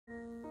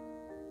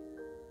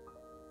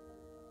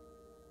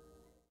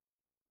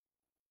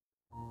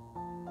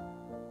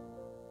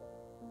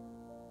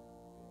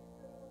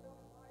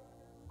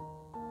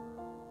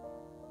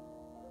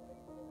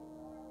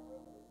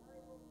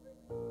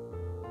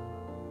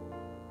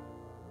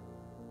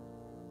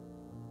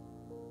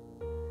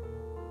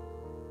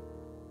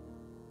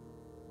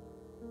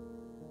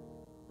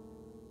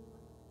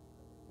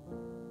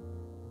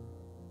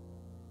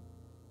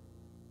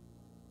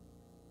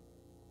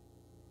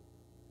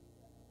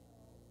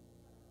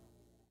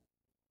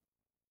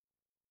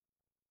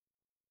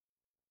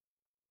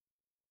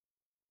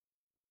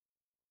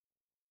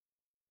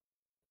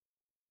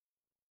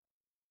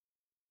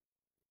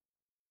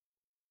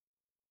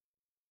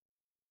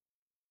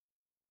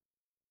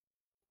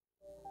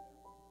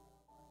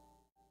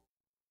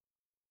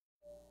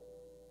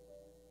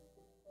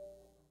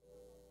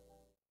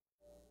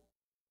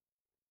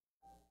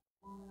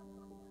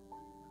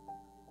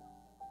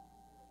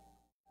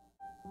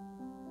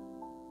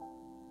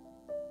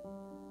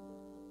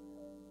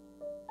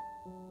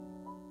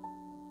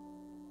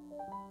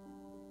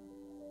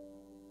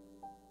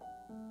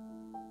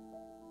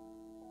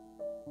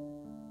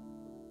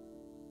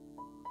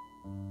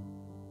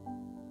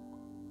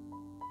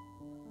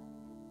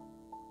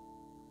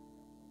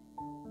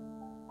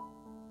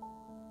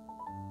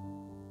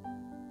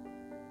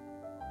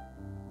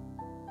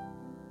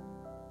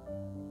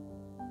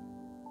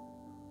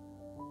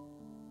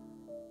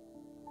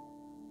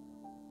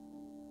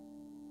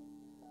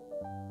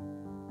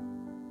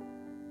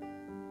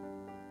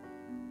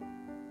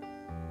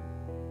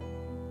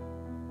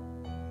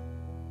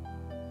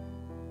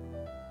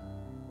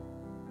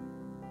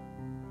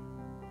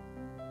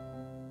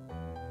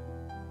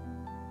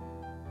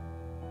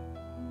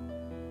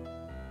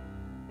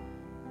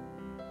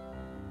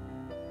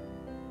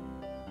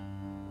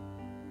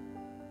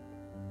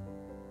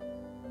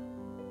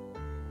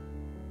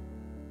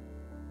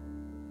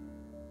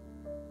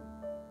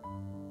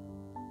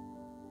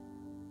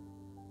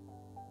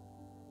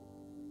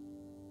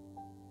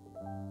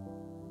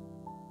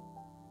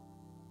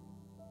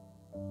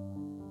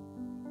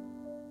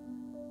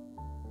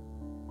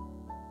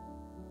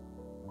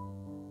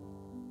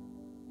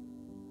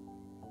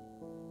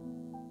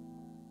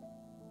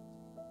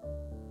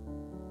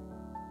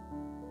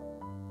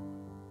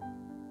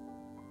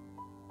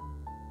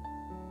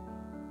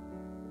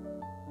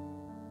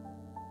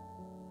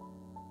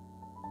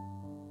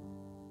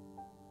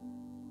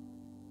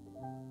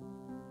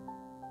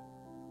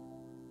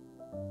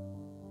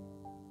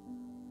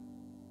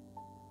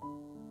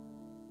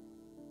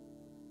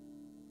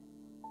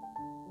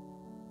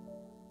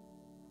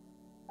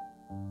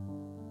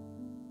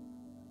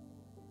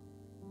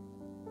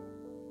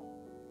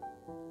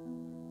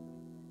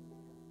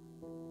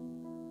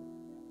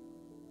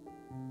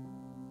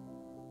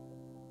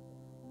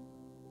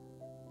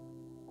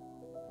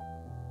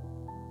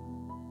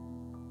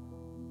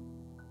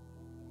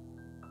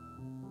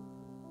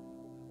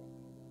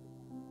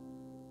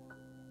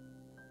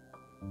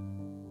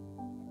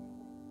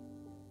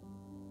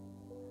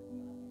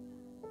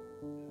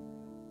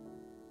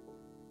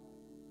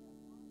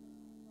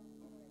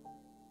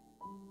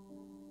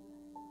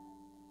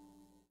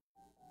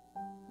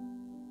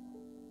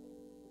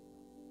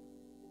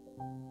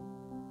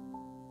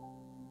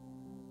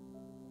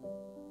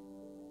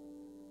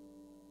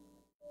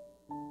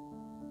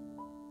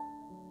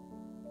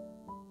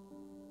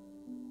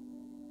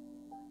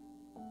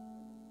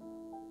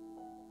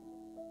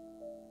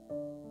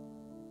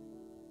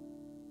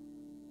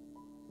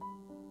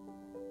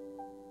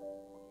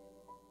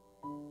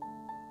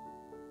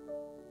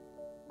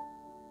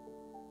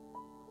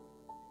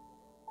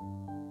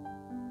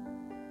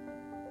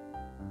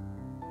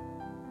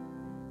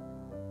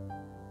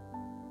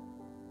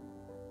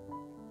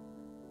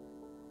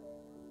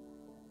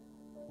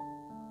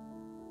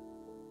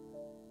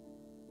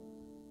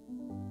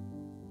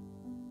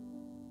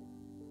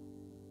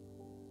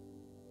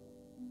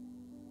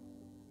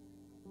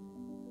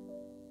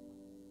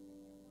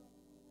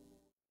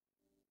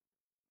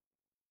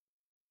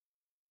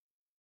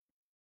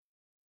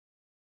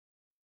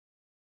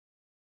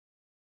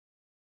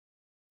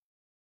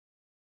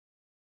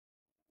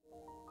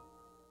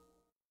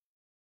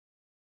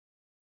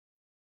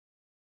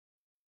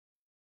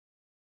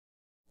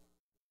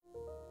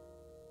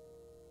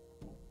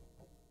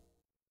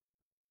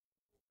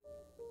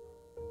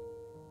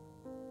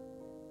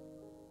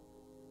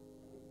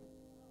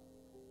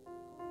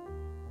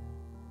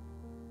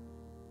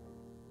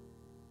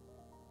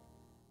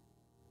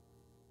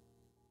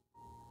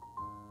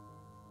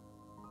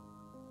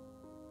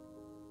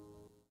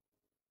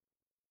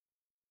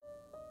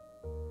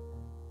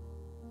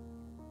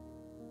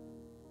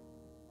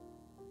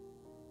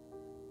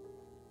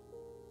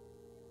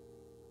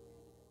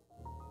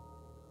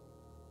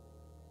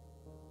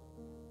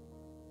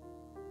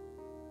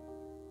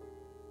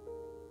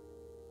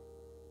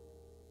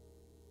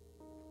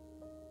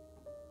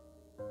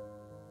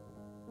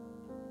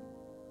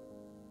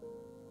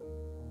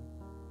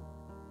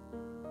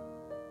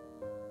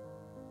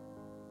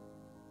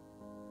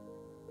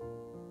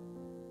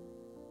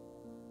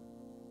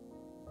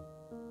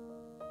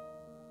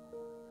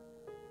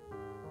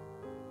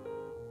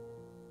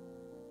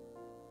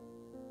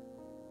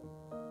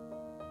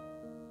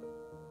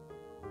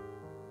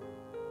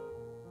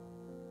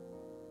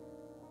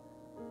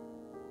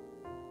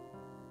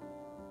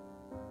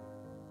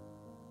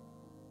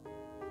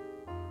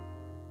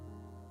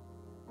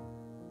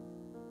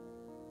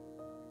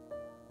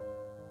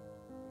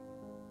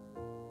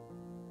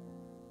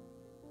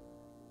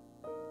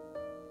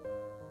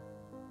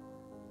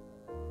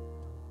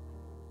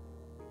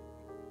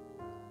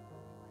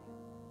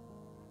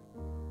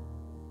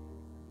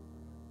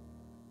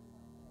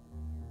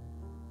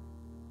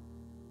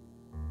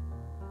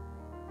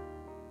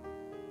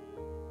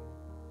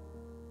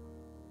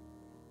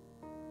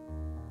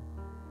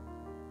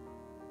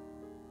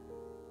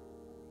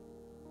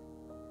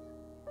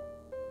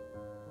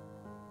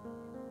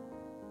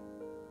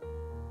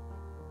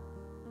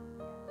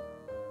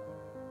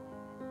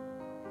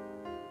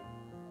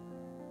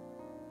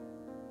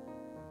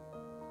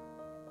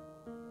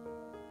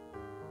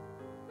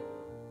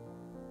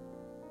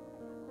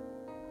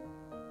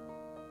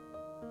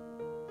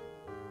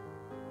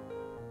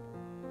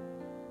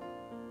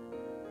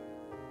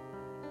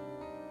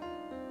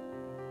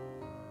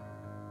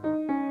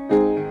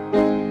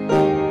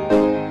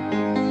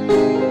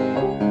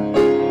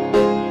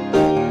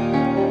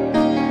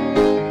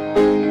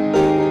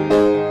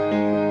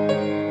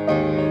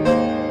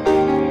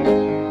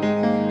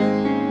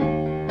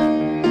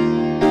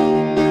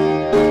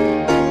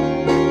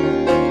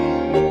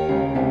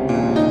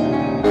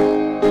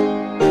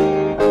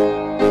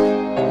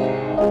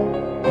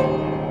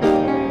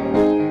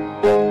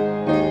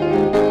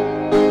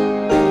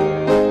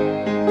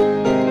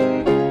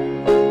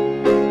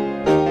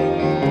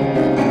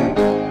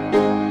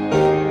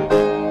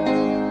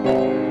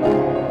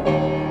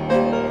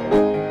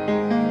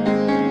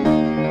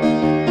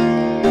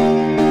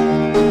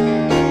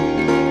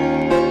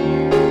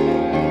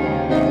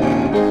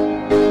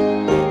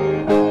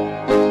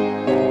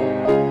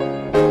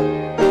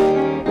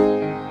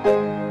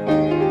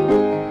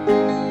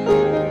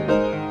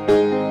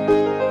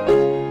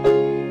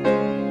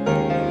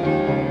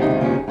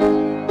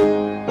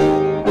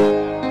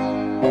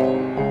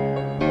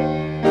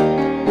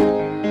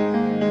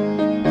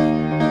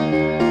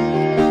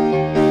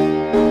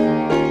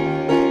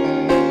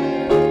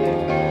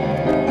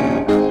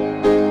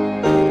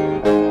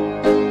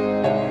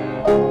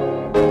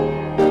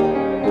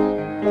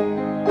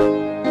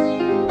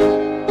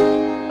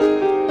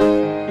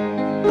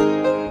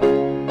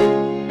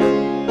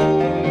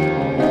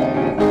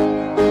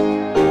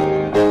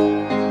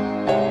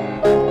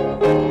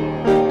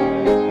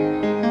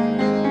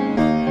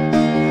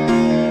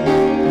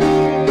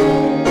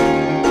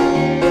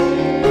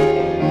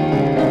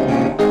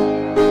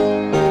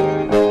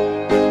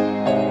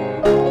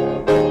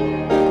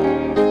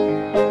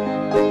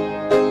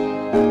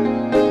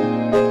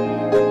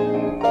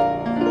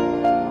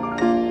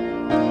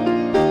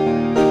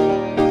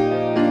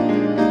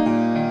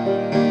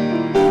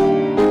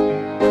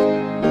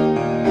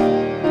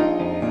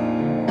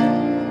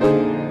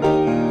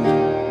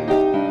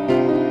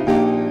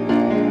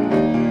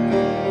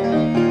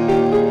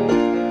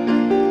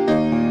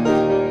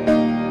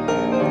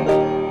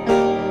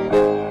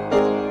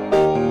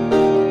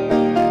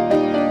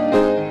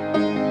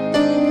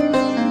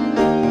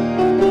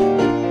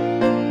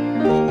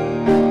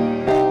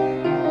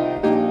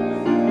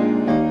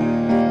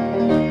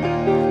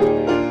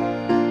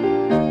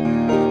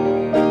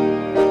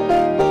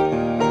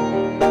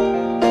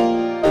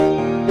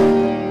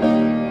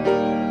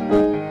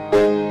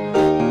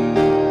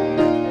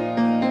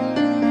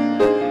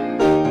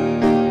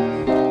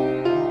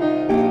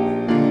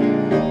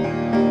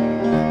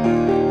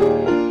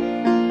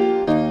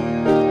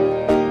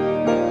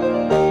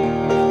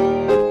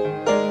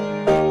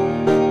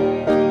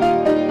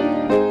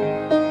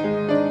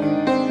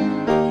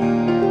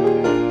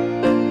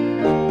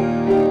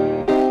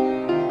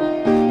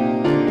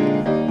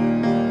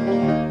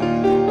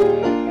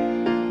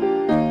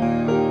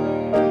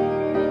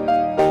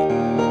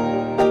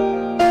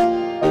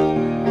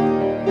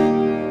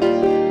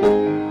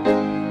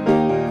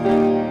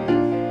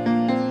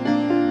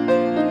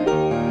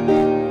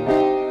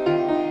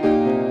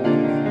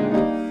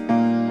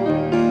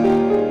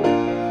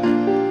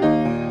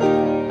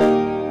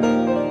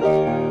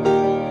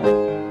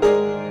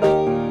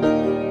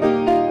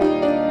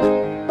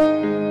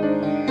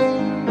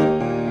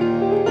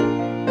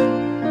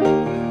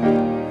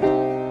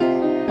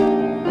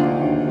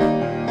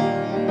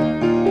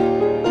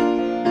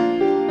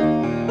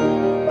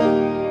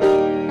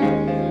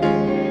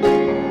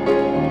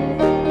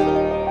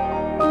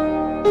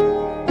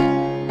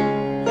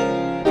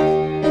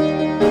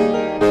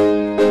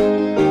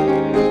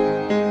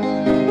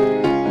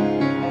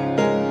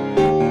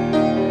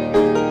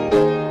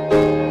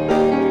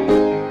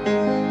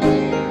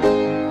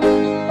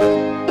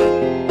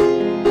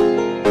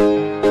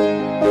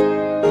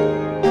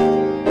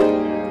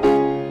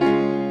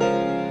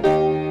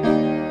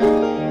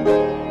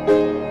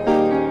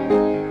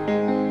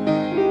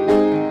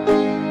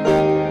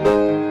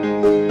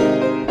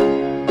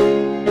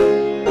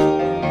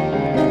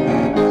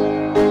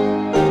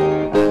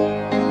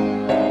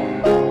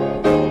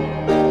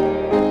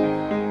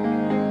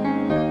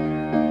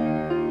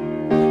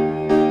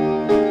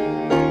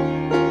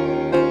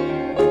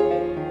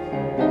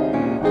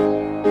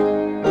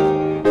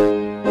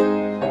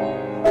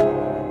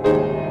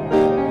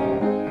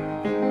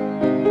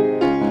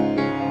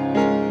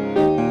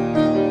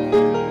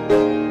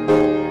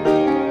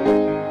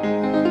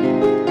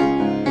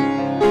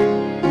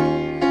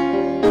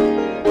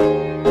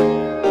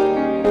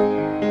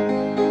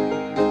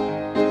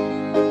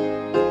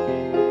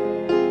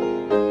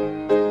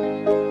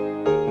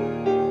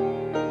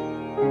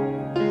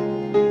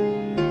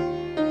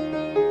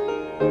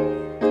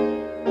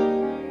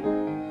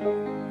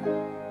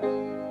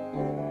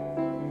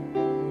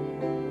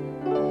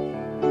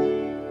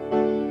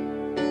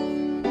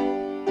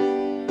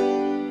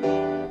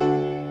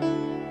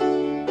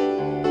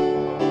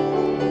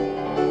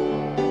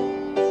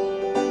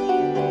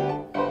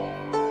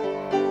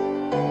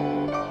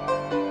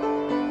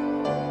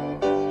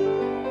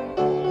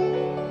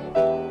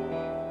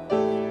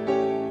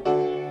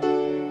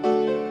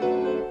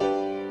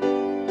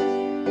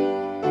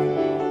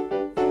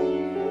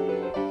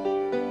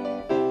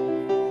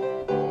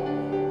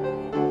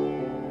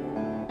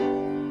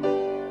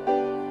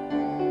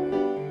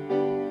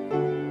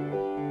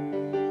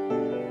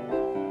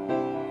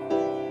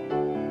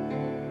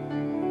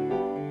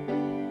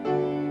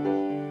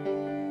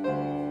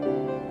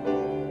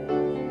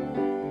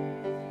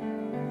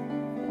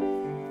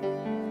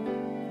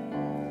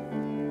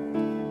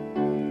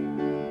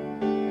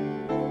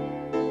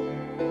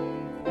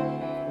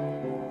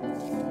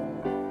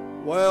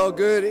Well,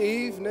 good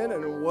evening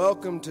and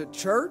welcome to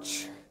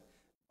church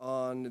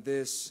on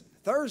this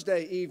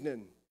Thursday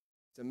evening.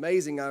 It's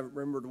amazing I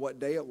remembered what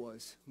day it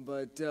was.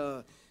 But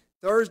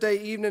Thursday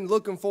evening,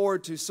 looking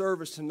forward to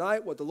service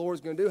tonight, what the Lord's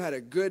going to do. Had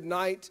a good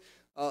night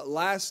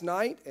last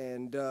night,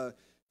 and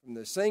from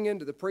the singing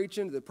to the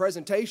preaching to the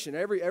presentation,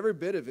 every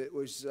bit of it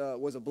was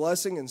a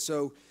blessing. And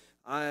so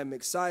I'm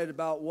excited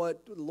about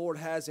what the Lord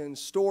has in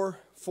store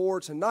for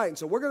tonight. And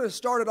so we're going to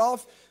start it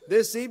off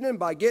this evening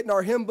by getting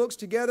our hymn books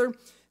together.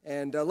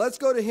 And let's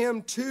go to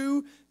hymn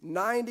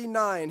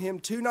 299. Hymn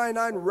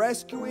 299,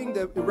 Rescue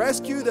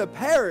the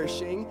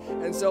Perishing.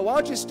 And so why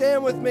don't you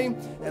stand with me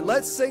and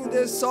let's sing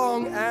this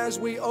song as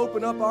we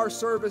open up our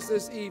service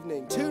this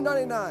evening.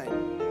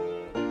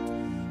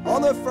 299.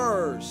 On the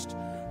first.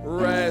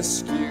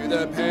 Rescue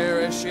the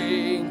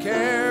perishing,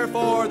 care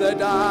for the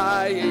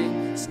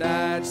dying,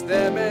 snatch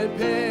them in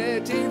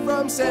pity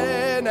from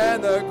sin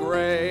and the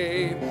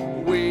grave.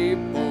 Weep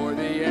for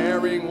the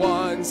erring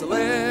ones,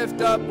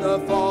 lift up the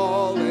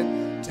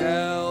fallen,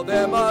 tell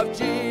them of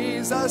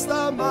Jesus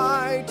the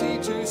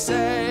mighty to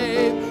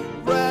save.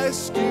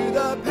 Rescue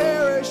the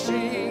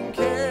perishing,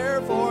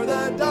 care for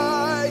the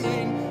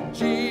dying,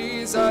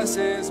 Jesus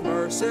is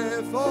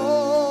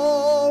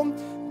merciful.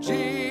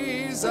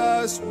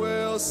 Jesus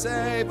will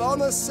save. On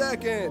the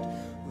second,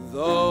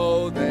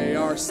 though they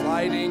are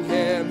slighting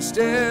him,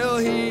 still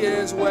he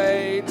is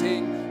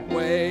waiting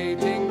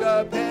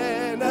the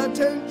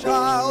penitent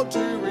child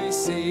to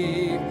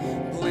receive.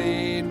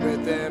 Plead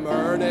with them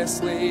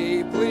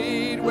earnestly,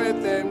 plead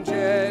with them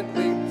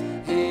gently.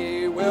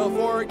 He will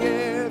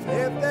forgive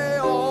if they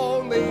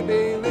only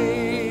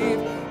believe.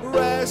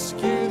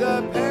 Rescue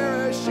the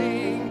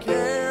perishing,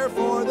 care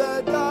for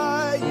the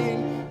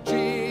dying,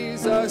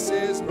 Jesus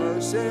is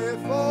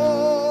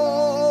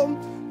merciful.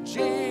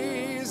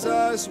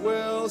 Jesus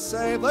will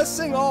save. Let's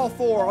sing all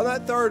four on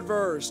that third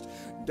verse.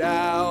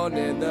 Down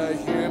in the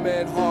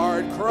human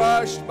heart,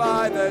 crushed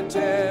by the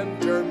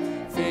tempter,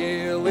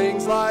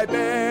 feelings lie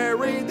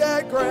buried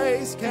that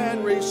grace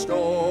can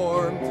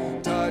restore.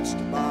 Touched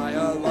by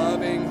a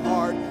loving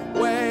heart,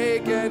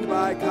 wakened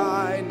by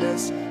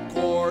kindness,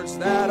 chords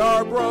that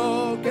are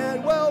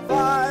broken will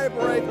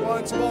vibrate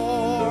once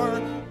more.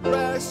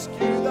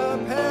 Rescue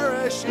the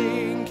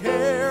perishing,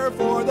 care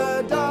for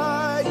the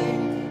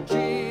dying,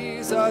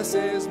 Jesus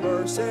is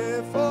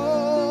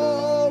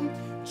merciful.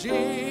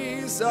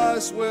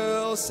 Jesus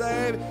will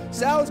save.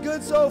 Sounds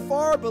good so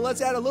far, but let's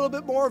add a little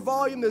bit more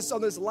volume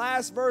on this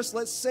last verse.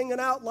 Let's sing it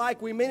out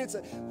like we mean it.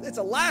 It's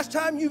the last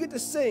time you get to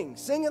sing.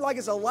 Sing it like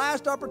it's the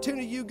last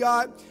opportunity you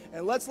got,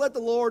 and let's let the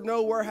Lord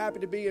know we're happy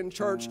to be in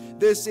church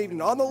this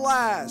evening. On the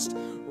last,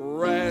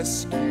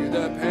 rescue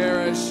the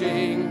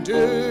perishing,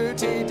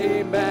 duty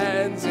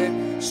demands it.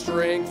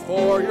 Strength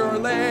for your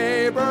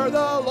labor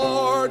the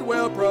Lord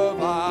will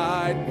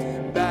provide.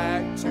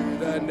 Back to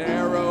the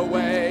narrow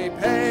way,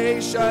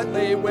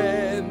 patiently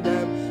win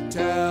them.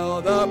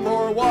 Tell the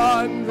poor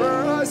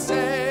wanderer a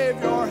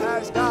Savior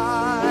has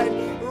died.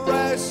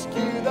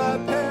 Rescue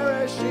the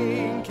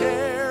perishing,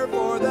 care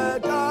for the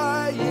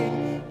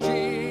dying,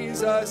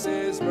 Jesus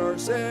is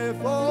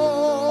merciful.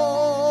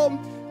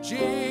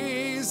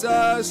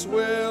 Jesus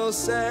will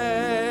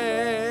save.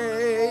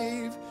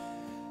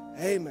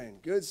 Amen.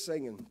 Good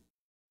singing.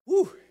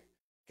 Whew.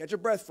 Catch your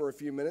breath for a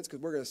few minutes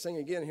because we're going to sing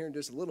again here in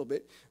just a little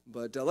bit.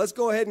 But let's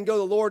go ahead and go to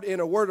the Lord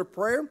in a word of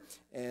prayer,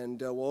 and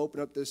we'll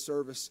open up this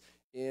service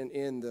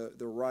in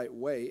the right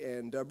way.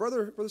 And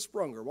Brother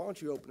Sprunger, why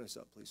don't you open us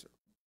up, please, sir?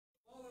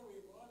 Father,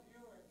 we love you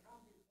and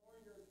come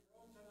before your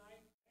throne tonight.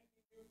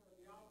 Thank you for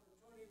the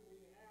opportunity we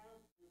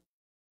have to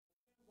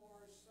assemble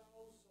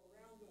ourselves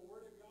around the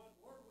Word of God.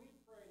 Lord, we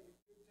pray that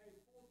you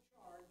take full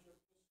charge of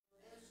this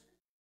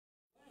service.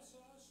 Bless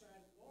us,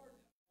 and Lord,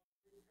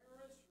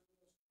 prepare us for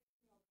the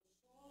singing of the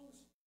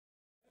songs.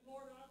 And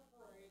Lord, I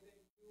pray that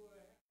you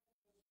have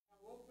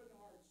open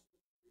hearts to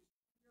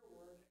receive your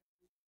word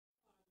and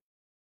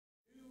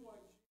do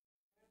what you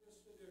command us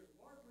to do.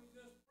 Lord, we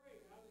just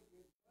pray now that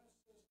you bless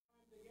this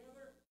time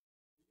together.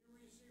 You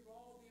receive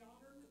all the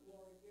honor and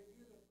glory. Give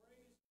you the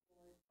praise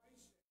for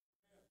Christ.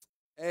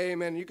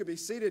 Amen. You could be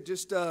seated.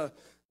 Just a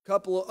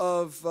couple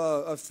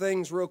of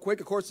things real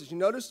quick. Of course, as you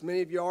noticed,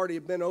 many of you already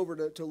have been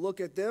over to look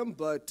at them,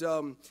 but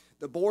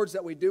the boards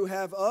that we do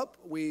have up,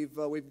 we've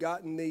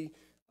gotten the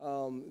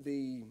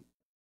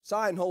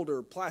sign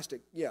holder,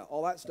 plastic,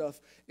 all that stuff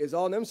is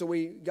on them. So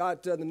we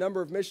got the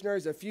number of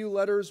missionaries. A few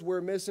letters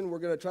we're missing. We're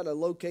going to try to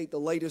locate the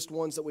latest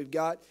ones that we've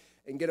got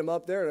and get them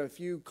up there. And a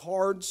few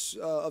cards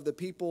of the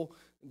people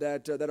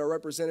that are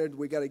represented.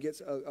 We got to get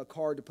a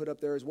card to put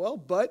up there as well.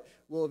 But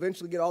we'll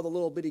eventually get all the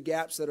little bitty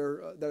gaps that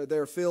are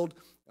there filled.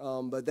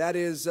 But that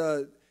is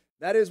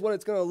what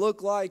it's going to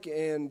look like.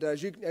 And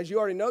as you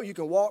already know, you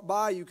can walk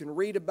by, you can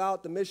read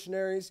about the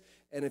missionaries.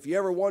 And if you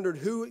ever wondered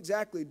who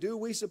exactly do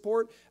we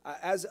support,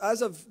 as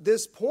of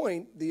this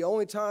point, the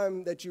only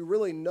time that you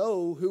really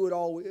know who it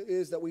all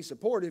is that we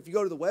support, if you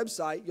go to the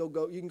website, you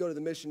can go to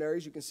the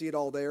missionaries, you can see it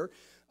all there.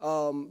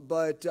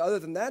 But other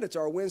than that, it's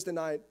our Wednesday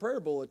night prayer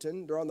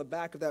bulletin. They're on the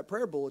back of that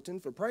prayer bulletin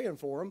for praying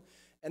for them.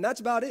 And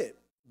that's about it.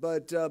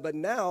 But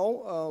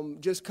now,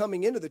 just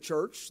coming into the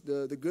church,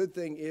 the good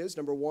thing is,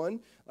 number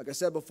one, like I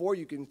said before,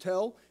 you can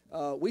tell,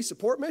 we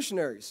support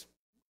missionaries.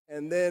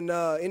 And then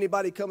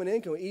anybody coming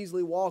in can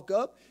easily walk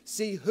up,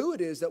 see who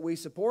it is that we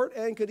support,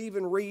 and could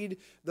even read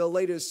the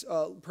latest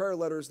prayer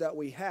letters that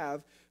we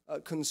have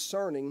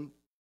concerning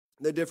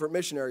the different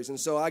missionaries. And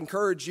so I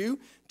encourage you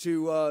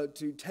to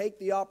take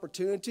the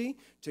opportunity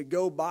to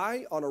go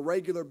by on a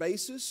regular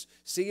basis,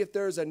 see if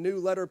there's a new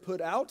letter put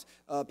out.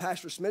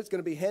 Pastor Smith's going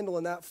to be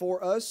handling that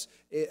for us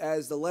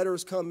as the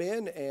letters come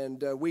in,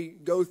 and we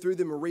go through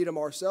them and read them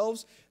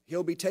ourselves.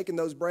 He'll be taking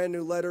those brand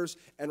new letters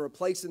and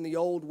replacing the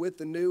old with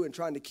the new and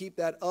trying to keep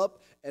that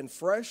up and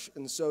fresh.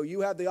 And so you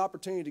have the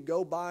opportunity to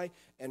go by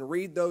and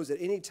read those at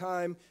any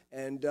time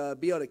and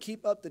be able to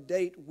keep up to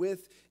date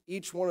with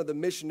each one of the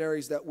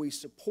missionaries that we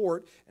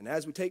support. And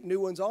as we take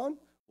new ones on,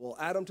 we'll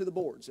add them to the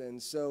boards.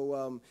 And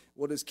so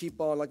we'll just keep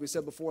on, like we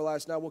said before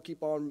last night, we'll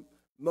keep on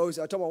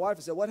Moses. I told my wife,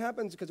 I said, what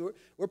happens? Because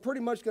we're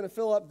pretty much going to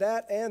fill up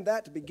that and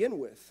that to begin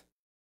with.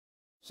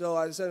 So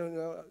I said,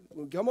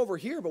 we'll come over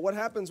here, but what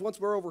happens once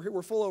we're over here?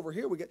 We're full over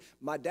here. We get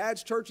my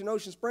dad's church in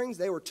Ocean Springs.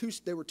 They were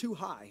too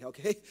high,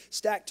 okay,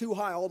 stacked too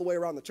high all the way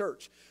around the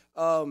church.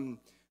 I'm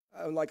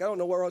like, I don't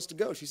know where else to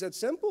go. She said,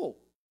 simple.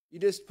 You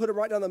just put them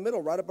right down the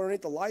middle, right up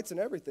underneath the lights and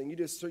everything. You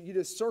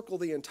just circle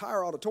the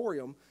entire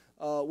auditorium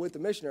with the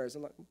missionaries.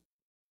 I'm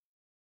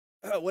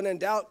like, when in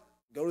doubt,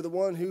 go to the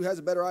one who has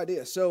a better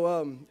idea.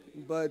 So,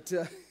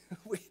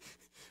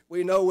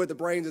 we know where the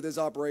brains of this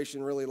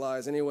operation really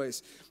lies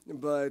anyways.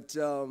 But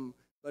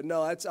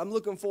no, I'm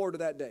looking forward to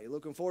that day.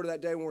 Looking forward to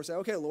that day when we're saying,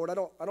 okay, Lord, I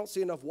don't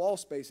see enough wall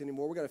space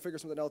anymore. We got to figure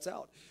something else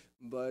out.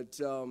 But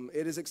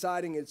it is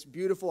exciting. It's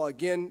beautiful.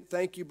 Again,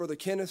 thank you, Brother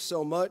Kenneth,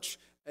 so much.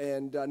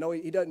 And I know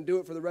he doesn't do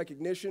it for the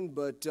recognition,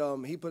 but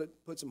he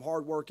put some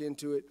hard work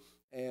into it.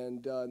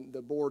 And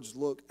the boards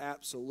look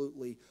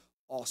absolutely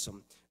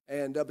awesome.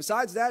 And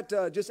besides that,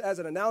 just as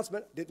an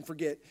announcement, didn't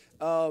forget,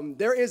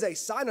 there is a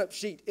sign-up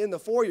sheet in the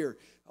foyer.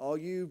 All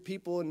you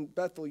people in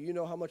Bethel, you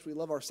know how much we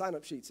love our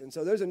sign-up sheets. And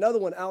so there's another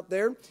one out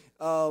there.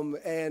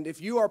 And if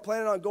you are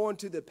planning on going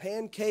to the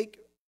pancake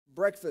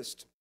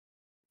breakfast,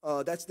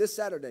 that's this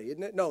Saturday,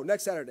 isn't it? No,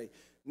 next Saturday.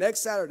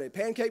 Next Saturday,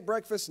 pancake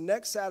breakfast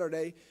next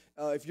Saturday.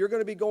 If you're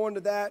going to be going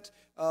to that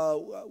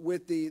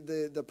with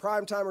the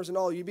prime timers and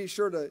all, you be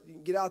sure to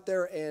get out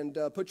there and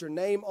put your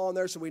name on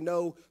there so we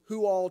know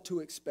who all to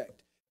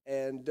expect.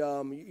 And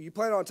you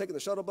plan on taking the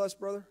shuttle bus,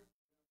 brother?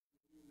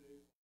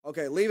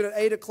 Okay, leave it at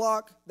 8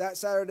 o'clock that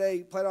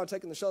Saturday. Plan on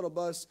taking the shuttle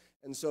bus.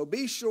 And so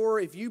be sure,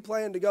 if you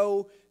plan to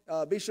go,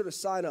 be sure to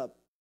sign up.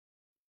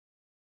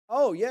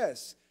 Oh,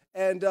 yes.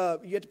 And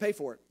you have to pay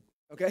for it,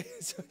 okay?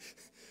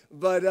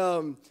 But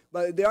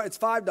it's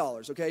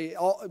 $5, okay?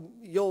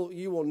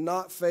 You will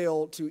not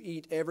fail to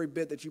eat every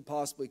bit that you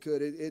possibly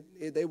could.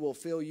 They will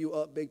fill you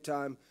up big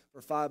time for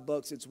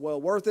 $5. It's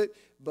well worth it.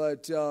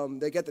 But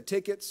they get the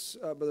tickets.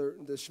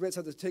 The Schmitz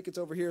have the tickets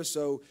over here,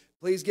 so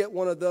please get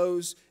one of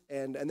those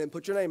and then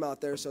put your name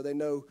out there so they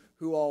know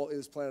who all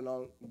is planning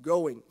on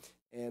going.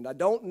 And I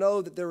don't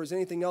know that there was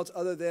anything else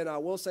other than I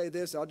will say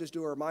this. I'll just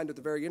do a reminder at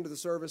the very end of the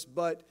service.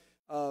 But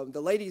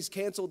the ladies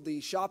canceled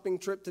the shopping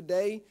trip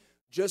today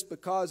just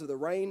because of the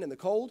rain and the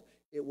cold.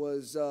 It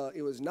was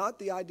not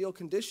the ideal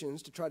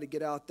conditions to try to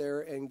get out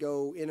there and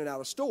go in and out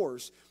of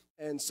stores.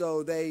 And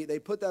so they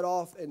put that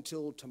off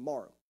until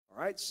tomorrow. All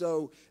right,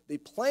 so the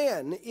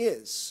plan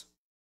is,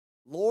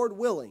 Lord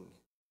willing,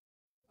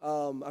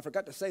 I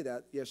forgot to say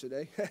that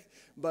yesterday,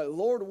 but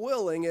Lord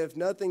willing, if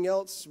nothing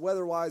else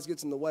weather-wise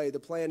gets in the way, the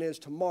plan is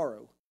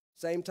tomorrow,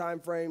 same time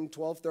frame,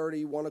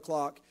 12:30, 1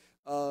 o'clock,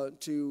 for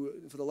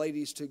the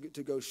ladies to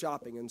go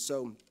shopping. And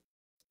so,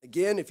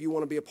 again, if you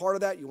want to be a part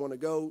of that, you want to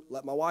go,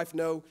 let my wife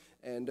know,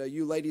 and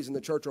you ladies in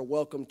the church are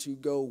welcome to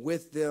go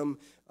with them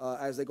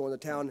as they go into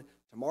town.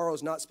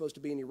 Tomorrow's not supposed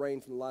to be any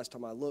rain from the last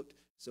time I looked,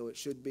 so it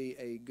should be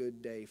a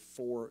good day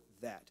for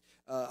that.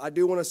 I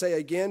do want to say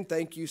again,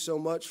 thank you so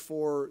much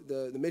for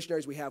the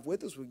missionaries we have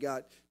with us. We've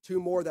got 2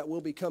 more that will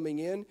be coming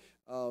in.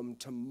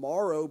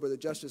 Tomorrow, Brother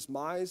Justice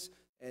Mize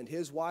and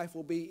his wife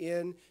will be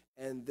in,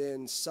 and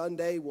then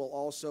Sunday we'll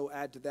also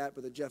add to that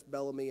Brother Jeff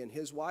Bellamy and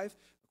his wife.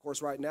 Of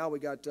course, right now we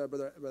got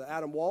Brother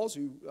Adam Walls,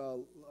 who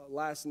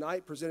last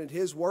night presented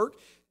his work,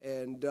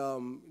 and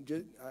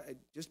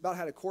just about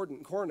had a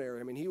coronary.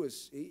 I mean,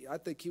 I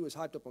think he was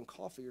hyped up on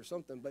coffee or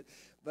something,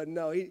 but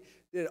no, he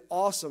did an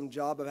awesome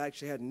job. I've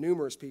actually had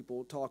numerous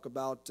people talk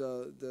about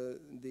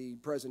the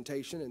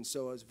presentation, and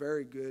so it was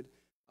very good.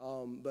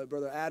 But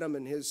Brother Adam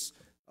and his,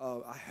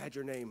 I had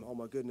your name, oh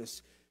my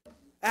goodness.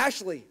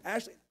 Ashley, I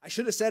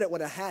should have said it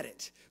when I had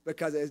it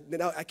because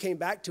I came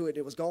back to it and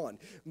it was gone.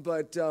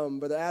 But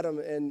Brother Adam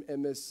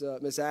and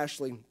Miss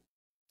Ashley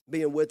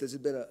being with us,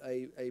 it's been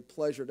a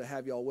pleasure to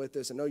have y'all with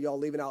us. I know y'all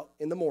leaving out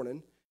in the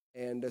morning,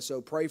 and so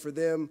pray for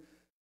them.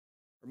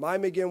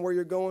 Remind me again where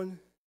you're going.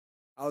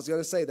 I was going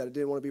to say that. I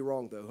didn't want to be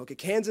wrong, though. Okay,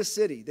 Kansas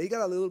City. They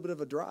got a little bit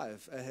of a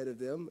drive ahead of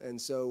them,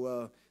 and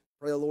so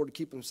pray the Lord to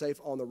keep them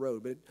safe on the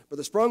road. But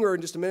Brother Sprunger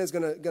in just a minute is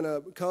going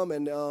to come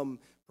and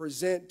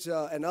present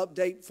an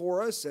update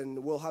for us, and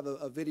we'll have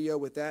a video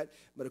with that.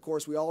 But of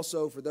course, we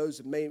also, for those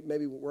that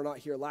maybe were not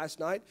here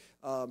last night,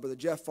 Brother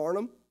Jeff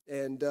Farnham,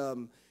 and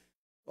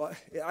well,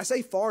 I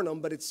say Farnham,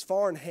 but it's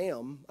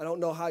Farnham. I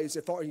don't know how you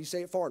say Farnham. You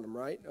say it Farnham,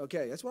 right?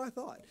 Okay, that's what I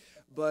thought.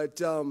 But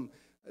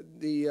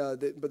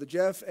Brother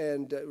Jeff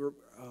and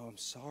I'm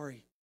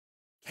sorry,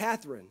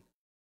 Catherine.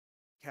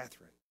 I'm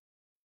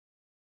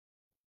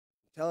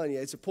telling you,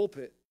 it's a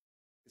pulpit.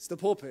 It's the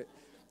pulpit.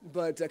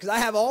 But because I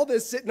have all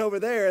this sitting over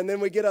there, and then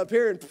we get up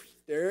here, and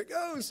there it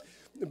goes.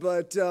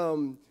 But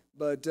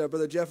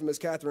Brother Jeff and Miss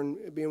Catherine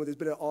being with us, it's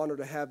been an honor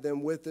to have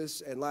them with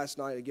us. And last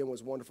night, again,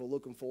 was wonderful.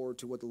 Looking forward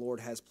to what the Lord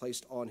has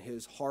placed on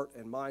his heart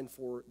and mind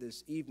for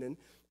this evening.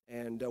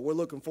 And we're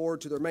looking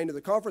forward to the remainder of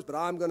the conference. But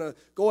I'm going to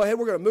go ahead.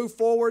 We're going to move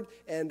forward,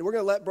 and we're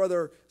going to let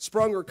Brother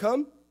Sprunger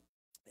come.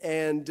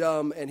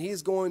 And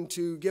he's going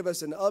to give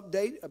us an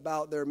update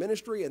about their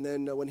ministry. And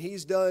then when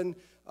he's done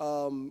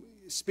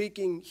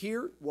speaking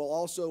here, we'll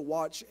also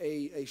watch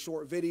a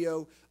short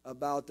video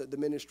about the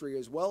ministry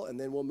as well. And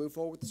then we'll move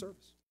forward with the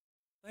service.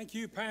 Thank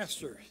you,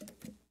 Pastor.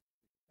 God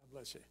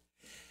bless you.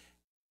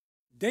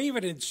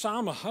 David in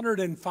Psalm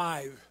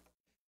 105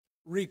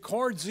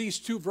 records these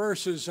two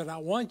verses, and I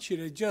want you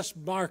to just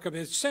mark them.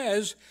 It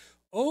says,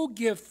 "Oh,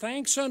 give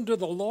thanks unto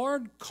the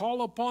Lord,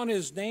 call upon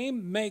his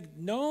name, make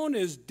known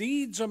his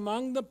deeds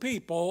among the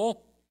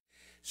people.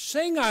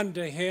 Sing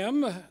unto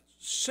him,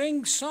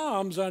 sing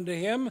psalms unto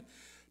him,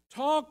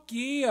 talk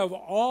ye of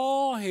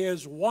all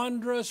his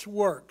wondrous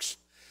works."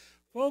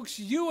 Folks,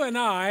 you and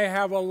I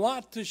have a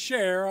lot to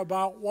share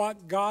about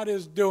what God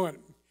is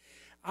doing.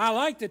 I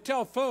like to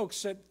tell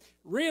folks that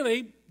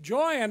really,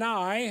 Joy and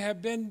I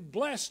have been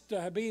blessed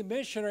to be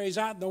missionaries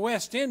out in the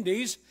West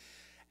Indies,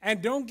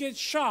 and don't get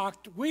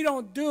shocked, we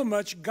don't do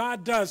much,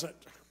 God does it.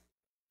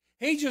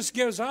 He just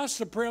gives us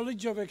the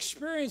privilege of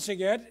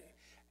experiencing it,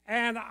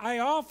 and I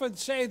often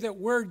say that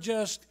we're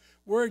just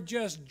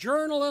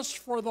journalists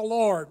for the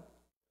Lord,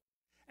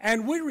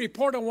 and we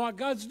report on what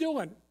God's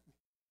doing.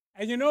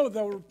 And you know,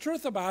 the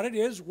truth about it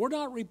is we're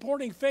not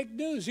reporting fake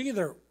news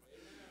either.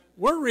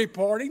 We're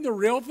reporting the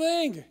real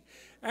thing.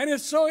 And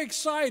it's so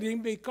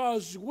exciting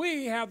because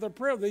we have the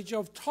privilege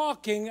of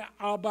talking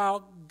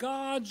about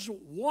God's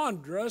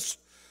wondrous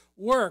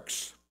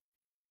works.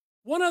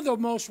 One of the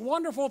most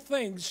wonderful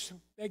things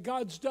that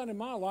God's done in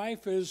my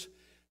life is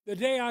the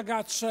day I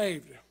got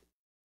saved.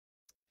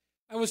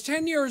 I was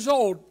 10 years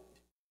old.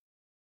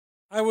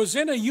 I was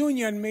in a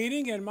union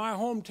meeting in my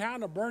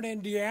hometown of Bern,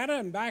 Indiana,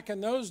 and back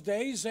in those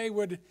days they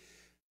would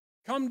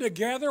come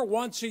together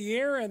once a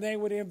year and they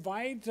would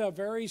invite a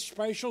very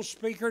special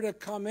speaker to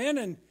come in,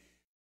 and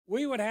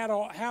we would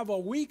have a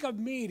week of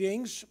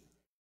meetings.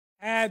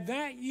 And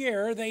that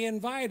year they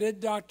invited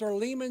Dr.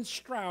 Lehman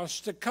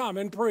Strauss to come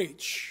and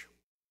preach.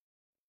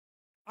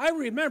 I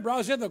remember I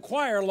was in the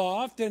choir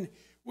loft, and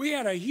we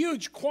had a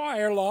huge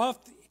choir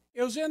loft.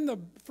 It was in the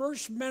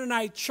First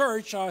Mennonite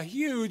Church, a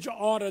huge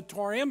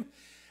auditorium,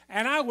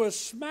 and I was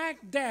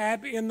smack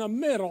dab in the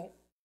middle.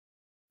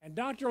 And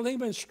Dr.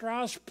 Lehman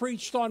Strauss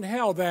preached on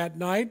hell that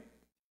night,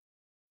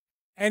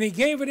 and he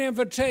gave an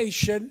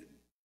invitation,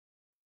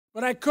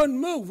 but I couldn't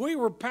move. We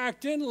were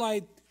packed in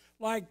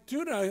like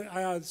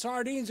tuna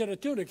sardines in a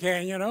tuna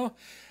can, you know.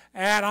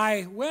 And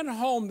I went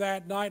home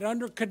that night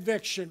under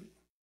conviction.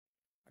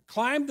 I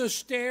climbed the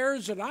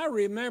stairs, and I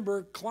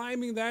remember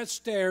climbing that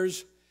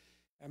stairs,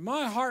 and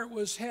my heart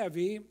was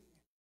heavy,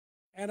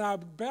 and I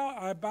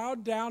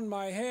bowed down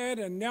my head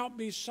and knelt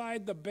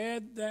beside the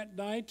bed that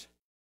night,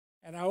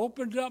 and I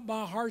opened up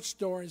my heart's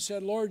door and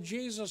said, "Lord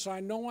Jesus, I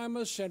know I'm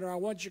a sinner. I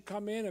want you to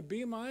come in and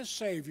be my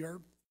Savior."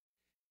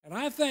 And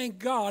I thank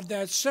God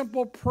that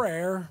simple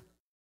prayer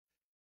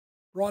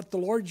brought the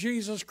Lord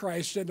Jesus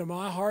Christ into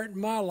my heart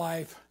and my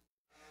life.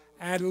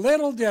 And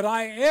little did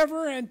I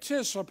ever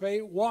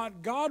anticipate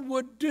what God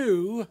would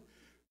do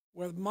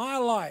with my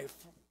life.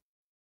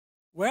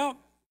 Well,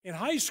 in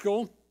high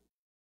school,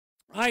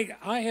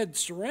 I had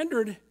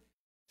surrendered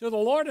to the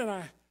Lord, and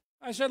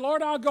I said,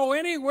 "Lord, I'll go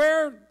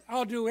anywhere.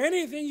 I'll do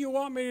anything you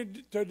want me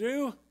to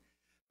do.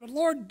 But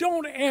Lord,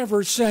 don't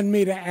ever send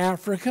me to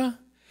Africa."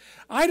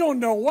 I don't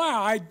know why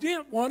I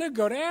didn't want to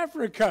go to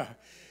Africa.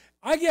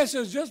 I guess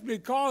it's just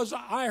because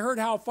I heard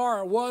how far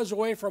it was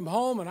away from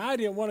home, and I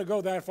didn't want to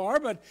go that far.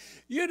 But,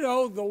 you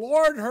know, the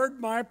Lord heard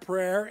my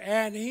prayer,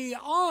 and he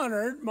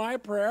honored my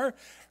prayer,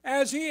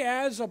 as he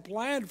has a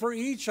plan for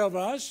each of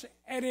us.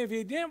 And if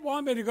he didn't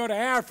want me to go to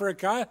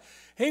Africa,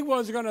 he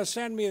wasn't going to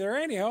send me there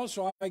anyhow.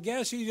 So I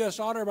guess he just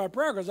honored my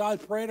prayer because I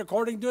was praying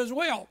according to his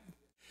will.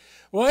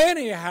 Well,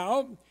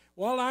 anyhow,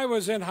 while I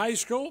was in high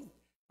school,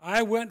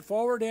 I went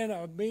forward in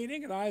a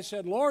meeting, and I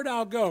said, "Lord,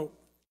 I'll go."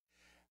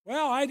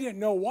 Well, I didn't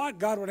know what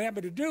God would have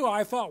me to do.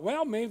 I thought,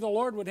 well, maybe the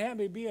Lord would have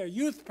me be a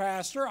youth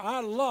pastor. I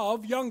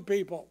love young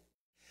people.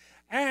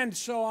 And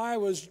so I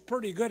was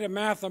pretty good at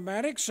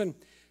mathematics, and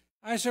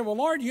I said, "Well,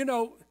 Lord, you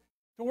know,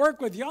 to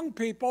work with young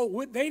people,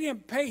 they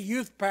didn't pay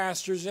youth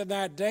pastors in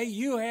that day.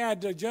 You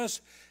had to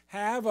just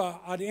have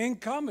an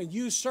income and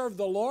you serve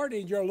the Lord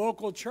in your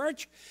local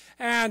church.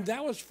 And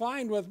that was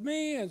fine with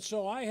me. And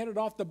so I headed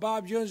off to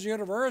Bob Jones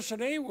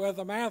University with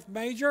a math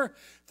major,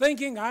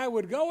 thinking I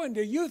would go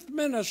into youth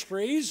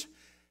ministries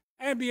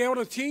and be able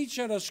to teach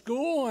at a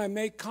school and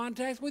make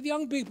contact with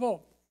young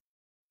people.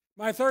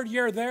 My third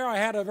year there, I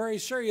had a very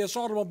serious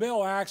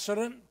automobile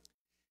accident,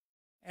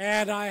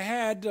 and I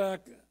had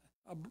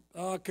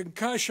a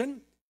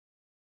concussion.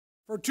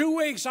 For 2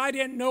 weeks, I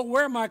didn't know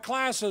where my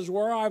classes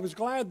were. I was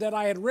glad that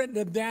I had written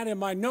them down in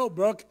my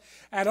notebook,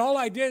 and all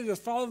I did was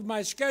follow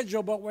my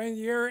schedule. But when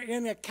you're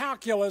in a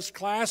calculus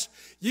class,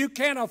 you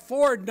can't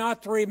afford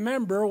not to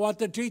remember what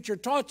the teacher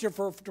taught you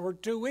for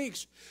 2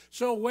 weeks.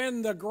 So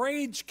when the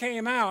grades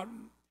came out,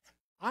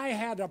 I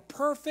had a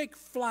perfect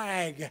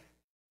flag.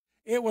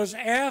 It was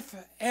F,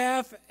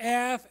 F,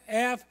 F,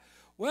 F.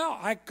 Well,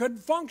 I couldn't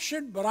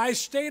function, but I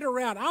stayed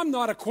around. I'm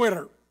not a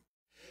quitter.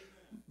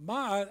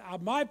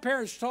 My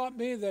parents taught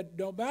me that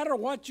no matter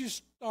what you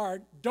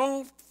start,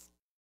 don't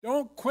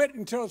quit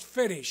until it's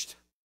finished.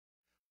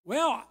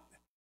 Well,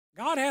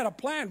 God had a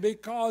plan,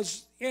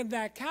 because in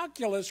that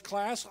calculus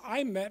class,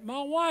 I met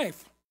my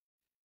wife.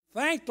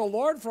 Thank the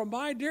Lord for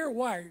my dear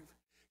wife.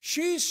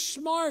 She's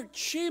smart.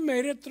 She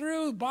made it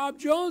through Bob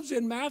Jones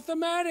in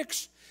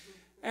mathematics,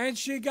 and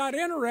she got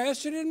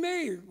interested in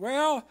me.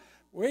 Well,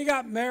 we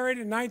got married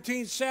in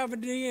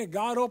 1970, and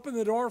God opened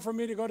the door for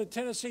me to go to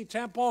Tennessee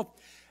Temple.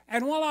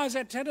 And while I was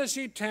at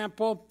Tennessee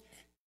Temple,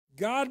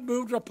 God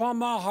moved upon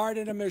my heart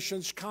in a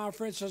missions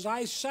conference. As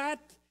I sat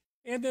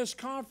in this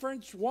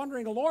conference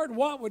wondering, Lord,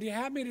 what would you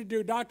have me to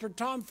do? Dr.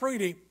 Tom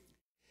Freedy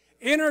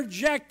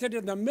interjected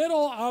in the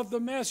middle of the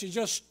message,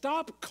 just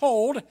stopped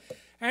cold,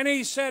 and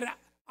he said,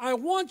 I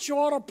want you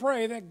all to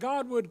pray that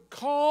God would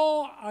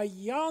call a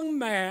young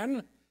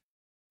man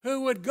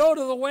who would go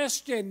to the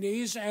West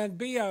Indies and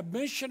be a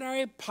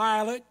missionary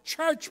pilot,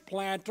 church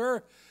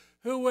planter,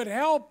 who would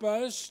help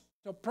us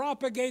to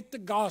propagate the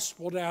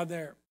gospel down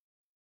there.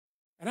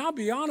 And I'll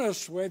be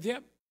honest with you,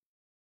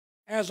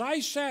 as I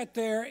sat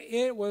there,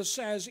 it was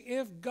as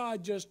if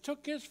God just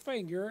took his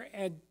finger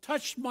and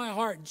touched my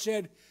heart and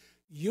said,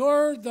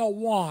 you're the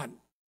one.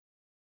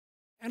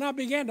 And I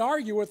began to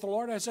argue with the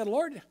Lord. I said,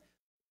 Lord,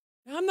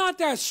 I'm not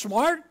that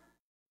smart.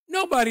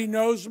 Nobody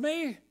knows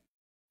me.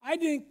 I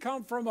didn't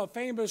come from a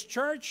famous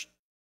church.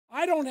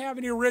 I don't have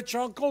any rich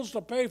uncles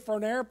to pay for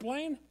an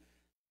airplane.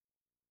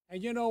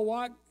 And you know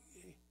what?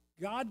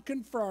 God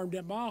confirmed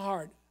in my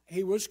heart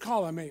he was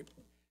calling me.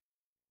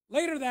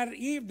 Later that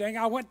evening,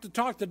 I went to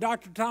talk to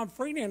Dr. Tom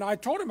Freedy, and I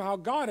told him how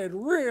God had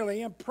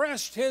really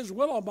impressed his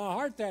will on my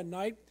heart that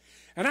night.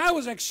 And I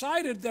was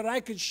excited that I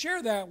could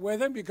share that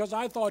with him, because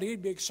I thought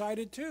he'd be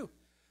excited too.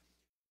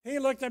 He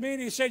looked at me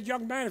and he said,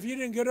 young man, if you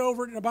didn't get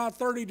over it in about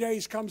 30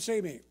 days, come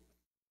see me.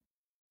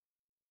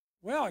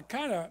 Well, it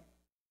kind of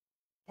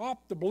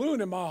popped the balloon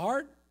in my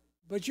heart.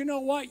 But you know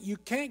what? You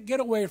can't get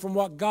away from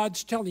what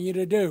God's telling you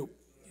to do.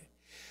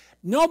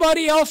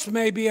 Nobody else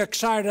may be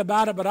excited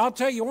about it, but I'll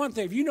tell you one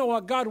thing. If you know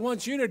what God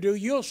wants you to do,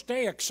 you'll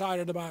stay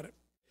excited about it.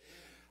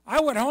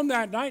 I went home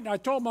that night and I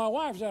told my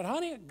wife, I said,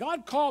 honey,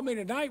 God called me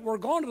tonight. We're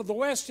going to the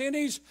West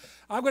Indies.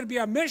 I'm going to be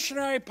a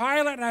missionary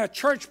pilot and a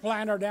church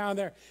planter down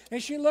there.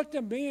 And she looked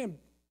at me and,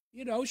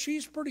 you know,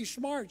 she's pretty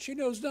smart. She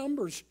knows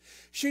numbers.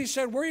 She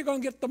said, where are you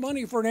going to get the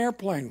money for an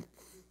airplane?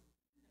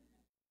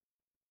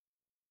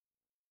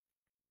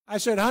 I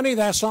said, honey,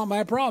 that's not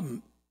my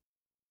problem.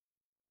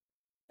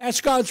 That's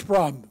God's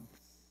problem.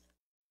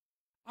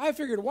 I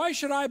figured, why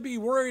should I be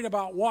worried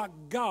about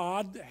what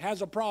God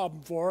has a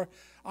problem for?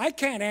 I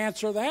can't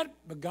answer that,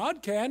 but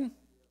God can.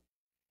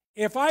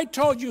 If I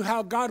told you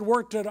how God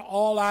worked it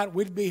all out,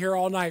 we'd be here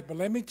all night. But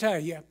let me tell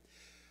you,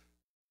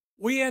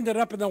 we ended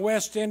up in the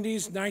West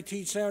Indies,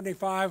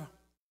 1975,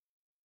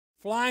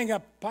 flying a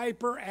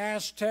Piper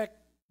Aztec,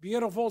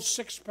 beautiful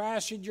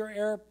 6-passenger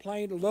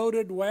airplane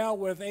loaded well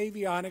with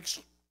avionics.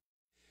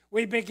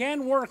 We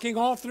began working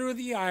all through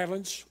the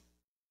islands.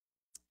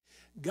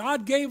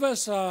 God gave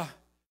us a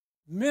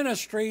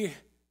ministry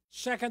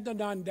second to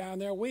none down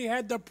there. We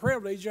had the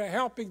privilege of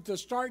helping to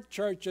start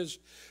churches,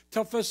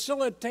 to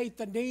facilitate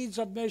the needs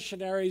of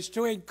missionaries,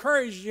 to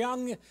encourage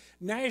young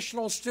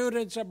national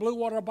students at Blue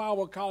Water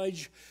Bible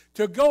College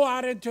to go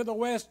out into the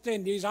West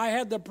Indies. I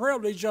had the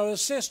privilege of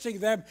assisting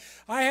them.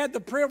 I had the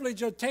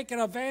privilege of taking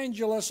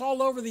evangelists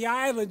all over the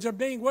islands and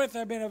being with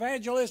them in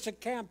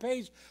evangelistic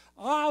campaigns.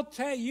 I'll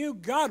tell you,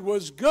 God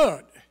was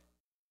good.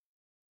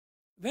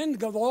 Then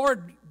the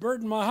Lord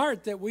burdened my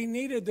heart that we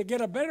needed to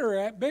get a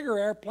bigger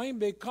airplane,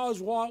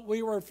 because what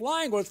we were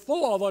flying was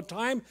full all the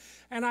time,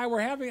 and I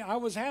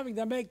was having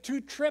to make 2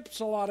 trips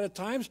a lot of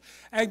times,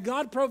 and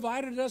God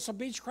provided us a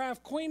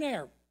Beechcraft Queen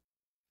Air.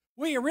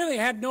 We really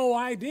had no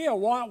idea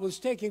what was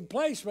taking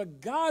place, but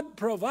God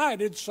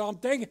provided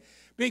something,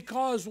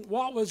 because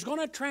what was going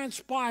to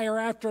transpire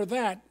after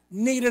that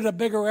needed a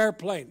bigger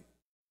airplane.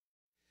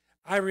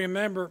 I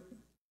remember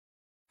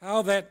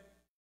how that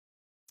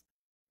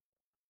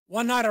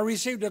one night I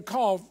received a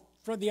call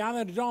from the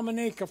island of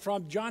Dominica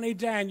from Johnny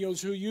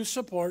Daniels, who you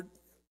support.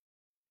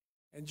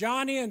 And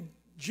Johnny and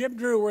Jim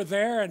Drew were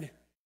there, and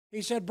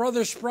He said,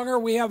 Brother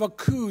Sprunger, we have a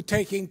coup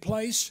taking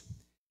place.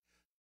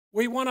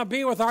 We want to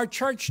be with our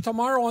church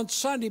tomorrow on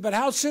Sunday, but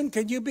how soon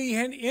can you be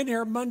in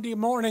here Monday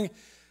morning?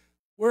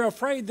 We're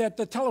afraid that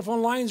the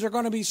telephone lines are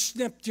going to be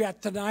snipped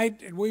yet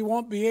tonight, and we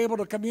won't be able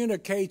to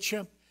communicate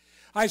you.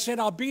 I said,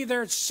 I'll be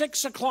there at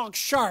 6 o'clock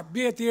sharp,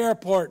 be at the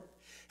airport.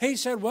 He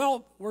said,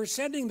 well, we're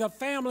sending the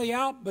family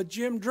out, but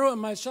Jim Drew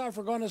and myself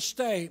are going to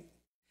stay.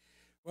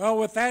 Well,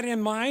 with that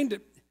in mind,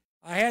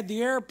 I had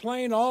the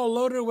airplane all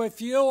loaded with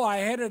fuel. I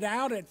headed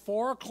out at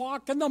 4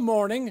 o'clock in the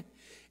morning.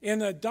 In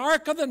the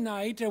dark of the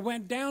night, I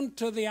went down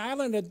to the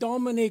island of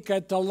Dominica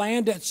to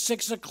land at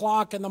 6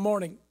 o'clock in the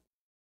morning.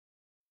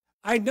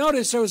 I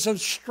noticed there was some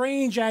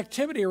strange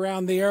activity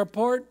around the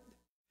airport.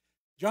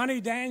 Johnny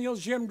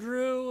Daniels, Jim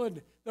Drew,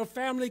 and the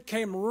family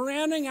came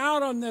running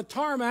out on the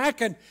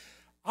tarmac, and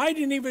I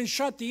didn't even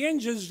shut the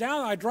engines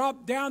down. I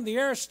dropped down the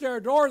air stair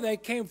door. They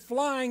came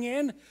flying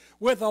in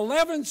with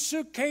 11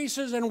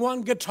 suitcases and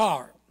 1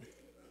 guitar.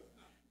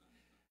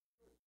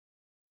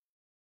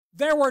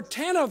 There were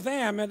 10 of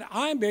them, and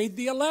I made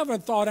the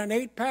 11th on an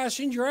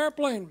 8-passenger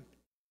airplane.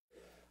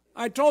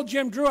 I told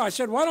Jim Drew, I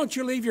said, why don't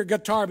you leave your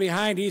guitar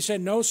behind? He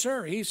said, no,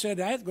 sir. He said,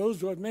 that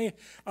goes with me.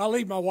 I'll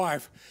leave my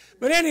wife.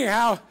 But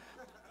anyhow,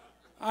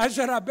 I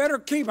said, I better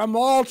keep them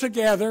all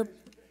together.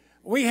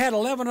 We had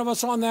 11 of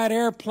us on that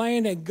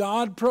airplane, and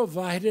God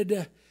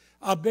provided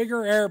a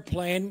bigger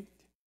airplane.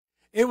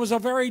 It was a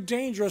very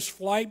dangerous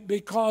flight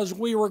because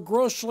we were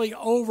grossly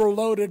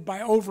overloaded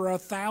by over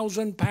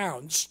 1,000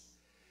 pounds.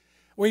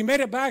 We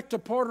made it back to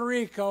Puerto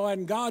Rico,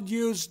 and God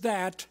used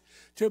that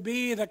to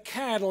be the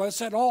catalyst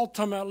that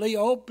ultimately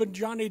opened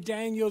Johnny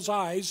Daniels'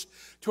 eyes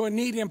to a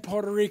need in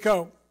Puerto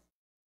Rico.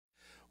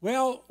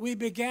 Well, we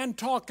began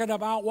talking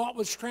about what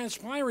was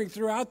transpiring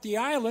throughout the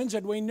islands,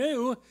 and we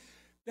knew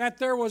that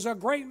there was a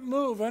great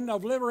movement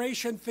of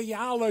liberation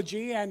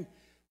theology, and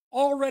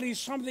already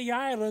some of the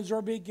islands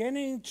were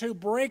beginning to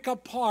break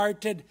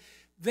apart, and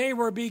they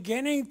were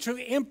beginning to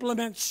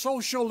implement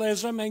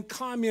socialism and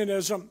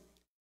communism.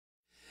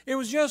 It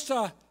was just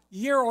a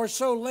year or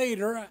so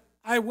later,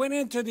 I went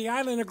into the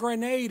island of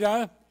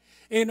Grenada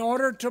in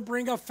order to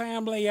bring a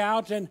family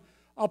out, and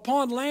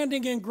upon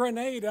landing in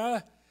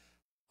Grenada,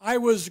 I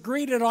was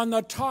greeted on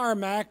the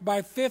tarmac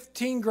by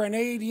 15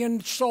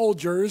 Grenadian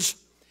soldiers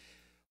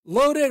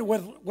loaded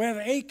with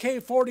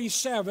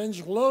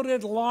AK-47s,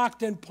 loaded,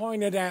 locked, and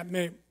pointed at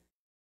me.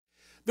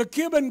 The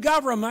Cuban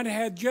government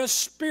had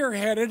just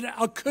spearheaded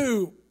a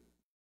coup.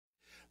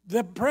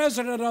 The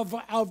president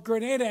of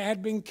Grenada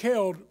had been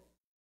killed.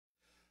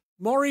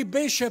 Maury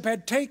Bishop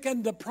had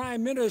taken the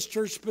prime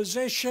minister's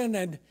position,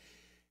 and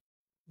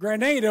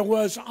Grenada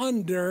was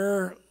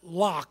under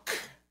lock.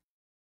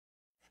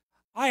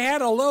 I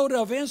had a load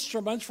of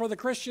instruments for the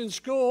Christian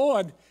school,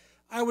 and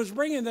I was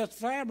bringing the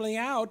family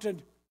out,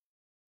 and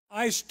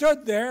I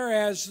stood there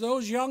as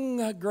those young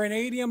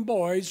Grenadian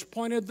boys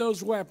pointed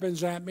those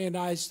weapons at me, and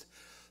I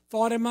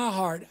thought in my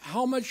heart,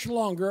 how much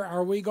longer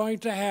are we going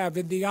to have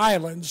in the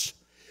islands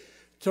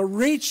to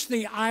reach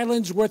the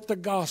islands with the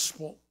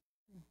gospel?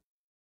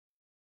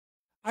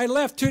 I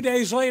left 2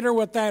 days later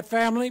with that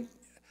family.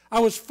 I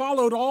was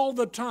followed all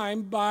the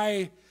time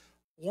by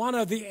one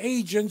of the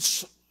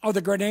agents of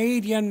the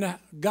Grenadian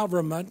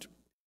government.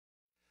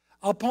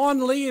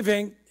 Upon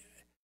leaving,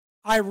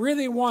 I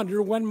really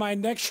wondered when my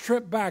next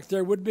trip back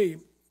there would be.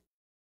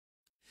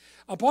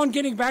 Upon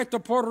getting back to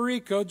Puerto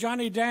Rico,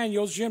 Johnny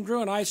Daniels, Jim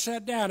Drew, and I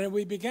sat down and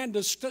we began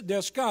to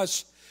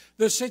discuss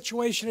the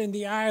situation in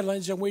the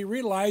islands, and we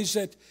realized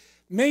that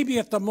maybe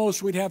at the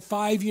most we'd have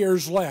 5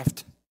 years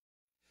left.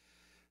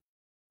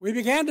 We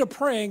began to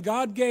pray, and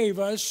God gave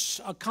us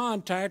a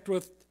contact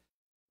with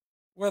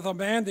a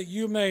man that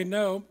you may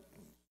know.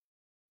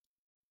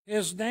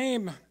 His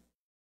name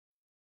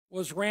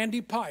was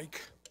Randy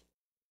Pike.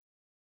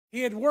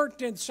 He had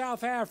worked in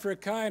South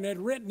Africa and had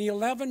written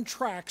 11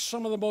 tracts,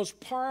 some of the most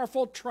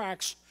powerful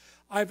tracts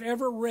I've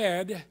ever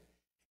read,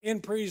 in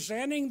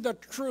presenting the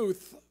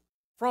truth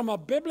from a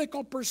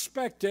biblical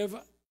perspective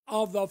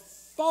of the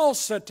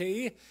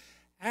falsity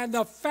and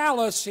the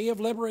fallacy of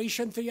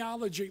liberation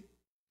theology.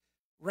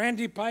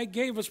 Randy Pike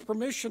gave us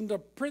permission to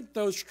print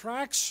those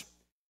tracts,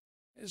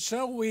 and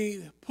so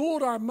we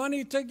pooled our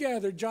money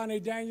together, Johnny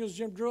Daniels,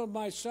 Jim Drew, and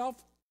myself.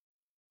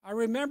 I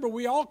remember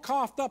we all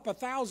coughed up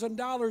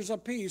 $1,000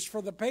 apiece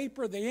for the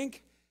paper, the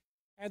ink,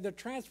 and the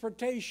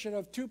transportation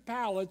of 2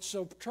 pallets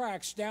of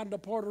tracts down to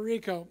Puerto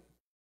Rico.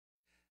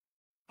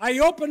 I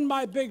opened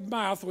my big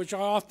mouth, which I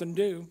often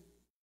do,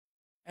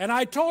 and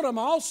I told them,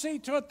 I'll see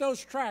to it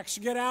those tracts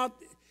get out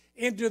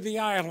into the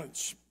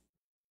islands.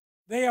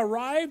 They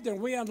arrived, and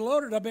we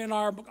unloaded them in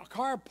our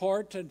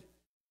carport, and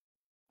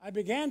I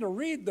began to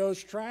read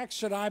those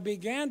tracts, and I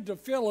began to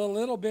feel a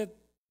little bit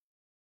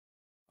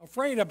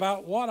afraid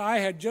about what I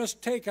had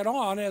just taken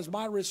on as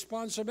my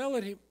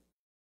responsibility.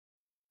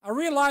 I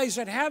realized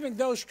that having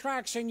those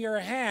tracts in your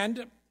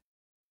hand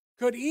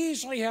could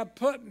easily have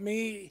put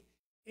me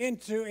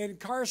into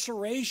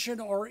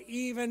incarceration or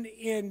even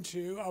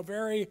into a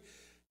very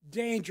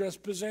dangerous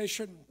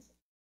position.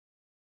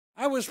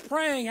 I was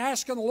praying,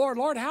 asking the Lord,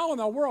 Lord, how in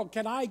the world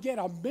can I get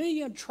 1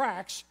 million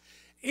tracts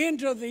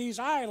into these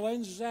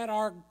islands that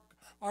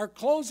are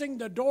closing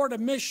the door to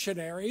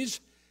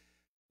missionaries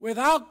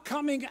without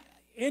coming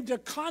into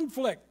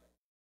conflict?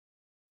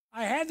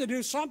 I had to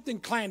do something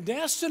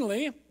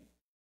clandestinely.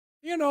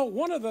 You know,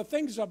 one of the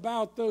things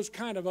about those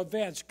kind of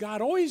events,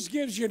 God always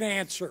gives you an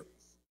answer.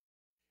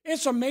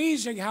 It's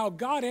amazing how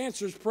God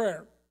answers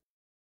prayer.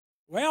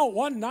 Well,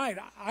 one night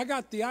I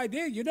got the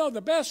idea, you know,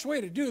 the best way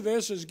to do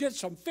this is get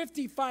some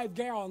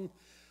 55-gallon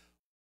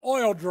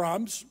oil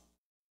drums,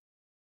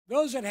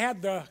 those that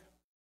had the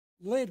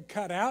lid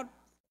cut out,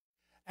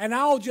 and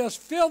I'll just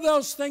fill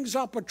those things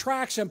up with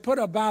tracts and put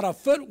about a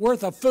foot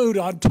worth of food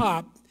on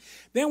top.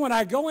 Then when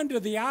I go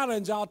into the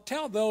islands, I'll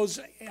tell those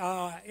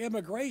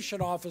immigration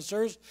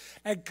officers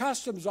and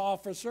customs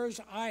officers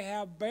I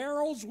have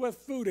barrels with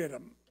food in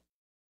them.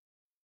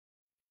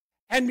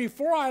 And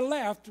before I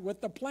left,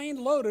 with the plane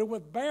loaded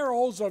with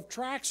barrels of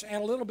tracts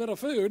and a little bit of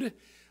food,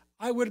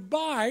 I would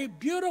buy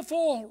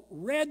beautiful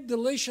red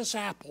delicious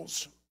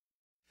apples.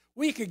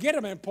 We could get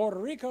them in Puerto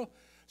Rico.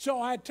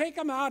 So I'd take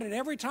them out, and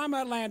every time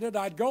I landed,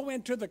 I'd go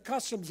into the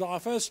customs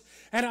office,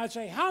 and I'd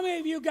say, how many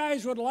of you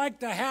guys would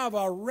like to have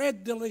a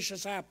red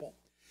delicious apple?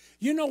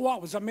 You know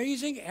what was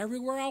amazing?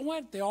 Everywhere I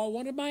went, they all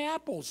wanted my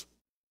apples.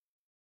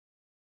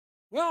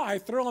 Well, I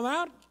threw them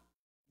out.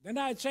 Then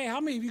I'd say,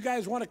 how many of you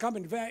guys want to come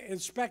and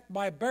inspect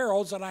my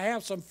barrels that I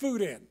have some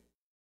food in?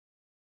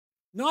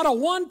 Not a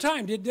one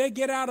time did they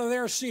get out of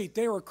their seat.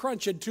 They were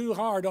crunching too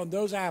hard on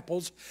those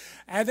apples.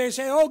 And they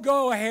say, oh,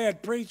 go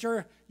ahead,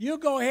 preacher. You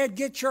go ahead,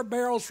 get your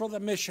barrels for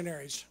the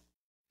missionaries.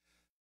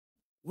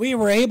 We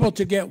were able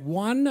to get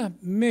 1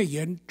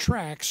 million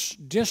tracts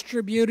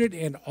distributed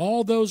in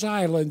all those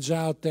islands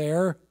out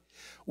there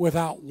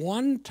without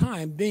one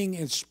time being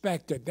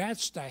inspected.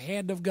 That's the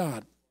hand of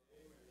God.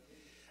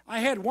 I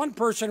had one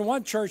person in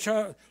one church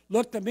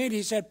looked at me and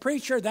he said,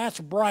 preacher, that's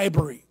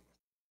bribery.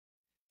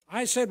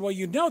 I said, well,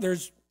 you know,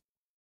 there's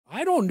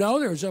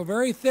a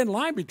very thin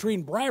line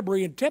between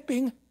bribery and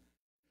tipping.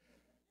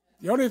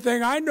 The only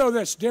thing I know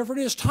that's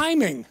different is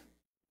timing.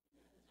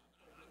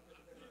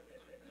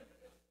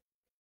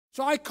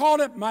 So I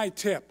called it my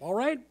tip, all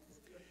right?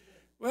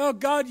 Well,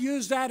 God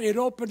used that. It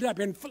opened up.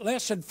 In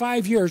less than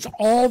 5 years,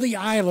 all the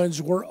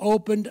islands were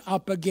opened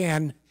up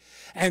again.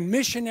 And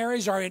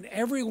missionaries are in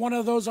every one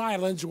of those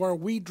islands where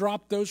we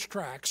dropped those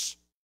tracts.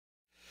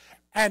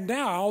 And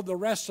now the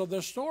rest of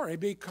the story,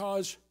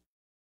 because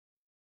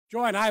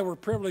Joy and I were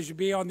privileged to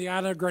be on the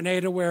island of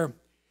Grenada where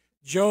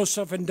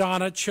Joseph and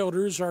Donna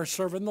Childers are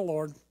serving the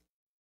Lord.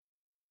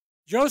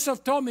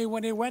 Joseph told me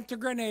when he went to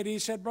Grenada, he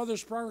said, Brother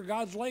Spranger,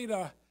 God's laid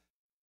a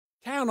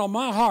town on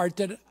my heart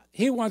that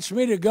he wants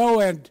me to go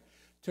and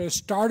to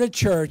start a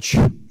church.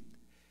 And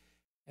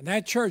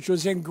that church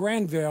was in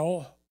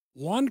Granville,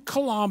 1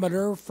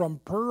 kilometer from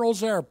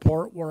Pearls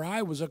Airport, where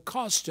I was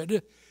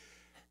accosted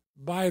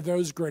by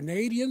those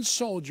Grenadian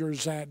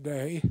soldiers that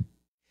day.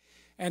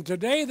 And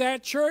today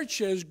that church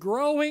is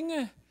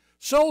growing.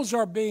 Souls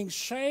are being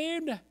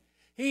saved.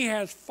 He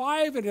has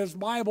 5 in his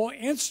Bible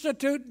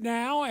Institute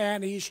now,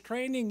 and he's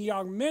training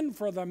young men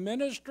for the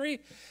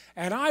ministry.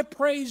 And I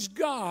praise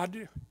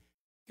God.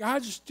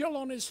 God's still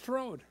on his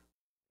throne.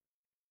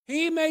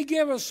 He may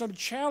give us some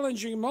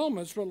challenging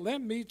moments, but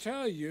let me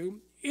tell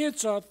you,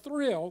 it's a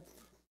thrill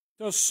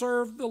to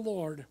serve the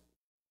Lord.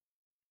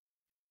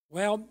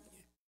 Well,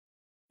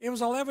 it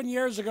was 11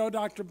 years ago,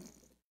 Dr.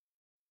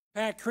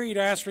 Pat Creed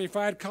asked me if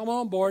I'd come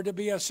on board to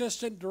be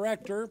assistant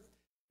director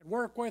and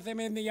work with him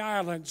in the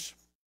islands.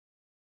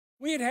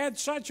 We had had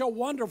such a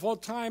wonderful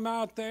time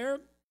out there.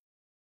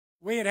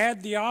 We had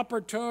had the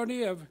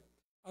opportunity of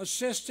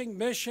assisting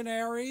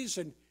missionaries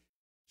and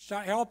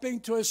helping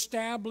to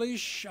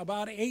establish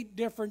about 8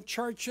 different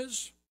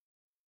churches.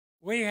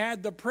 We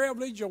had the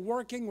privilege of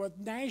working with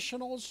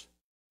nationals.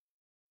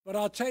 But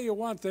I'll tell you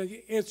one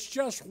thing, it's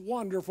just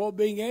wonderful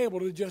being able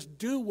to just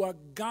do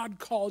what God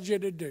calls you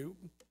to do.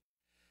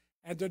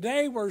 And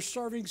today we're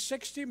serving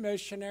 60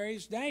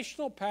 missionaries,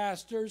 national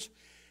pastors,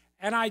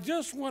 and I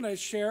just want to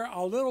share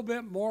a little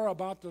bit more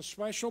about the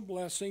special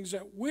blessings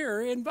that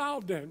we're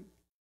involved in.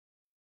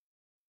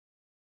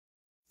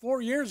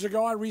 4 years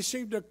ago, I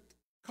received a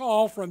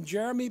call from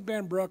Jeremy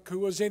Benbrook, who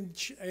was in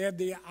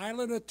the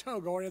island of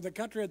Togo, or in the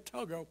country of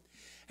Togo.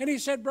 And he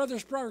said, Brother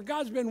Spranger,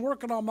 God's been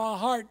working on my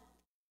heart.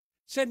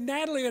 Said,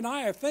 Natalie and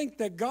I think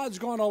that God's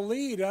going to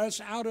lead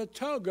us out of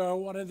Togo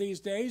one of these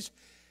days.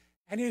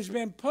 And he's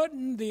been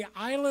putting the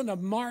island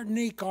of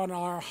Martinique on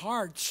our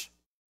hearts.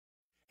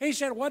 He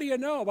said, what do you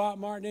know about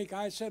Martinique?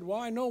 I said, well,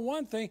 I know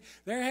one thing.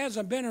 There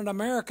hasn't been an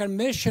American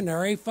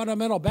missionary,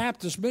 fundamental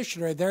Baptist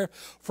missionary there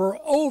for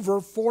over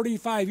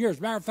 45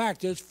 years. Matter of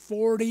fact, it's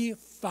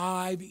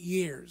 45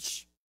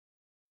 years.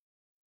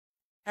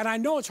 And I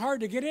know it's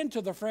hard to get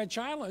into the French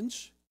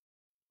islands,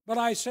 but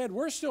I said,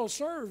 we're still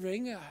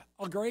serving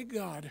a great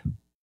God.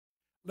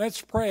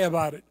 Let's pray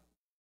about it.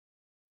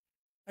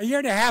 A year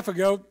and a half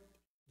ago,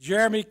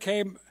 Jeremy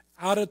came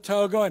out of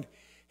Togo, and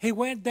He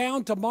went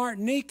down to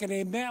Martinique and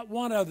he met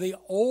one of the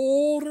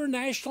older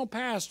national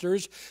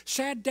pastors,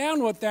 sat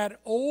down with that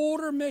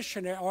older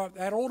missionary, or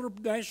that older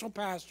national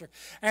pastor,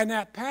 and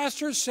that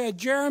pastor said,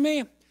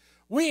 Jeremy,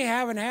 we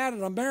haven't had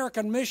an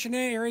American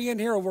missionary in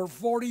here over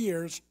 40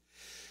 years.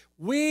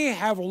 We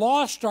have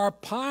lost our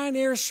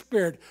pioneer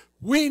spirit.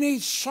 We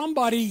need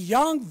somebody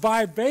young,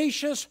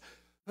 vivacious,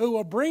 who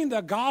will bring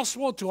the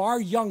gospel to our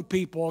young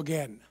people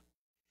again.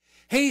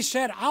 He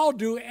said, I'll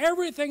do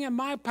everything in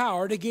my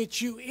power to get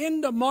you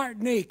into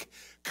Martinique.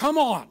 Come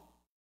on.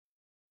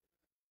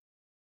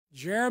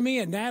 Jeremy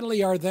and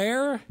Natalie are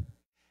there,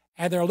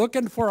 and they're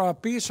looking for a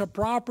piece of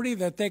property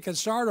that they can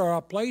start, or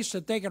a place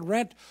that they can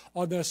rent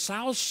on the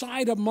south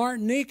side of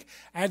Martinique,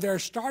 and they're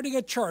starting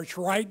a church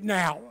right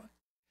now.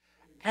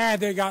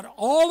 And they got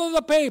all of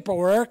the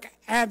paperwork,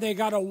 and they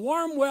got a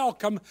warm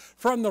welcome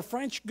from the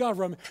French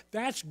government.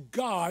 That's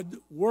God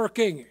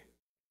working.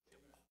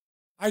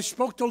 I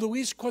spoke to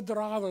Luis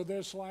Cuadrado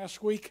this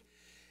last week.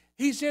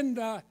 He's on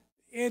the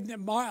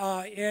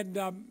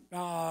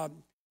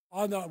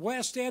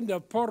west end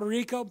of Puerto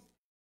Rico,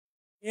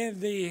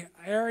 in the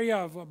area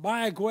of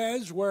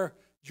Mayagüez, where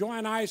Joe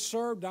and I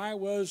served. I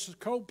was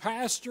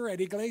co-pastor at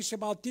Iglesia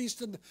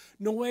Bautista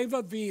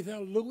Nueva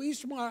Vida.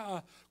 Luis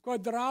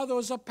Cuadrado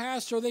is a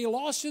pastor. They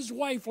lost his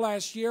wife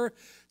last year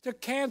to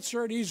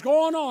cancer, and he's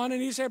going on.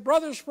 And he said,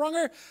 Brother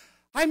Sprunger,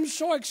 I'm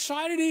so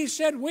excited. He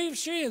said, we've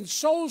seen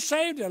souls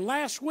saved, and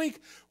last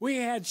week we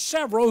had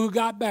several who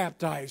got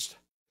baptized.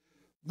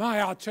 My,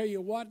 I'll tell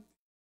you what,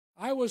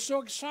 I was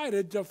so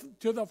excited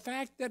to the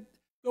fact that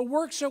the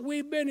works that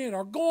we've been in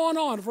are going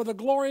on for the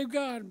glory of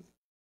God.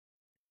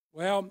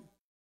 Well,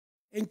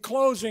 in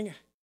closing,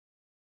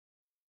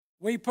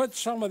 we put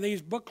some of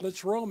these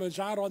booklets, Romans,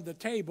 out on the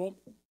table.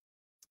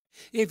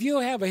 If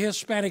you have a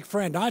Hispanic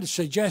friend, I'd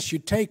suggest you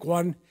take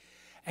one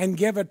and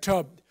give it to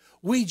them.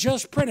 We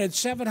just printed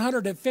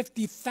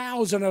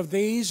 750,000 of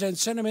these and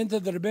sent them into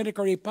the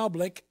Dominican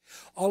Republic,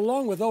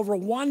 along with over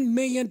 1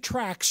 million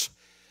tracts.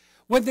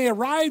 When they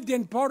arrived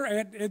in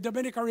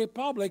Dominican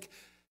Republic,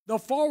 the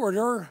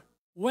forwarder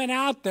went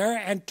out there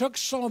and took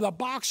some of the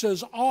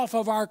boxes off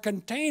of our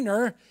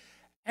container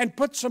and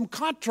put some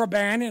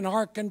contraband in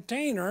our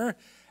container,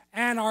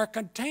 and our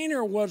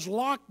container was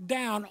locked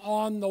down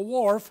on the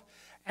wharf,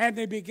 and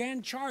they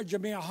began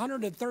charging me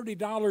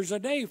 $130 a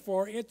day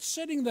for it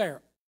sitting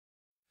there.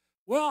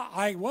 Well,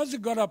 I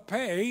wasn't going to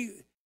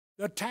pay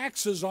the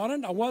taxes on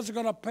it. I wasn't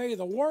going to pay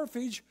the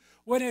wharfage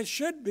when it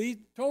should be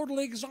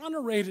totally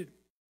exonerated.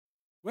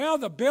 Well,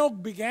 the bill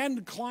began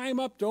to climb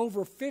up to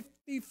over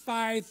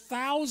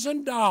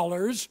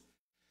 $55,000,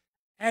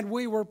 and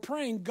we were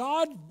praying,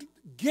 God,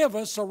 give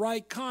us the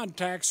right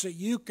contacts that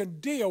you can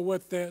deal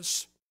with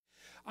this.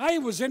 I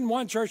was in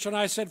one church, and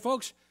I said,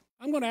 folks,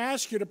 I'm going to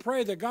ask you to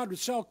pray that God would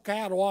sell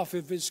cattle off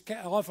of his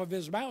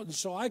mountain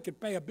so I could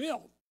pay a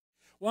bill.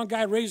 One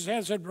guy raised his hand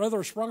and said, Brother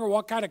Sprunger,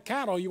 what kind of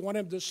cattle you want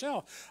him to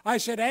sell? I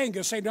said,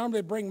 Angus. They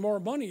normally bring more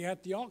money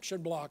at the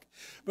auction block.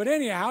 But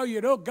anyhow,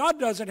 you know, God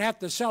doesn't have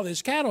to sell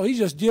his cattle. He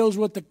just deals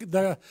with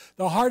the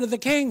heart of the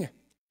king.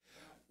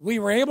 We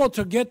were able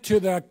to get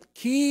to the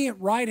key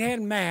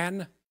right-hand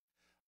man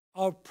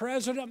of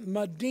President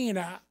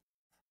Medina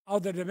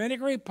of the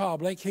Dominican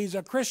Republic. He's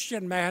a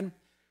Christian man.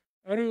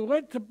 And he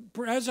went to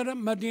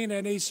President Medina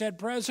and he said,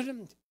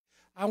 President,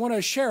 I want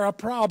to share a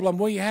problem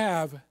we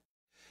have.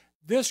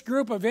 This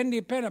group of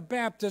independent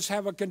Baptists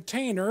have a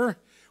container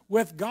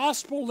with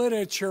gospel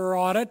literature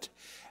on it,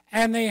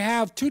 and they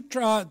have two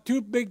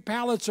big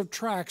pallets of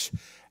tracts,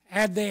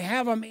 and they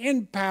have them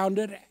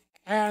impounded,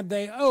 and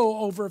they owe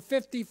over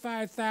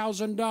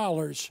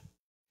 $55,000.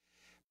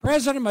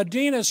 President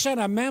Medina sent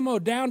a memo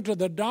down to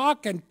the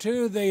dock and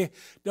to the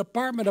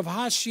Department of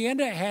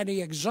Hacienda, and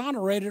he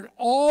exonerated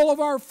all of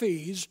our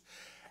fees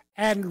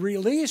and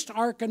released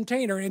our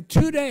container in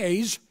 2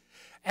 days,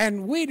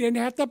 and we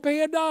didn't have to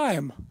pay a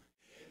dime.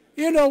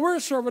 You know, we're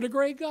serving a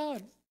great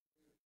God.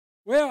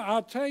 Well,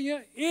 I'll tell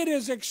you, it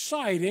is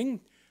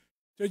exciting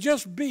to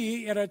just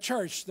be in a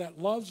church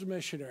that loves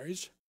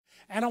missionaries.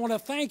 And I want to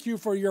thank you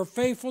for your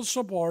faithful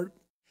support.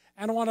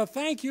 And I want to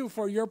thank you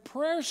for your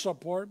prayer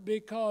support,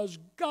 because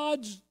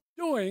God's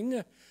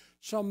doing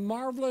some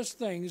marvelous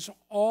things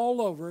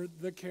all over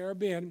the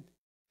Caribbean.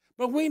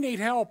 But we need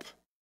help.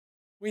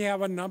 We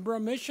have a number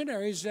of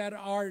missionaries that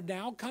are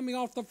now coming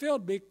off the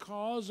field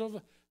because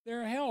of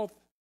their health.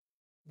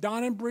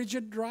 Don and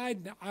Bridget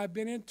Dryden, I've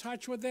been in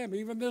touch with them.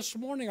 Even this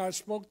morning I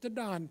spoke to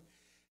Don.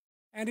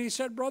 And he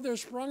said, Brother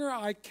Sprunger,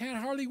 I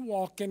can't hardly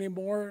walk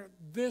anymore.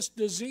 This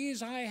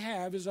disease I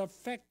have is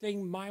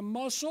affecting my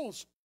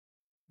muscles.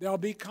 They'll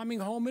be coming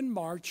home in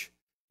March.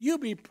 You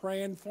be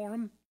praying for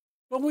them.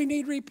 But we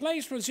need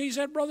replacements. He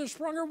said, Brother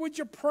Sprunger, would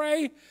you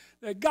pray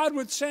that God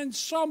would send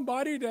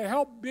somebody to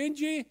help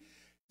Benji?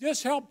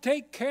 Just help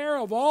take care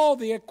of all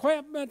the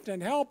equipment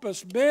and help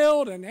us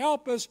build and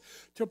help us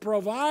to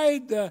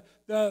provide the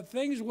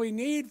things we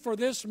need for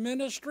this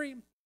ministry.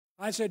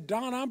 I said,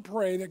 Don, I'm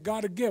praying that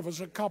God would give us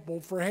a couple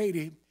for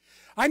Haiti.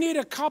 I need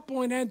a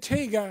couple in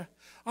Antigua.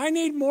 I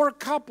need more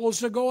couples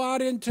to go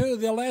out into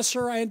the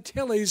Lesser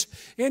Antilles,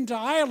 into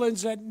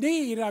islands that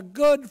need a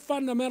good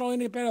fundamental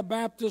independent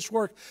Baptist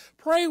work.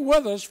 Pray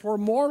with us for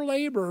more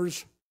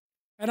laborers.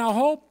 And I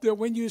hope that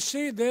when you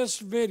see this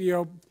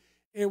video,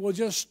 it will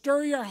just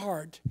stir your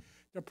heart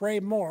to pray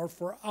more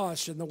for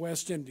us in the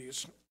West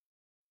Indies.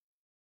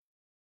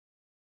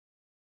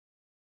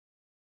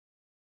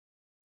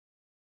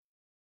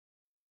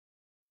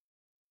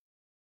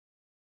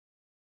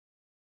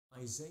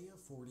 Isaiah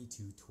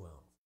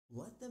 42:12.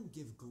 Let them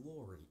give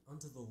glory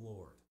unto the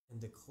Lord and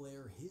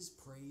declare his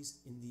praise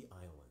in the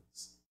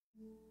islands.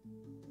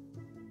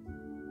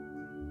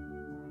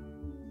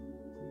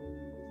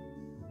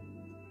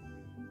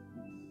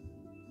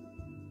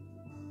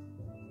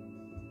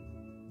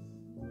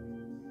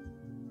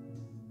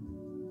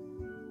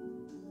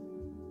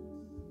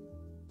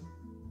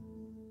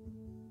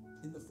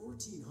 In the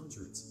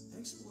 1400s,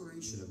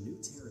 exploration of new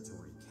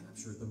territory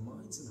captured the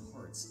minds and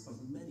hearts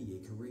of many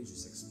a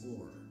courageous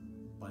explorer.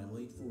 By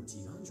late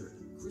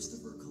 1400,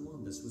 Christopher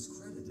Columbus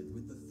was credited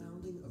with the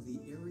founding of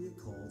the area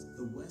called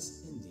the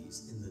West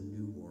Indies in the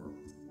New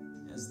World.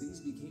 As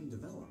these became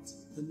developed,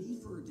 the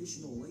need for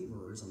additional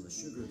laborers on the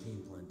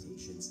sugarcane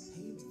plantations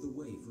paved the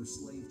way for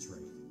slave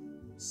trade.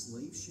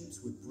 Slave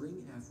ships would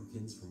bring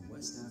Africans from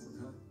West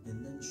Africa,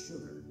 and then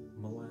sugar,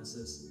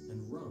 molasses,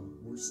 and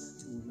rum were sent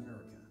to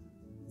America.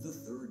 The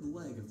third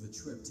leg of the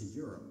trip to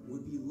Europe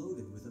would be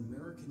loaded with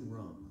American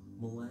rum,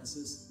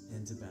 molasses,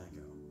 and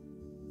tobacco.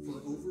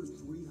 For over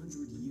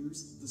 300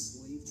 years, the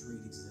slave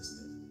trade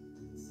existed.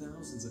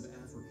 Thousands of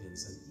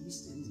Africans and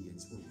East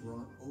Indians were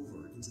brought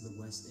over into the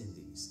West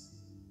Indies.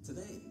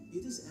 Today,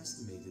 it is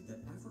estimated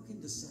that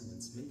African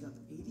descendants make up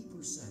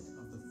 80%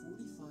 of the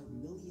 45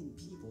 million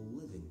people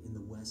living in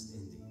the West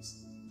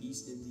Indies.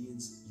 East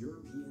Indians,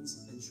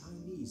 Europeans, and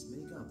Chinese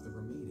make up the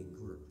remaining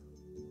group.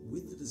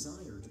 With the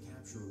desire to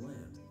capture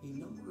land, a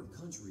number of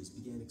countries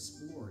began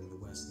exploring the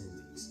West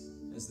Indies.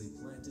 As they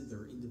planted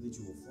their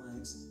individual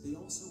flags, they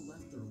also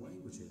left their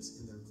languages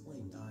in their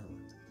claimed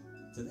island.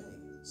 Today,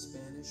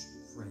 Spanish,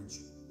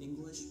 French,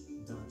 English,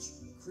 Dutch,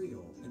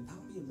 Creole, and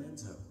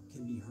Papiamento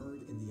can be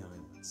heard in the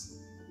islands.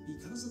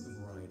 Because of the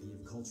variety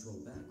of cultural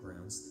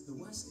backgrounds, the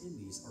West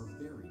Indies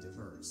are very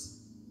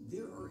diverse.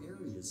 There are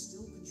areas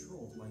still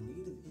controlled by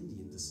native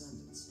Indian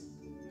descendants.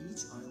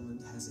 Each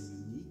island has a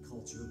unique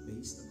culture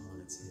based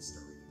upon its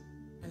history.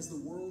 As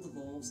the world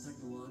evolves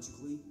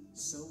technologically,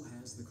 so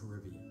has the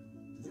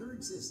Caribbean. There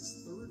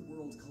exists third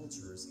world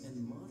cultures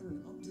and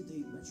modern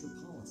up-to-date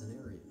metropolitan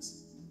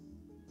areas.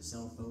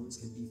 Cell phones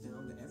can be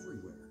found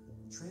everywhere.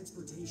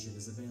 Transportation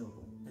is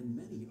available, and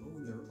many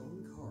own their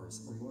own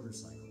cars or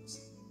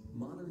motorcycles.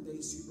 Modern-day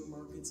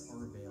supermarkets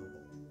are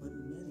available, but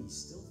many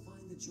still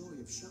find the joy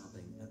of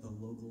shopping at the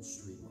local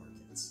street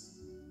markets.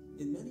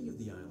 In many of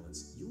the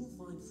islands, you will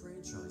find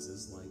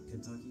franchises like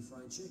Kentucky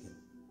Fried Chicken,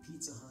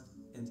 Pizza Hut,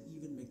 and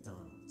even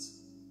McDonald's.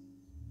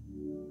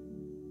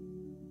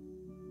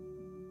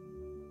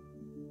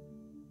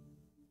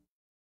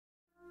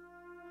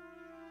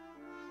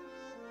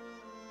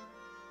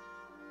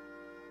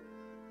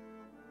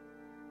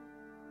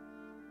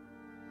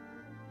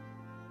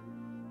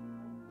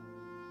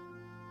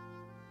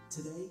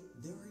 Today,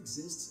 there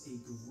exists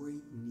a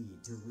great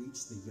need to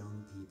reach the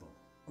young people.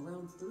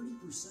 Around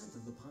 30%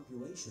 of the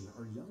population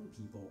are young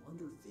people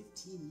under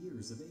 15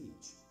 years of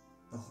age.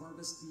 The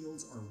harvest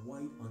fields are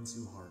white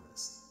unto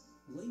harvest.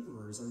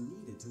 Laborers are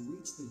needed to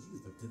reach the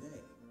youth of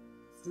today.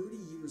 30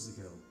 years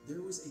ago,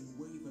 there was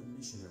a wave of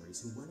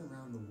missionaries who went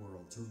around the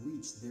world to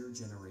reach their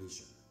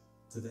generation.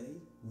 Today,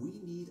 we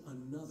need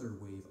another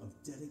wave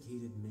of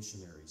dedicated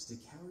missionaries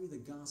to carry the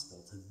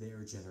gospel to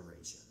their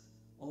generation.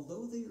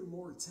 Although they are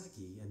more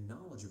techy and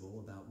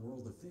knowledgeable about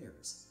world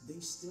affairs, they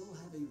still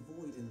have a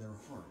void in their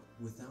heart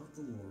without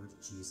the Lord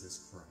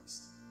Jesus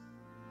Christ.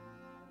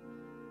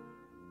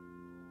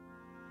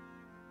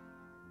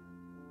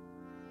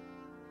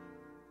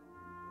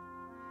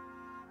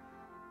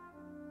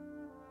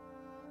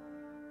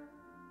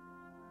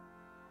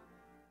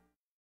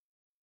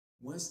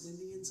 West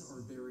Indians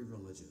are very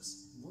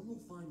religious. One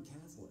will find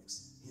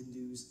Catholics,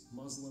 Hindus,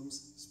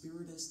 Muslims,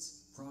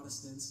 Spiritists,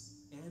 Protestants,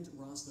 and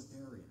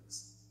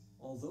Rastafarians.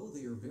 Although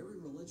they are very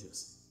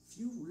religious,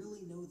 few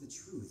really know the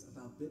truth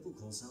about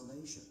biblical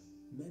salvation.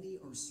 Many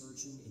are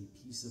searching a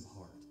peace of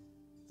heart.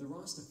 The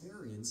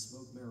Rastafarians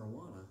smoke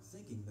marijuana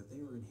thinking that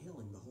they are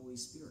inhaling the Holy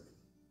Spirit.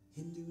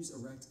 Hindus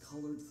erect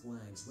colored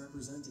flags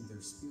representing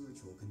their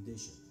spiritual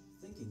condition,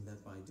 thinking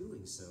that by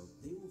doing so,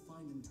 they will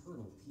find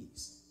internal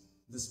peace.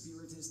 The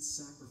Spiritists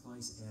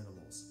sacrifice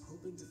animals,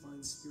 hoping to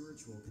find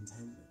spiritual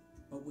contentment.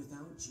 But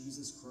without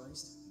Jesus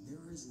Christ,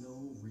 there is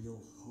no real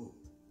hope.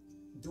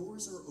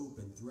 Doors are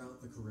open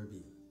throughout the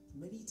Caribbean.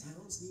 Many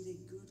towns need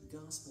a good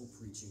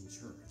gospel-preaching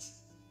church.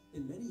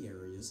 In many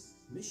areas,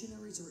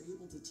 missionaries are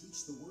able to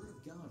teach the Word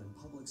of God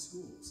in public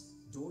schools.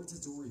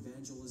 Door-to-door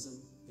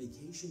evangelism,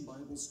 vacation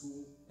Bible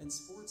school, and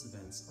sports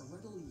events are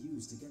readily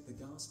used to get the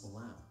gospel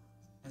out.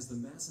 As the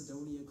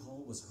Macedonia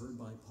call was heard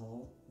by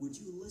Paul, would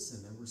you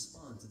listen and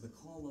respond to the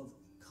call of,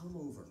 "Come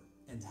over"?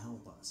 and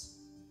help us.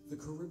 The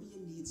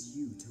Caribbean needs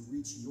you to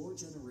reach your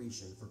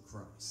generation for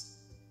Christ.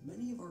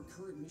 Many of our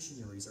current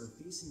missionaries are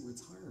facing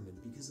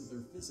retirement because of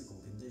their physical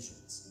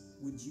conditions.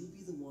 Would you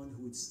be the one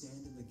who would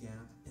stand in the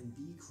gap and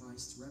be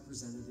Christ's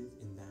representative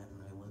in that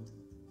island?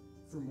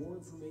 For more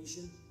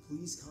information,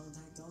 please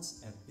contact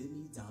us at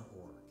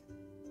bimi.org.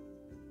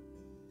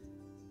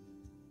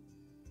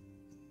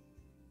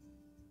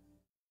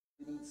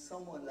 We need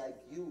someone like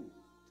you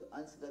to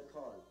answer that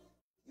call.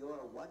 You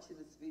are watching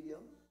this video.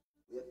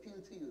 We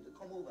appeal to you to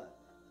come over,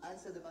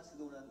 answer the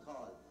Macedonian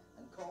call,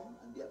 and come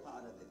and be a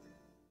part of it.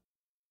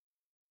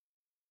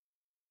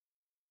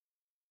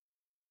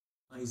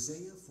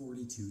 Isaiah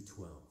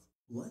 42:12.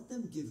 Let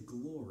them give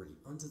glory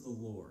unto the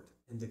Lord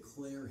and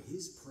declare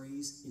his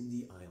praise in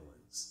the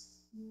islands.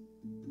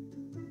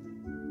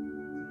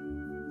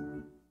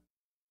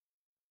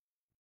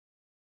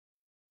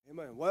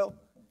 Amen. Well,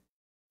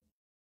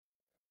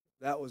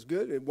 that was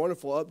good. A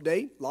wonderful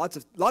update. Lots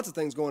of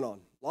things going on.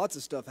 Lots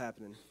of stuff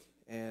happening.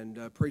 And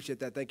appreciate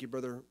that. Thank you,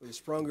 Brother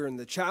Sprunger. And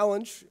the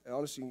challenge,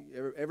 honestly,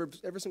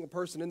 every single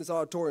person in this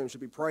auditorium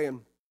should be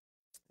praying,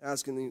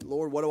 asking the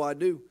Lord, what do I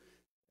do?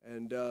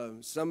 And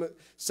some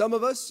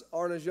of us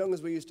aren't as young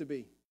as we used to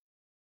be.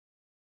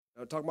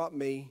 I'm talking about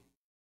me,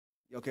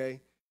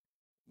 okay?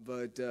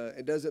 But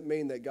it doesn't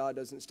mean that God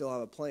doesn't still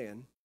have a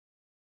plan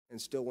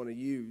and still want to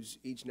use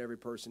each and every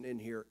person in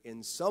here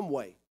in some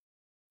way,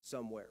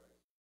 somewhere.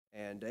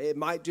 And it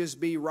might just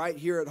be right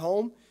here at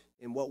home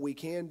in what we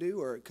can do,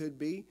 or it could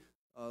be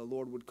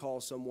Lord would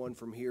call someone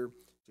from here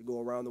to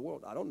go around the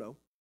world. I don't know,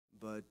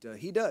 but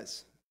he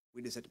does.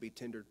 We just have to be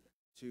tender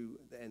to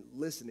and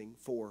listening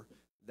for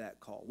that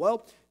call.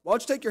 Well, why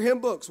don't you take your hymn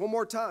books one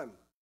more time?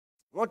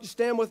 Why don't you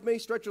stand with me,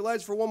 stretch your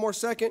legs for one more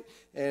second,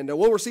 and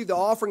we'll receive the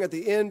offering at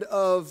the end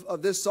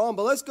of this song.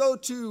 But let's go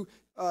to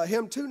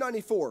hymn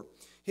 294.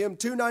 Hymn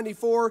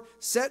 294,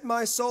 Set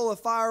My Soul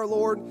Afire,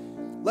 Lord.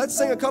 Let's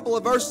sing a couple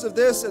of verses of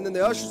this, and then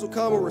the ushers will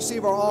come and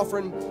receive our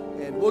offering,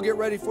 and we'll get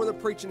ready for the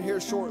preaching here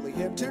shortly.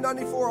 Hymn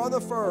 294 on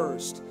the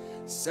first.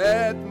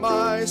 Set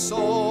my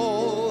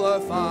soul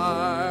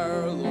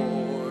afire,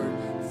 Lord,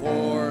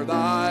 for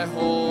thy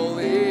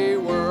holy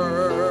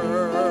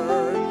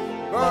word.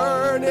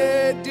 Burn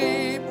it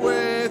deep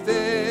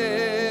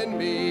within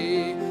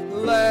me.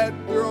 Let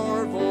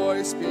your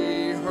voice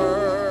be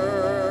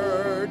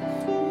heard.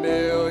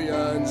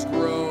 Millions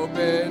grope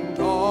in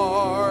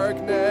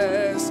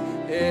darkness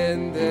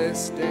in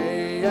this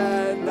day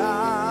and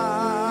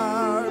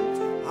hour.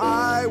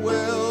 I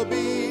will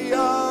be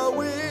a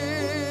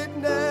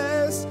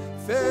witness.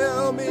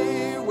 Fill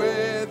me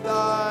with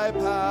thy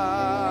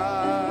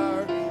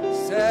power.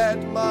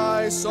 Set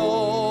my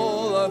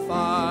soul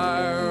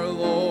afire,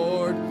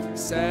 Lord.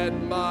 Set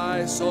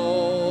my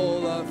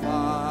soul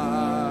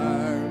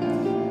afire.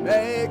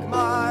 Make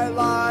my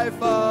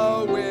life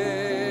a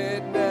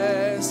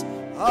witness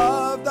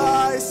of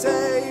thy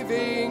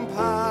saving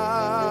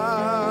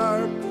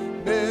power.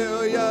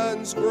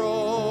 Millions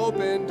grope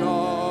in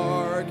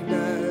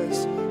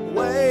darkness,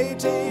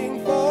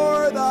 waiting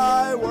for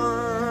thy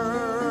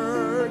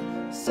word.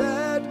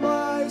 Set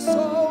my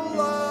soul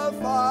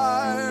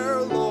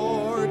afire,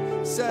 Lord.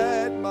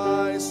 Set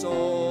my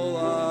soul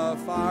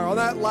afire. On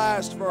that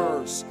last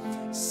verse,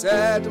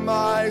 set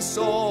my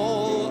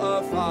soul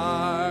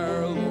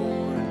afire,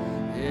 Lord,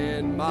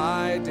 in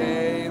my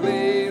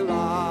daily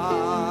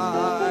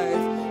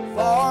life.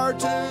 Far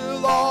too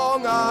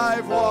long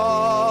I've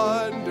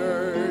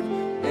wandered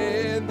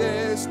in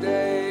this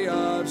day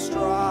of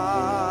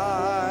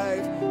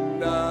strife.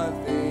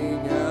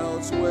 Nothing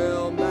else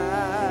will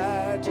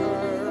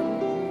matter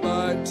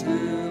but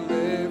to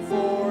live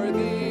for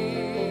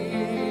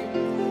thee.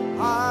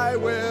 I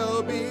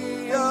will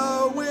be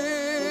a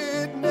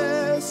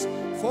witness,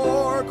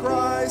 for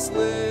Christ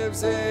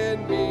lives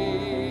in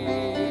me.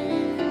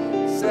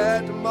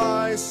 Set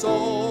my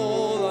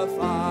soul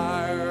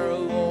afire,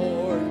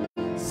 Lord.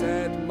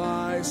 Set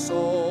my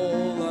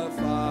soul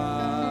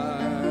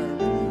afire.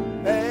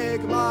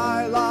 Make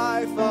my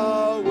life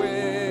a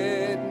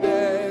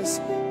witness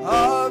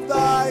of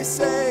thy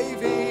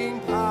saving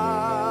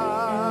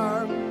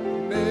power.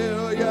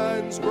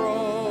 Millions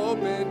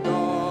grope in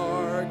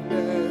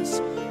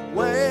darkness,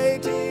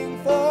 waiting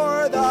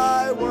for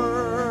thy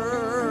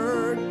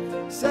word.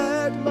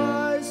 Set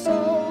my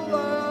soul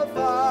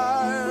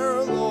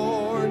afire,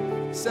 Lord.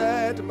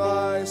 Set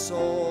my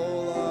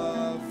soul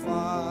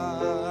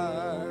afire.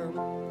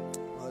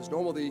 As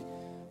normal, the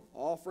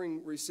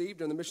offering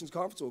received in the missions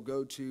conference will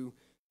go to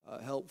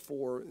help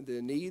for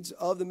the needs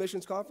of the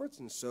missions conference.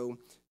 And so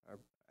I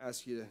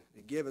ask you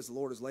to give as the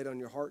Lord has laid on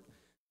your heart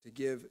to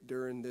give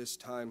during this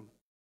time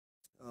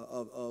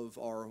of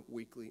our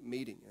weekly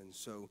meeting. And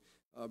so,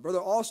 Brother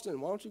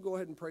Austin, why don't you go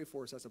ahead and pray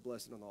for us? That's a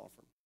blessing on the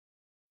offering.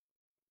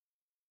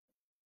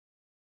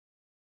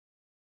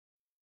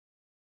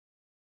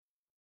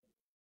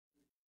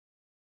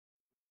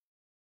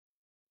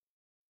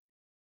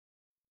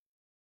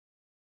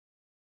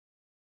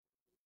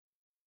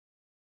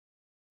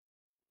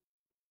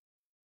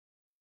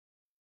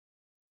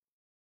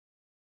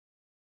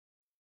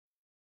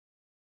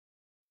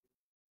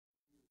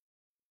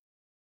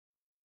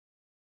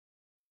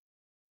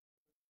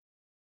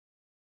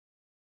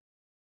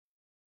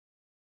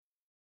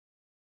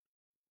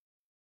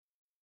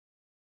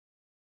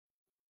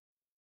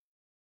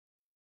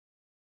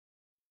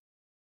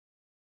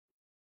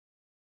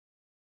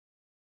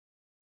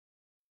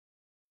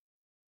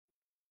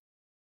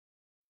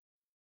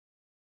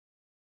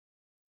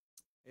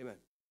 Amen.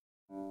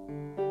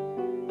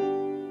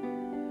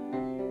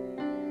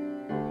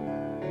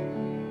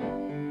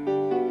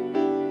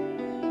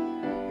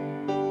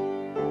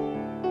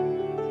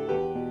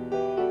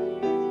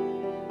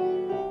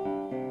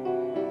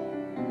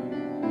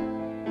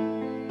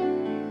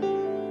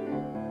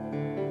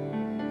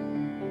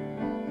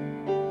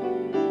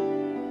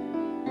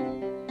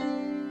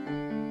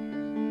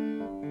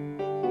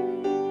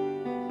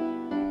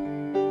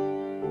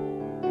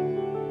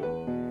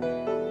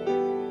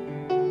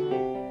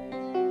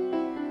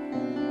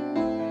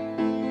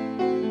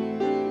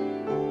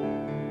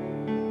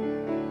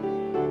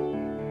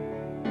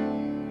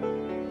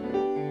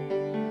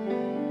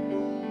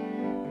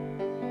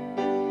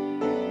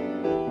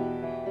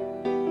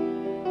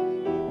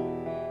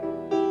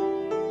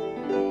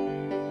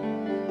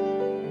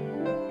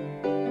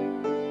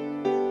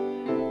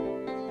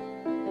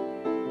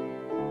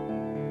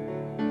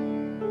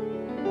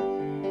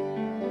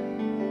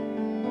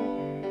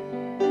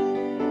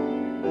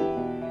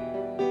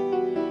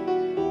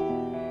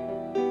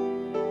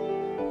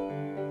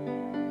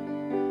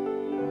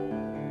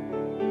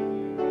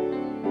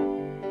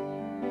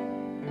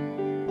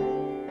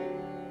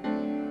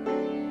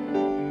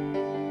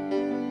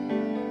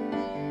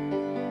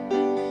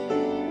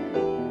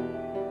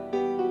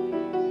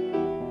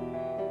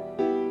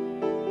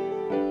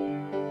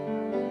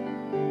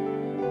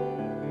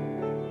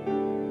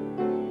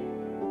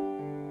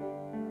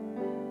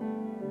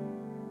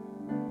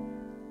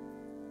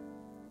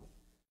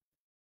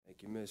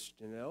 Miss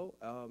Janelle.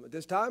 At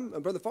this time,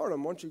 Brother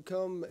Farnham, why don't you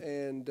come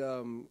and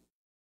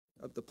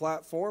up the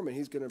platform, and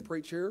he's going to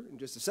preach here in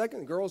just a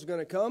second. The girls are going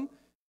to come,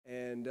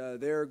 and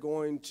they're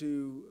going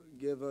to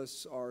give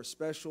us our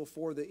special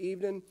for the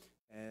evening.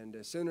 And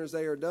as soon as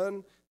they are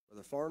done,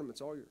 Brother Farnham,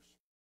 it's all yours.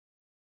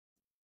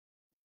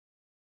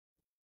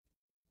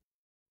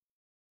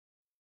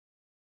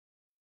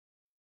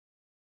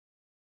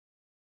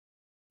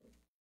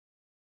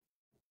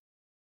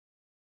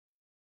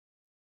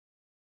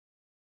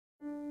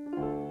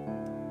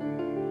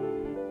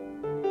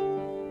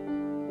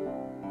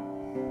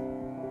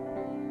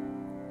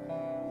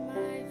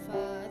 My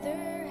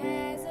father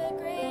has a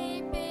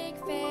great big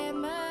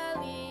family,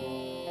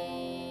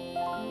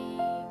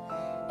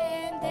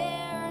 and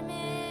there are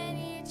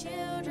many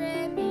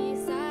children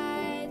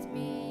besides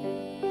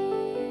me.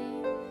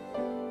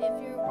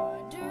 If you're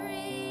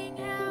wondering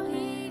how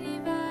he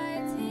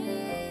divides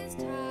his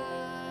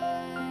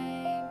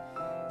time,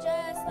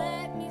 just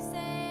let me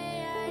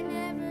say I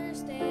never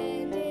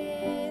stand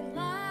in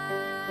line.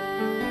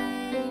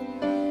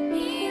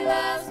 He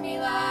loves me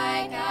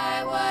like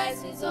I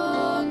was his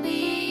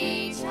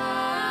only child.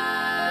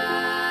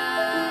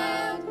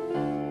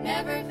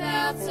 Never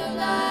felt so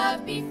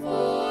loved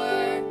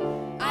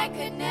before. I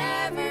could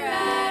never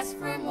ask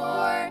for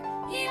more.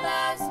 He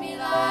loves me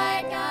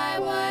like I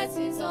was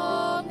his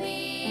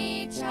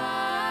only child.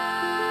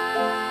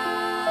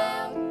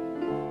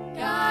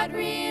 God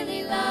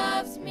really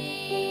loves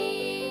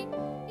me.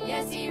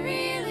 Yes, he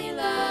really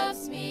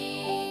loves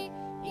me.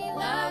 He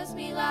loves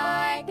me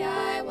like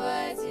I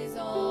was his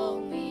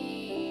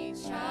only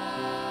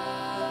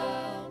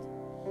child.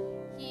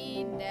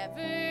 He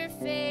never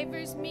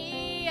favors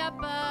me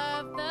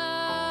above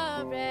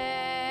the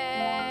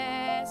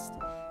rest,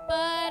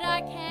 but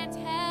I can't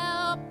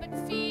help but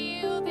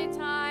feel that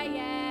I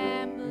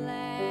am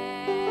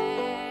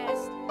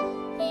blessed.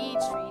 He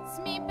treats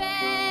me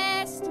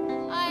best,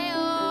 I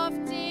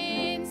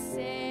often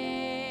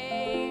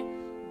say,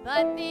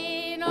 but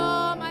then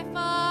all my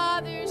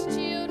father's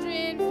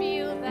children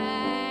feel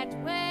that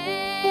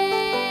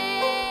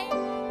way.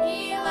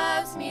 He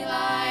loves me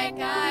like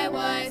I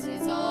was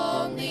his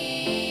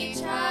only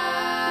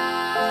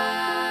child.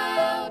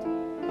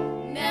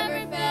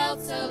 Never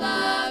felt so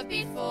loved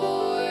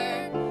before.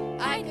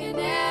 I could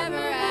never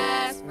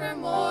ask for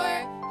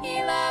more.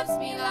 He loves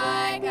me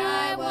like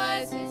I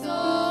was his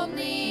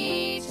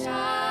only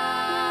child.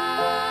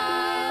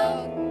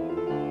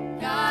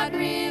 God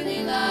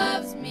really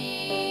loves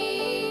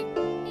me.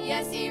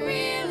 Yes, he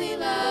really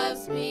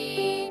loves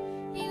me.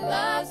 He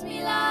loves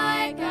me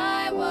like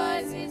I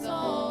was his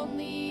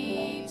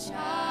only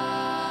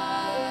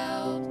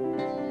child.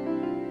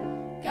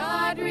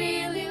 God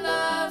really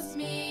loves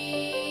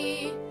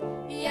me.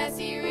 Yes,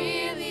 he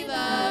really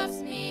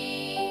loves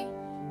me.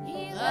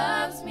 He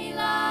loves me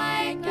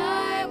like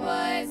I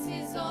was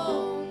his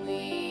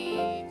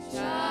only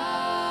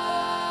child.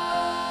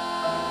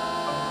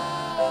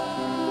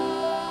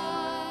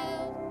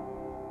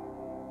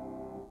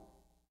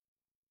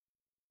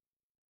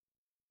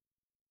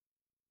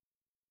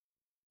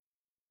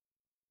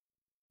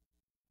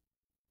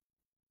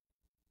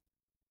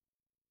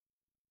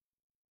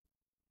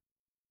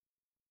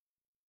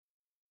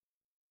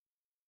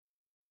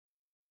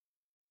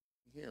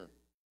 Here.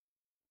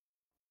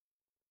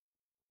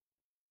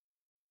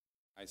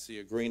 I see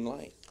a green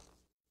light.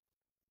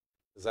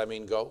 Does that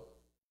mean go?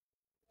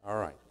 All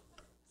right,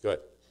 good.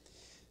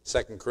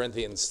 2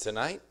 Corinthians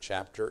tonight,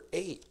 chapter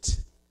 8.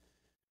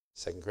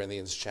 2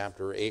 Corinthians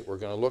chapter 8, we're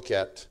going to look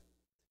at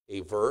a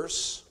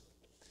verse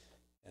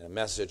and a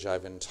message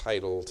I've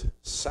entitled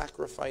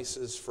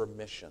Sacrifices for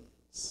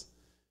Missions.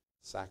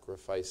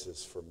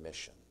 Sacrifices for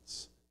Missions.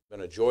 It's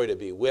been a joy to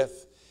be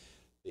with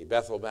the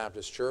Bethel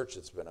Baptist Church.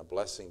 It's been a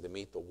blessing to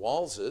meet the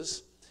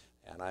Wallses,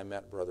 and I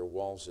met Brother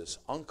Walls's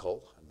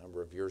uncle a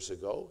number of years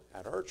ago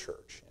at our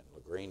church in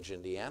LaGrange,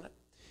 Indiana,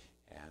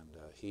 and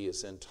he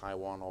is in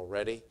Taiwan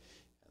already,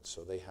 and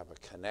so they have a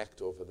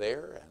connect over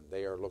there, and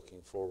they are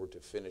looking forward to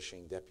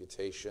finishing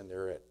deputation.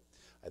 They're at,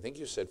 I think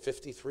you said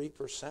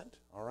 53%,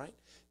 all right?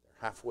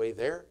 They're halfway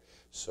there,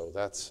 so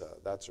that's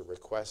a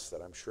request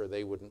that I'm sure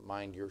they wouldn't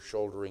mind your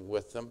shouldering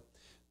with them,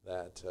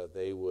 that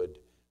they would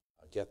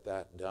get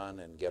that done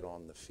and get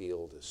on the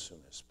field as soon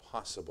as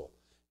possible.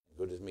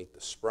 Good to meet the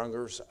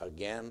Sprungers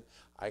again.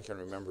 I can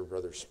remember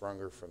Brother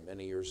Sprunger from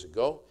many years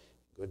ago.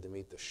 Good to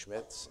meet the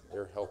Schmidts.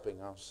 They're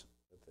helping us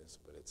with this,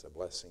 but it's a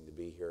blessing to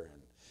be here.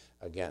 And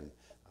again,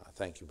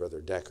 thank you, Brother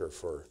Decker,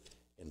 for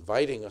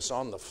inviting us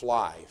on the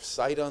fly,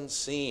 sight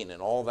unseen and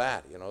all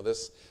that. You know,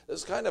 this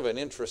is kind of an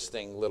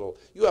interesting little,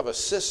 you have a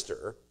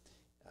sister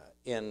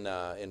in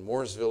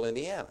Mooresville,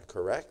 Indiana,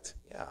 correct?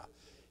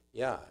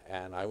 Yeah,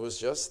 and I was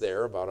just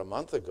there about a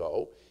month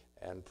ago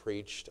and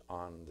preached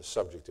on the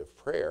subject of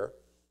prayer.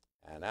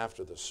 And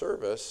after the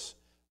service,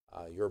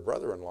 your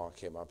brother-in-law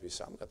came up. He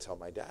said, I'm going to tell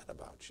my dad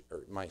about you,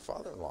 or my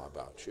father-in-law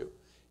about you.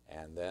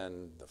 And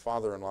then the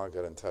father-in-law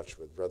got in touch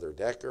with Brother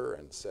Decker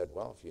and said,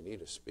 well, if you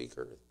need a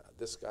speaker,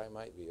 this guy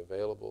might be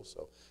available.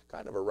 So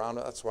kind of around,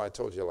 that's why I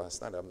told you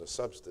last night I'm the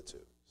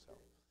substitute. So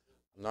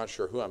I'm not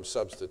sure who I'm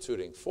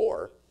substituting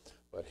for,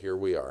 but here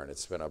we are. And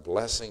it's been a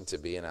blessing to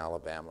be in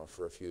Alabama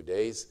for a few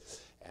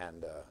days.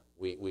 And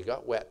we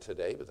got wet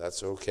today, but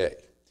that's okay.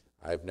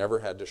 I've never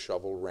had to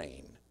shovel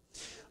rain.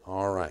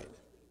 All right.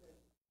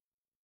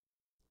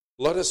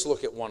 Let us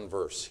look at one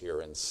verse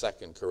here in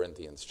 2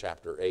 Corinthians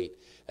chapter 8,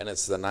 and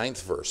it's the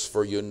 9th verse.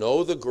 For you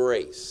know the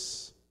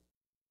grace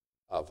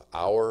of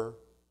our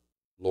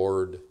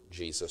Lord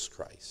Jesus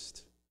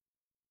Christ,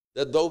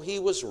 that though he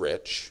was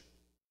rich,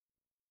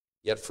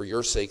 yet for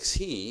your sakes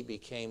he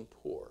became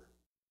poor,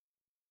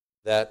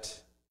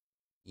 that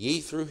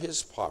ye through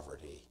his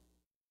poverty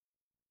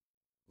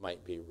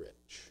might be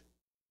rich.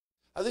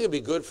 I think it'd be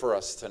good for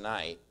us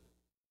tonight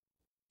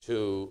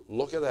to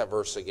look at that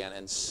verse again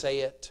and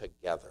say it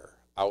together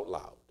out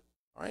loud.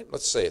 All right,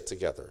 let's say it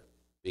together.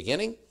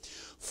 Beginning,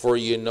 for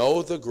you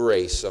know the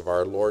grace of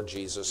our Lord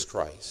Jesus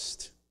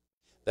Christ,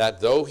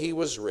 that though he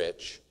was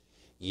rich,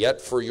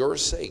 yet for your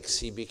sakes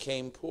he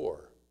became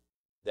poor,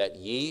 that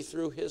ye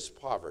through his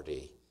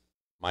poverty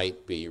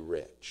might be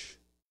rich.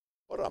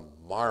 What a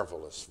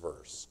marvelous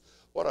verse.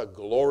 What a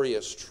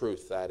glorious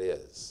truth that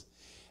is.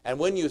 And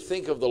when you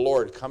think of the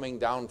Lord coming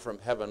down from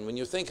heaven, when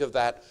you think of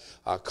that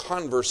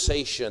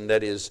conversation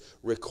that is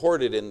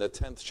recorded in the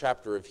 10th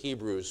chapter of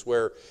Hebrews,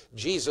 where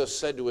Jesus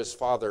said to his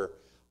Father,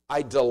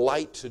 I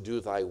delight to do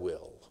thy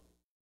will,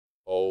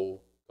 O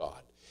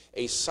God.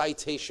 A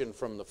citation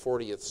from the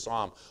 40th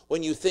Psalm.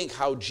 When you think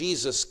how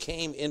Jesus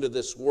came into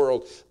this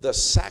world, the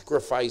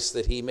sacrifice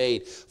that he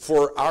made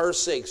for our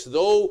sakes,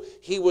 though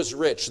he was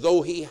rich,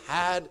 though he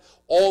had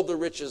all the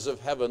riches of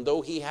heaven,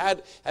 though he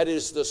had at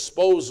his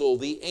disposal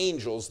the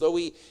angels, though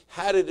he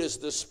had at his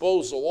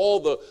disposal all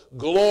the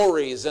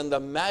glories and the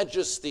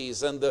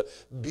majesties and the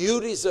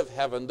beauties of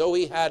heaven, though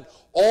he had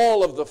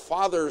all of the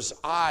Father's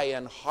eye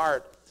and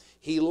heart,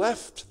 he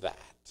left that,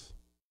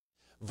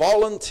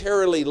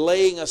 voluntarily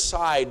laying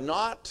aside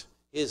not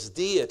his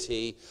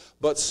deity,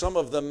 but some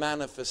of the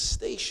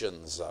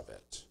manifestations of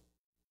it,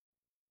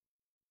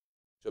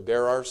 to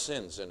bear our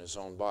sins in his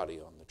own body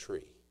on the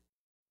tree.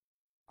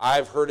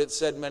 I've heard it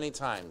said many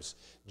times,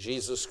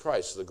 Jesus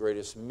Christ, the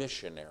greatest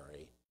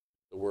missionary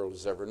the world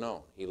has ever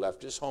known. He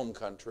left his home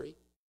country,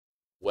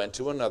 went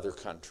to another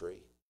country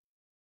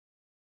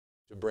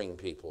to bring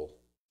people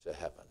to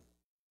heaven.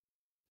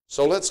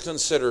 So let's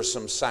consider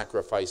some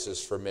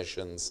sacrifices for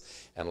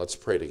missions, and let's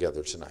pray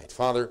together tonight.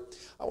 Father,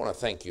 I want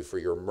to thank you for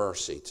your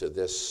mercy to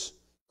this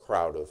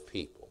crowd of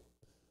people.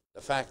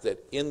 The fact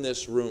that in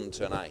this room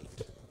tonight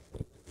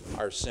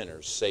are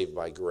sinners saved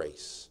by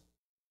grace.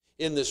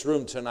 In this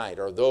room tonight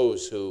are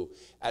those who,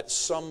 at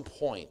some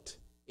point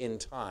in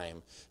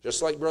time,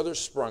 just like Brother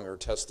Sprunger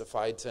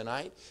testified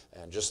tonight,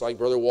 and just like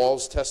Brother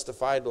Walls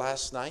testified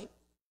last night,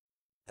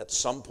 at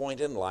some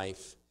point in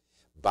life,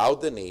 bowed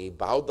the knee,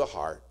 bowed the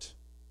heart,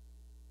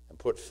 and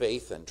put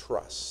faith and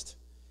trust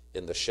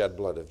in the shed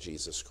blood of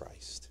Jesus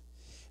Christ.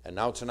 And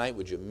now tonight,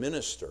 would you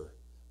minister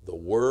the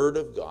word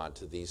of God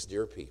to these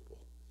dear people?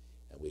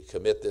 And we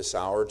commit this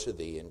hour to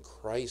thee. In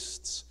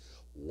Christ's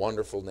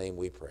wonderful name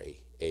we pray.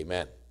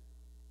 Amen.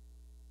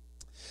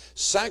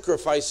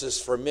 Sacrifices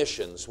for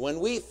missions. When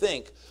we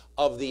think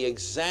of the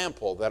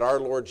example that our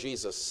Lord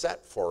Jesus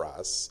set for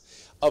us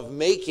of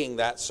making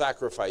that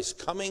sacrifice,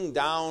 coming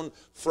down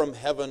from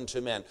heaven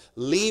to men,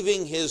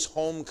 leaving his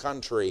home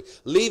country,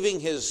 leaving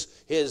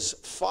his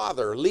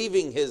father,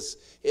 leaving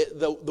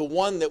the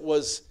one that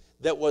was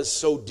that was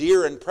so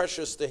dear and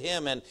precious to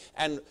him,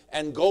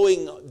 and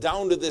going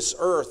down to this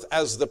earth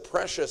as the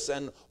precious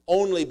and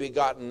only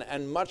begotten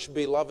and much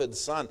beloved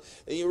Son.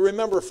 You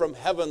remember from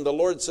heaven, the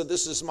Lord said,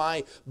 "This is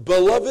my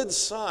beloved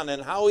Son,"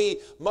 and how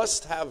he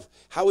must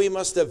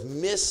have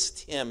missed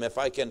him, if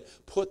I can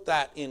put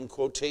that in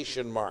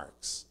quotation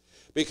marks.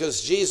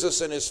 Because Jesus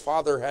and his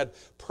Father had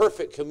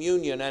perfect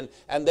communion,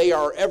 and they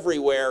are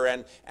everywhere.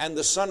 And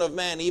the Son of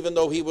Man, even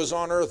though he was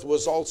on earth,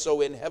 was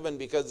also in heaven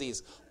because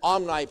he's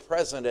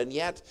omnipresent. And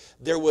yet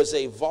there was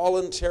a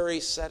voluntary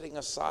setting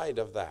aside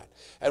of that.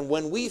 And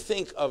when we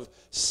think of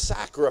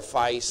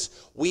sacrifice,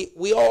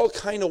 we all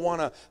kind of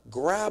want to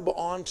grab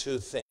onto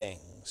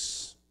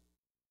things.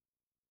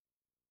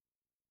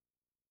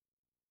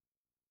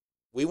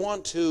 We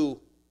want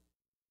to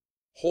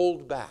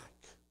hold back.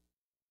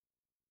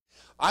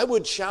 I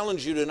would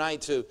challenge you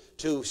tonight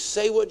to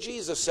say what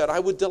Jesus said, "I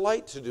would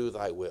delight to do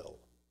thy will."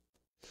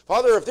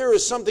 Father, if there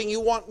is something you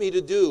want me to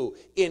do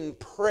in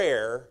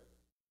prayer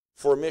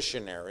for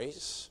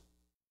missionaries,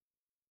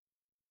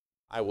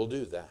 I will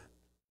do that.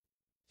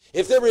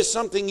 If there is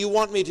something you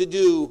want me to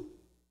do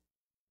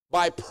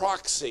by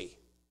proxy,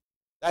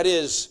 that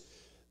is,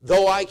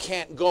 though I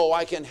can't go,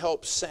 I can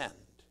help send,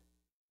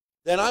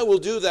 then I will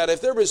do that.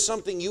 If there is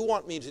something you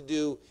want me to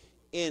do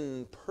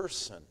in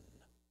person,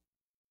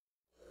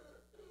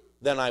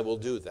 then I will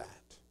do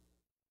that.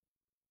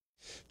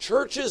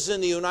 Churches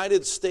in the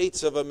United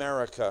States of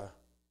America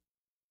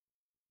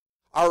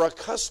are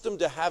accustomed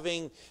to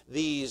having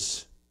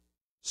these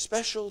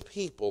special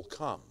people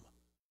come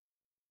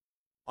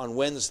on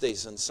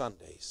Wednesdays and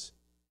Sundays.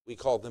 We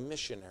call them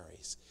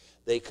missionaries.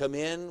 They come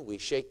in, we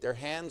shake their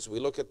hands, we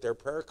look at their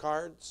prayer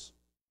cards,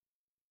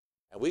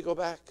 and we go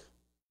back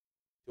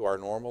to our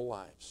normal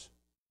lives.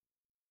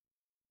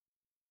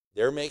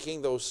 They're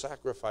making those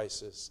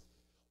sacrifices.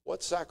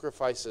 What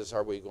sacrifices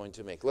are we going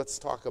to make? Let's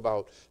talk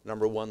about,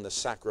 number one, the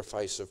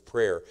sacrifice of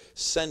prayer,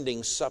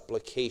 sending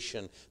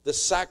supplication, the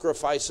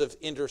sacrifice of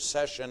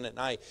intercession. And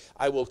I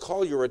will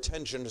call your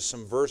attention to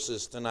some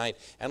verses tonight.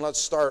 And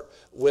let's start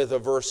with a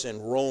verse in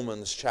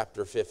Romans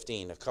chapter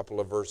 15, a couple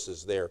of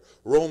verses there.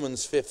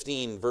 Romans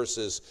 15,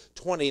 verses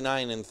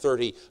 29 and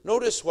 30.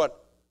 Notice what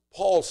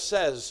Paul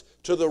says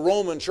to the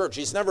Roman church.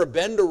 He's never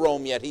been to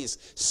Rome yet. He's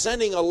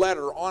sending a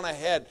letter on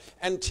ahead,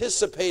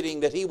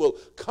 anticipating that he will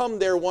come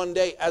there one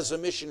day as a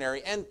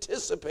missionary,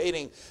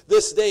 anticipating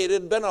this day. It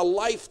had been a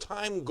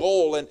lifetime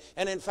goal, and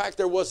in fact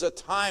there was a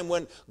time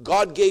when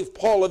God gave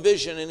Paul a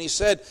vision, and he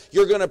said,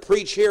 "You're going to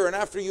preach here, and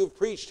after you've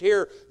preached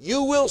here,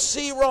 you will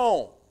see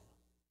Rome."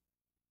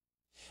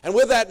 And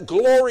with that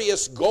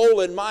glorious goal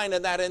in mind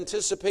and that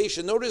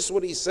anticipation, notice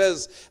what he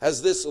says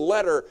as this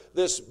letter,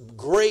 this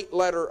great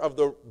letter of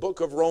the book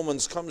of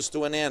Romans comes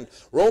to an end.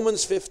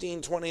 Romans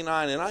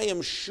 15:29, "And I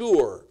am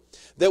sure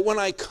that when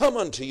I come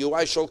unto you,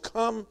 I shall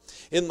come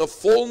in the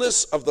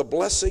fullness of the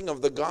blessing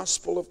of the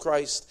gospel of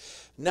Christ.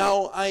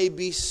 Now I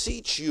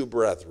beseech you,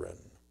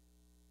 brethren,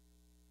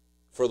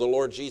 for the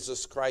Lord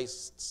Jesus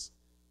Christ's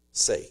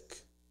sake,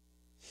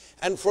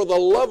 and for the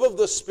love of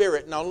the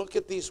Spirit," now look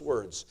at these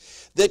words,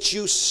 "that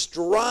you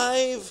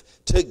strive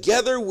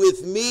together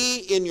with me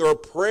in your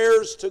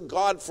prayers to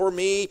God for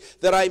me,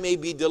 that I may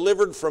be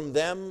delivered from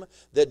them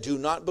that do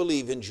not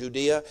believe in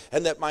Judea,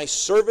 and that my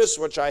service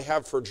which I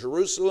have for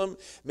Jerusalem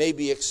may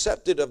be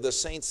accepted of the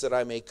saints, that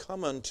I may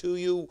come unto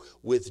you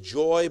with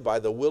joy by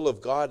the will of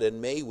God, and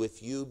may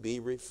with you be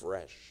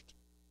refreshed."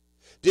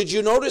 Did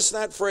you notice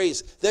that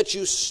phrase, that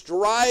you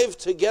strive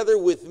together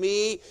with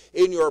me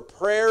in your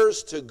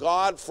prayers to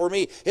God for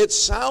me? It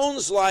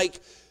sounds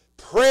like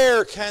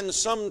prayer can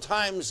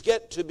sometimes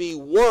get to be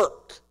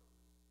work.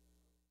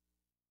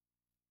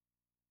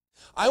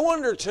 I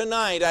wonder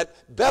tonight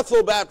at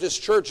Bethel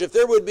Baptist Church, if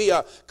there would be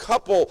a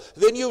couple,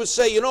 then you would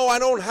say, "You know, I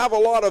don't have a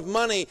lot of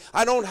money,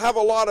 I don't have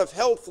a lot of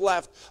health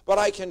left, but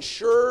I can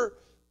sure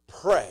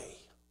pray."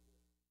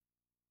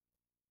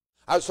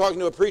 I was talking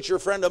to a preacher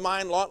friend of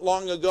mine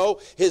long ago.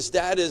 His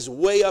dad is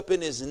way up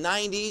in his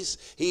 90s.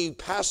 He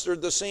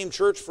pastored the same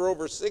church for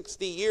over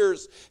 60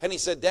 years. And he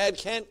said, "Dad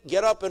can't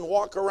get up and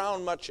walk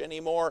around much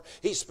anymore.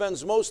 He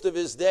spends most of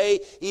his day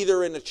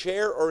either in a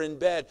chair or in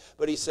bed."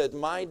 But he said,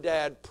 "My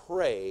dad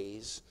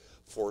prays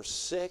for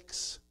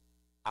 6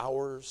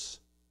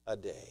 hours a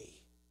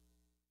day."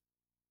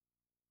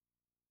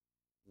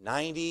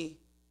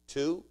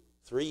 92,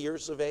 3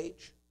 years of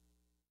age.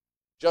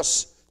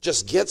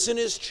 Just gets in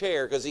his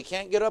chair because he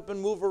can't get up and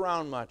move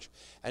around much,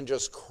 and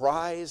just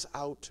cries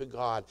out to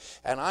God.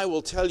 And I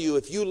will tell you,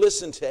 if you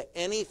listen to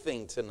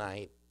anything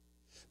tonight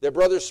that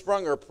Brother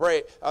Sprunger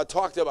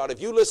talked about, if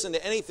you listen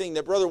to anything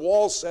that Brother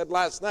Walls said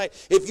last night,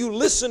 if you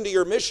listen to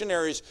your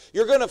missionaries,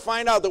 you're going to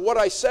find out that what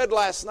I said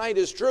last night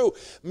is true.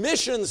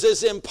 Missions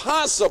is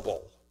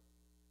impossible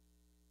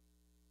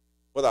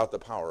without the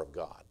power of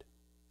God.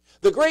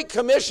 The Great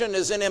Commission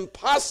is an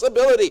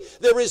impossibility.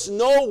 There is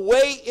no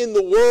way in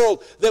the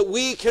world that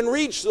we can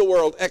reach the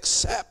world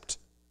except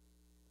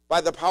by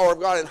the power of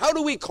God. And how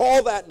do we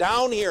call that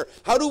down here?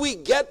 How do we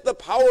get the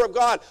power of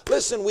God?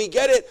 Listen, we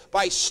get it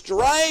by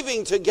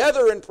striving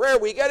together in prayer.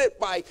 We get it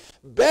by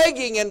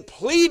begging and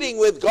pleading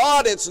with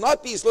God. It's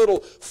not these little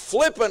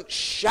flippant,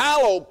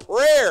 shallow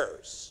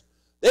prayers.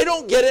 They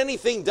don't get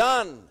anything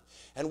done.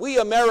 And we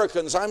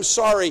Americans, I'm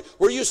sorry,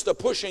 we're used to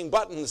pushing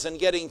buttons and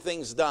getting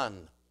things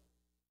done.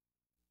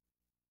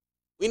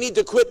 We need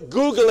to quit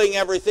Googling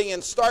everything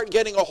and start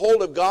getting a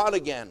hold of God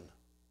again.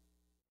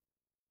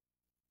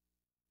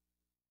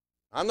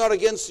 I'm not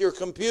against your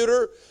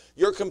computer.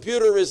 Your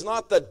computer is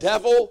not the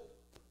devil.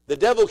 The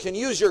devil can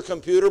use your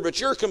computer,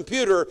 but your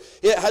computer,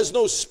 it has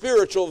no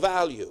spiritual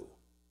value.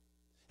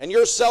 And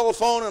your cell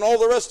phone and all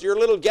the rest of your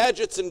little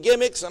gadgets and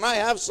gimmicks, and I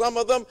have some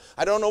of them.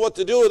 I don't know what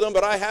to do with them,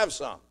 but I have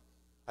some.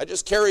 I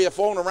just carry a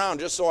phone around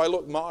just so I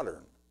look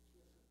modern.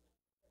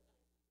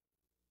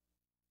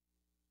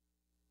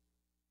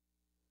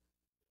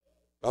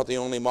 About the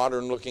only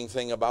modern looking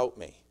thing about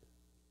me.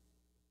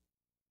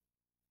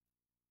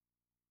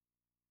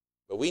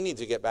 But we need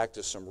to get back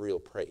to some real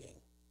praying.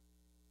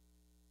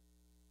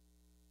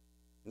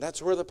 And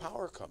that's where the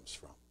power comes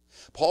from.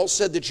 Paul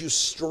said that you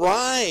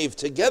strive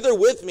together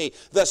with me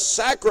the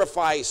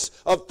sacrifice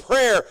of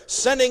prayer,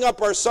 sending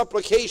up our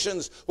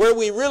supplications, where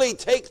we really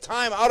take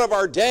time out of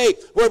our day,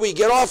 where we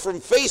get off from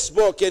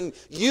Facebook and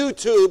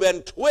YouTube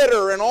and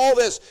Twitter and all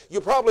this.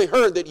 You probably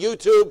heard that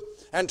YouTube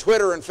and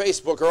Twitter and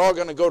Facebook are all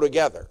going to go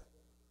together.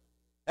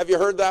 Have you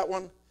heard that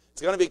one?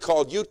 It's going to be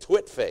called You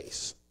Twit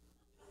Face.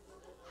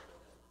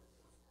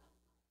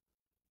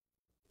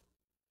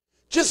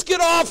 Just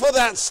get off of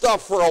that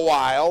stuff for a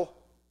while.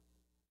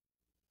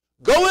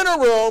 Go in a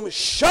room,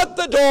 shut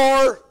the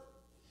door,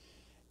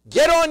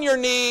 get on your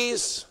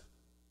knees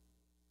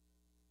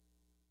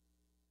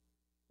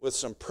with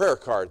some prayer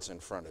cards in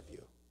front of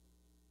you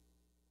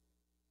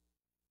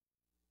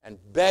and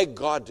beg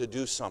God to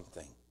do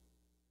something.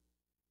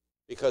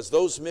 Because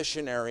those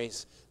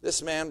missionaries,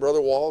 this man,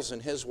 Brother Walls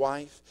and his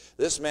wife,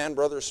 this man,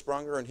 Brother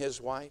Sprunger and his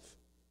wife,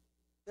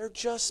 they're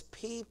just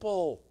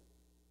people.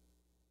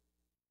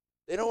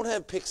 They don't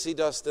have pixie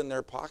dust in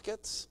their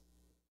pockets.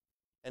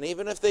 And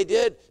even if they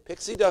did,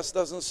 pixie dust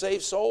doesn't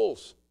save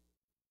souls.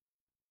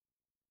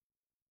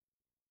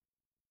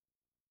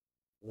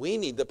 We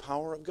need the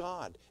power of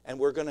God, and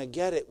we're going to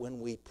get it when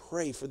we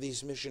pray for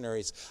these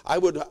missionaries. I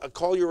would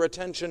call your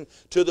attention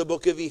to the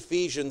book of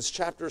Ephesians,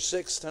 chapter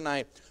 6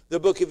 tonight. The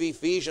book of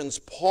Ephesians,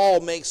 Paul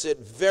makes it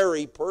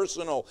very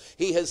personal.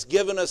 He has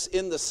given us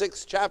in the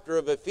 6th chapter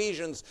of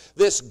Ephesians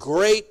this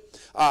great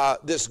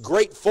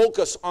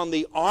focus on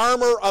the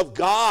armor of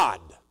God.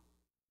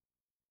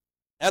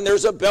 And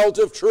there's a belt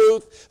of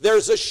truth,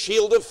 there's a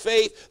shield of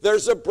faith,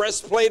 there's a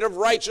breastplate of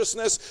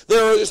righteousness,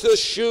 there is the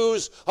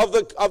shoes of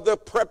the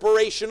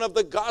preparation of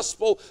the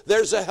gospel,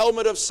 there's a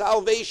helmet of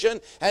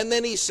salvation, and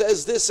then he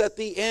says this at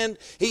the end.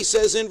 He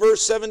says in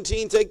verse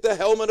 17, take the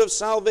helmet of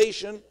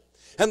salvation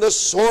and the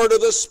sword of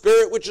the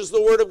Spirit, which is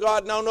the word of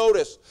God. Now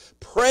notice,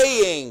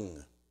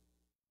 praying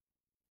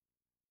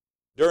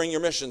during your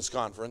missions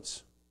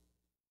conference.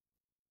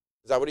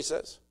 Is that what he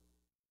says?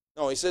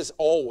 No, he says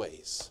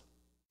always.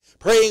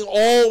 Praying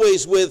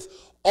always with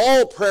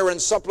all prayer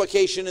and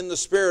supplication in the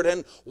Spirit,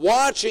 and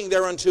watching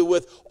thereunto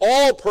with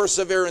all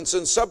perseverance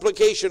and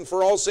supplication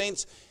for all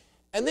saints.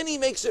 And then he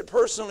makes it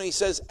personal. He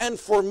says, and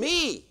for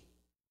me.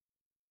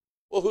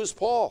 Well, who's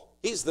Paul?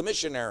 He's the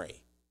missionary.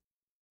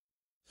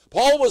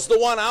 Paul was the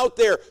one out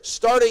there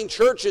starting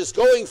churches,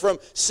 going from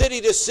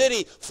city to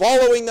city,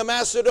 following the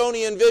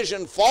Macedonian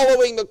vision,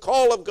 following the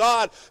call of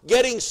God,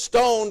 getting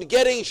stoned,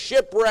 getting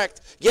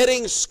shipwrecked,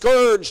 getting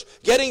scourged,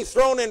 getting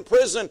thrown in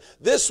prison.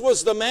 This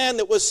was the man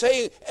that was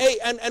saying, hey,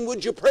 and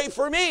would you pray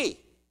for me?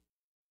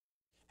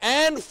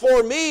 And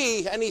for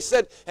me. And he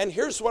said, and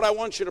here's what I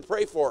want you to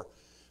pray for.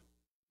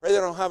 Pray that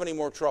I don't have any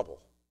more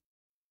trouble.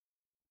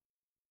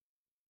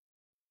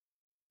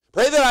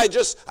 Pray that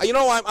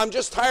I'm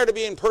just tired of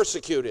being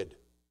persecuted.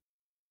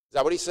 Is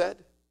that what he said?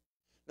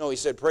 No, he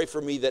said, pray for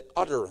me that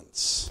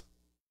utterance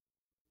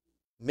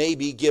may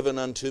be given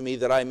unto me,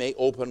 that I may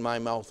open my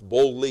mouth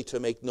boldly to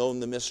make known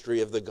the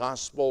mystery of the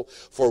gospel,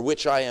 for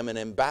which I am an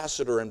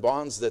ambassador in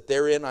bonds, that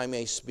therein I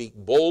may speak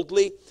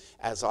boldly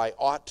as I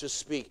ought to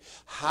speak.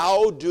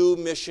 How do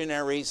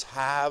missionaries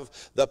have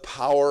the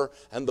power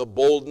and the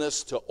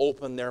boldness to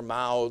open their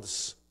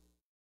mouths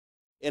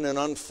in an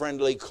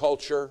unfriendly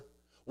culture,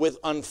 with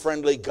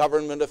unfriendly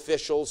government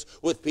officials,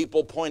 with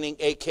people pointing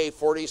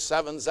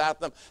AK-47s at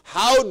them?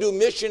 How do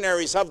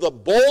missionaries have the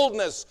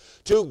boldness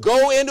to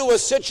go into a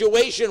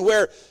situation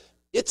where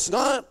it's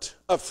not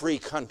a free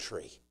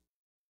country?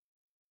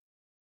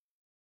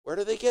 Where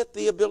do they get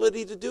the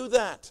ability to do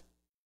that?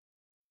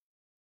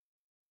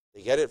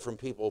 They get it from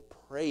people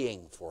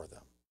praying for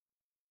them,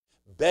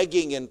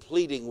 begging and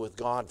pleading with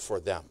God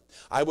for them.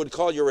 I would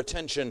call your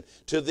attention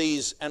to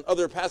these and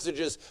other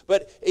passages,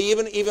 but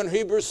even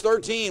Hebrews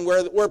 13,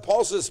 where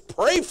Paul says,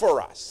 pray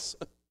for us.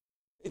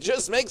 It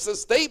just makes a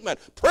statement,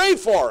 pray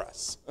for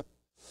us.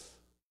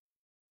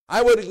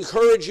 I would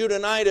encourage you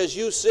tonight as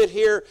you sit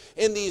here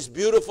in these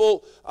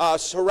beautiful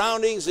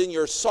surroundings in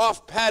your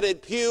soft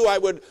padded pew. I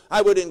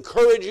would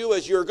encourage you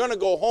as you're going to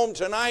go home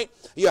tonight.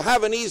 You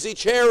have an easy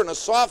chair and a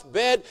soft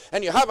bed,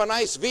 and you have a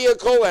nice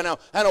vehicle and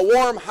a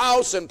warm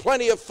house and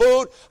plenty of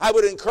food. I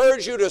would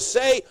encourage you to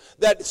say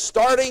that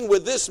starting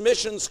with this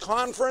missions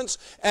conference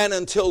and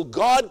until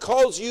God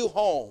calls you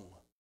home,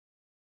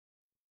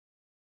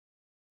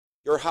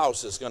 your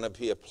house is going to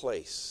be a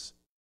place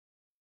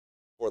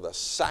for the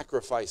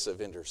sacrifice of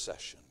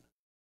intercession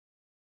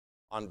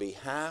on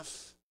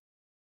behalf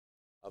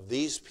of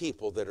these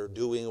people that are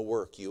doing a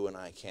work you and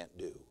I can't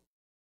do.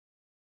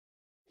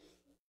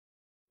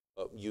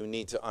 But you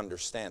need to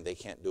understand they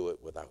can't do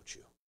it without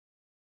you.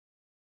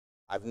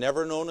 I've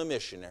never known a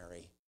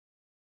missionary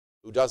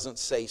who doesn't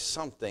say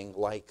something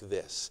like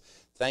this: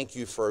 thank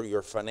you for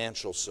your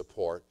financial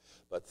support,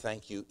 but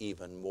thank you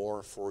even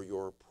more for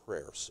your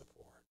prayer support.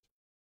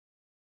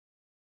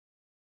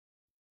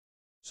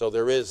 So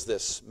there is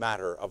this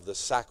matter of the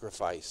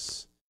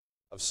sacrifice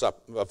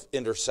of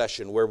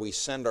intercession where we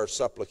send our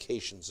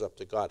supplications up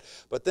to God.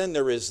 But then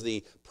there is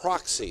the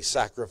proxy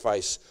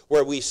sacrifice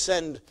where we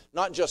send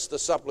not just the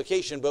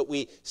supplication, but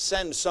we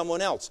send someone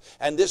else.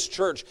 And this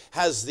church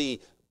has the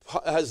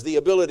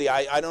ability,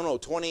 I don't know,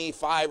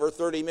 25 or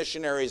 30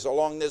 missionaries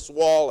along this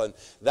wall, and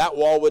that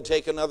wall would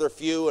take another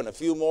few and a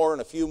few more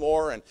and a few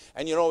more, and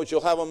you know what,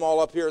 you'll have them all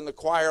up here in the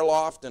choir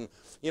loft, and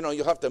you know,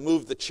 you'll have to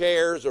move the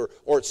chairs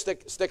or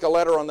stick a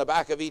letter on the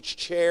back of each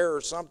chair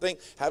or something,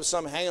 have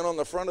some hanging on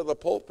the front of the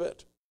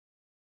pulpit.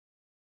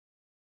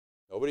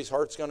 Nobody's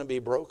heart's going to be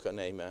broken,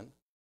 amen.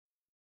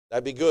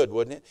 That'd be good,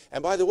 wouldn't it?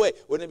 And by the way,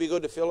 wouldn't it be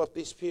good to fill up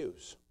these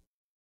pews?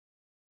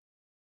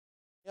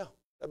 Yeah,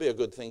 that'd be a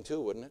good thing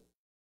too, wouldn't it?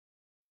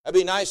 That'd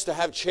be nice to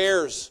have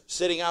chairs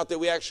sitting out that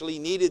we actually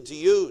needed to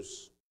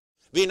use.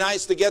 Be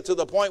nice to get to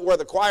the point where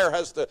the choir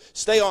has to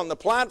stay on the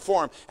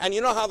platform. And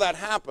you know how that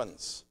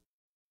happens.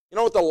 You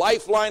know what the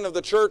lifeline of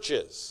the church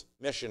is?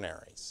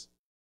 Missionaries.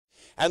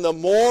 And the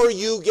more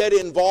you get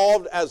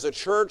involved as a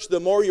church, the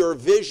more your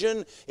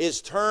vision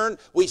is turned.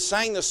 We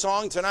sang the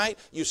song tonight.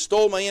 You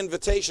stole my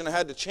invitation. I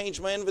had to change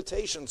my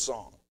invitation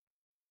song.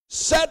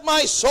 Set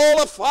my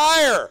soul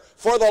afire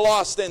for the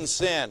lost in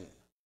sin.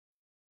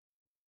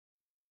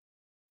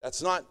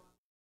 That's not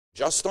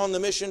just on the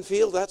mission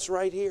field. That's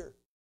right here.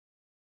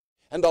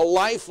 And the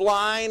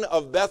lifeline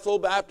of Bethel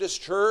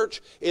Baptist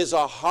Church is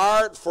a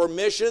heart for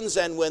missions.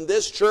 And when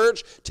this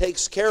church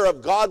takes care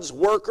of God's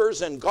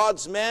workers and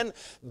God's men,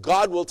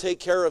 God will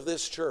take care of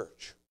this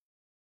church.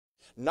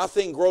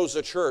 Nothing grows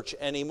a church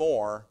any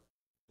more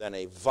than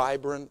a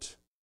vibrant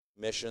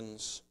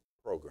missions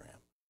program.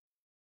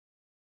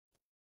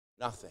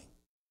 Nothing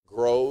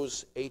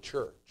grows a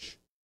church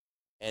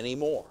any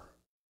more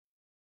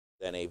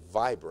than a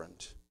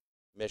vibrant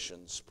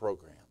missions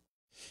program.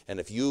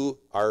 And if you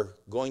are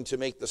going to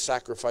make the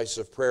sacrifice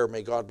of prayer,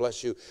 may God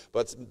bless you,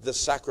 but the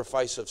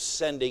sacrifice of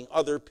sending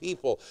other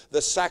people,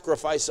 the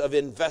sacrifice of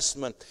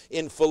investment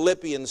in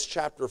Philippians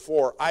chapter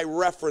 4. I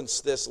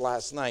referenced this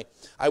last night.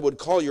 I would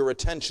call your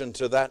attention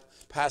to that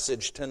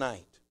passage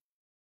tonight.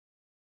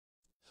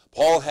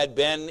 Paul had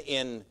been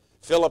in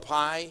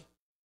Philippi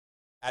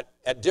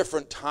at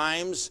different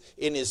times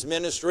in his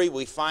ministry.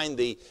 We find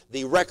the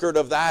record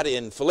of that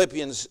in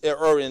Philippians,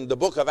 or in the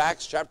book of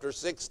Acts chapter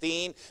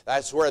 16.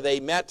 That's where they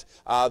met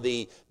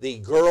the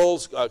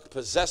girls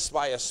possessed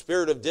by a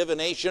spirit of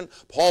divination.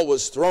 Paul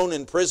was thrown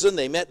in prison.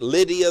 They met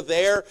Lydia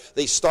there.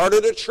 They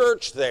started a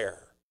church there.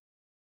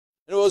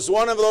 It was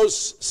one of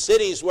those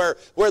cities where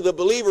the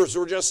believers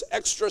were just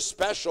extra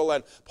special,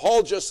 and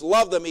Paul just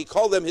loved them. He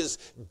called them his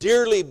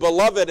dearly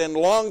beloved and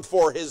longed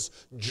for, his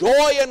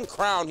joy and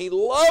crown. He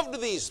loved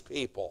these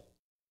people.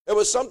 There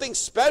was something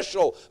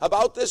special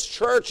about this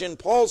church in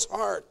Paul's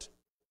heart.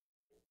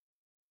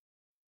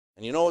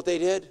 And you know what they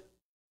did?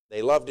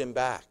 They loved him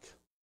back.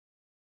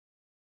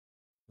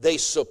 They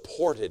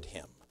supported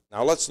him.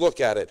 Now let's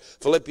look at it.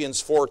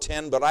 Philippians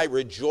 4:10, but I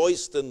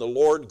rejoiced in the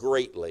Lord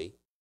greatly,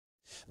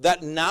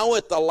 that now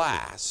at the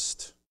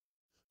last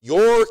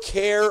your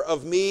care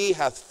of me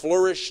hath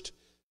flourished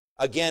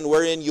again,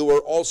 wherein you were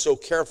also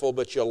careful,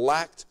 but you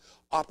lacked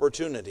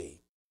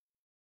opportunity.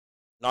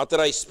 Not that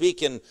I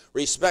speak in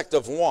respect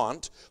of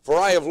want, for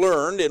I have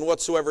learned in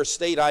whatsoever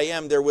state I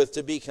am therewith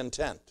to be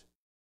content.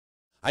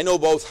 I know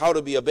both how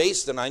to be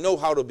abased and I know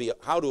how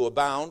to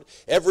abound.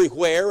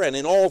 Everywhere and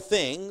in all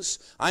things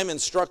I am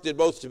instructed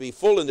both to be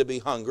full and to be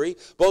hungry,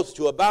 both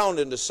to abound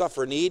and to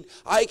suffer need.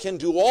 I can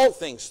do all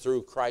things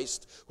through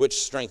Christ,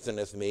 which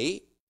strengtheneth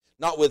me.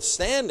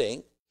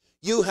 Notwithstanding,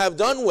 you have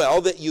done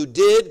well that you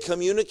did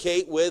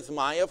communicate with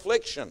my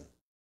affliction.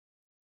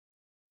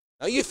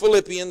 Now you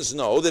Philippians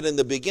know that in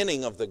the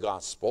beginning of the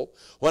gospel,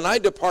 when I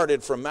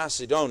departed from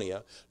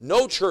Macedonia,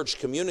 no church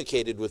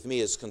communicated with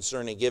me as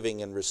concerning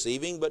giving and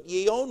receiving, but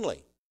ye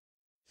only.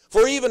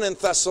 For even in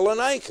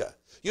Thessalonica,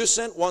 you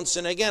sent once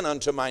and again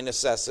unto my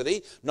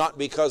necessity, not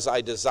because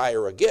I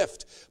desire a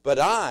gift, but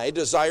I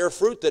desire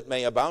fruit that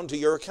may abound to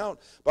your account.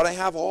 But I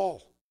have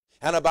all,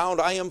 and abound.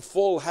 I am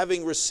full,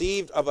 having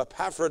received of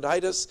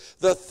Epaphroditus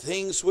the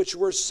things which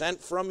were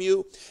sent from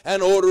you,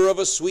 an odor of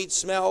a sweet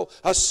smell,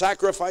 a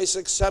sacrifice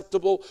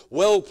acceptable,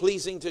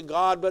 well-pleasing to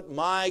God. But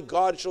my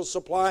God shall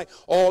supply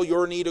all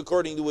your need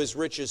according to his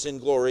riches in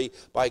glory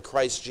by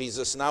Christ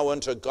Jesus. Now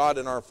unto God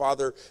and our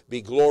Father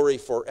be glory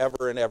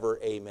forever and ever.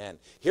 Amen.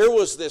 Here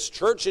was this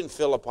church in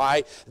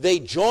Philippi. They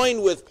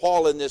joined with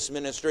Paul in this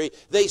ministry.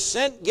 They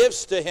sent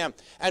gifts to him.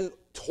 And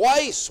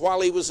twice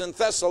while he was in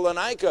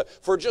Thessalonica,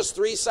 for just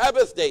 3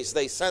 Sabbath days,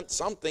 they sent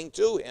something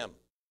to him.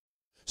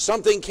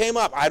 Something came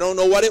up. I don't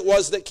know what it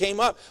was that came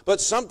up,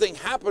 but something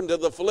happened to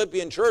the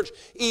Philippian church.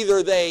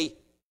 Either they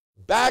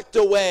backed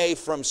away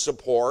from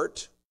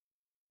support,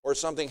 or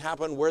something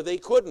happened where they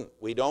couldn't.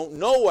 We don't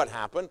know what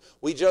happened.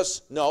 We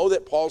just know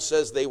that Paul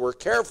says they were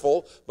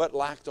careful, but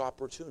lacked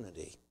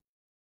opportunity.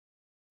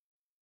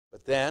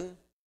 But then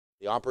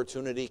the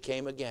opportunity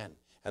came again,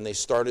 and they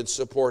started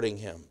supporting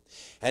him.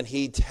 And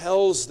he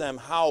tells them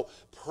how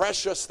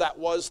precious that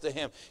was to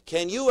him.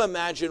 Can you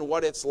imagine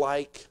what it's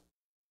like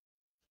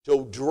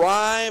to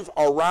drive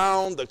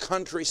around the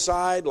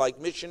countryside like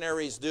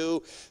missionaries do?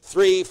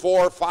 3,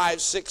 4,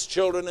 5, 6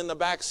 children in the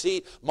back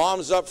seat,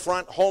 mom's up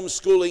front,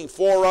 homeschooling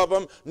 4 of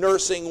them,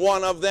 nursing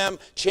 1 of them,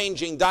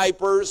 changing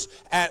diapers,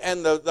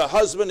 and the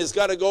husband has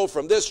got to go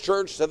from this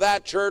church to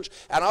that church.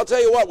 And I'll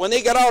tell you what, when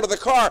they get out of the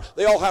car,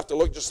 they all have to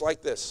look just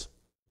like this.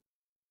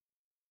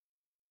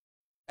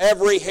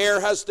 Every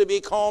hair has to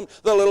be combed.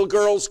 The little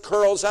girls'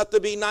 curls have to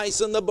be nice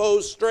and the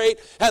bows straight.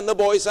 And the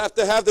boys have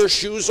to have their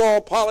shoes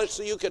all polished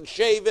so you can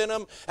shave in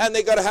them. And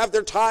they got to have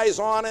their ties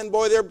on. And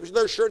boy,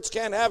 their shirts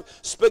can't have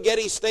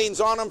spaghetti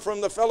stains on them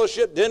from the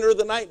fellowship dinner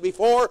the night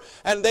before.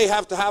 And they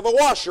have to have a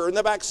washer in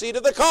the back seat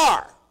of the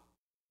car.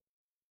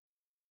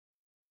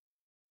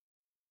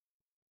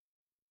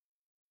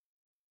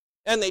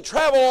 And they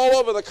travel all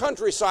over the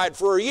countryside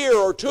for a year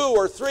or 2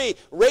 or 3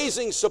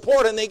 raising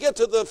support, and they get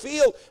to the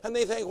field and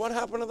they think, what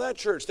happened to that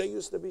church? They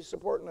used to be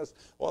supporting us.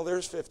 Well,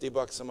 there's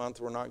 $50 a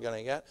month we're not going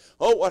to get.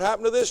 Oh, what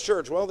happened to this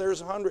church? Well,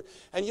 there's 100.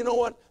 And you know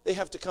what? They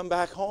have to come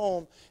back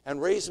home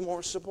and raise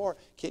more support.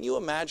 Can you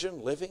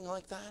imagine living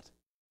like that?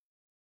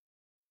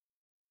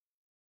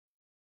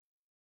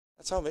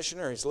 That's how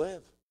missionaries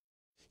live.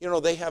 You know,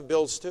 they have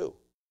bills too.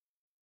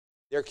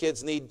 Their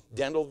kids need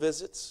dental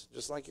visits,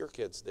 just like your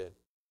kids did.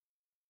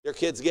 Their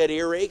kids get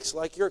earaches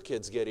like your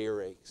kids get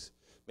earaches.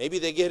 Maybe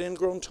they get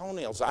ingrown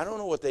toenails. I don't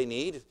know what they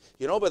need,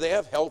 you know, but they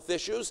have health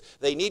issues.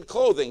 They need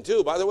clothing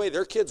too. By the way,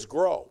 their kids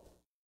grow.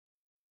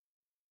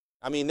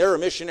 I mean, there are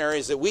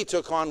missionaries that we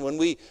took on when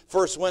we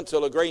first went to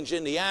LaGrange,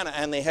 Indiana,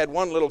 and they had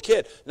 1 little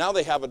kid. Now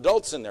they have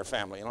adults in their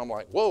family. And I'm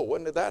like, whoa,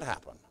 when did that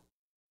happen?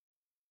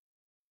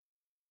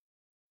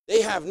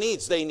 They have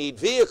needs. They need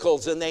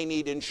vehicles and they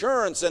need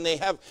insurance and they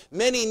have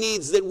many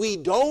needs that we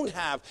don't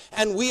have.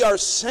 And we are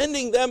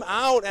sending them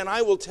out. And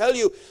I will tell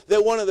you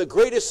that one of the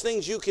greatest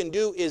things you can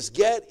do is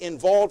get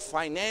involved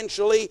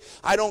financially.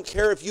 I don't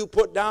care if you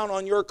put down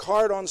on your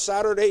card on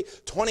Saturday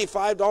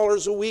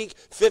 $25 a week,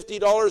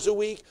 $50 a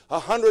week,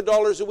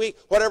 $100 a week,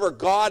 whatever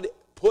God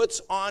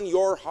puts on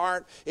your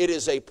heart. It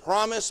is a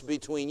promise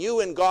between you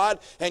and God,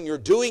 and you're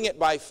doing it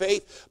by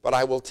faith. But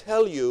I will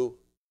tell you,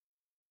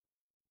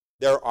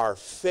 there are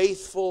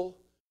faithful,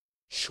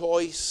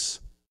 choice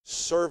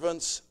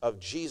servants of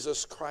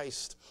Jesus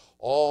Christ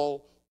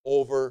all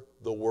over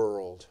the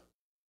world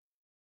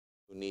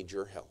who need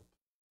your help.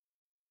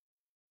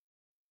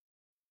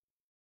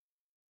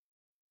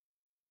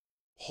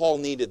 Paul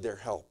needed their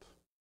help.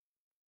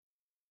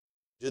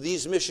 Do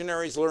these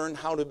missionaries learn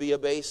how to be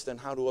abased and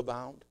how to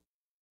abound?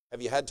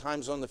 Have you had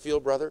times on the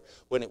field, brother,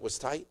 when it was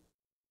tight?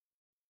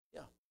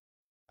 Yeah.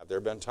 Have there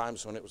been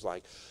times when it was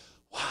like,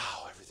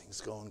 wow, everything's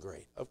going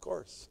great? Of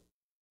course.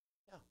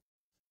 Yeah.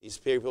 These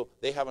people,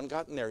 they haven't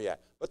gotten there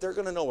yet, but they're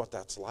going to know what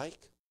that's like.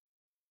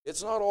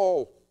 It's not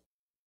all,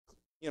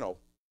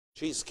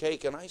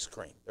 cheesecake and ice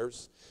cream.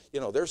 There's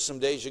some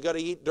days you got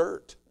to eat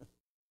dirt.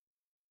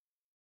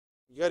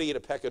 You got to eat a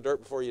peck of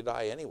dirt before you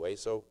die anyway,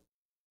 so.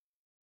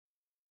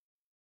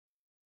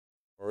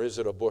 Or is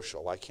it a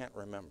bushel? I can't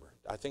remember.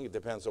 I think it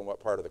depends on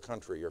what part of the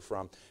country you're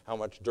from, how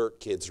much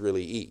dirt kids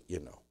really eat,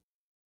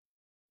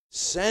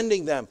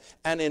 Sending them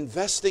and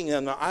investing in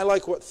them. Now, I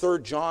like what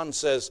 3 John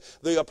says.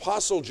 The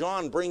Apostle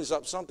John brings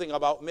up something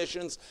about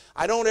missions.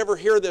 I don't ever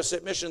hear this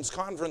at missions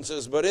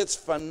conferences, but it's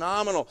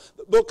phenomenal.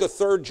 The book of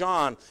 3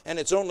 John, and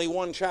it's only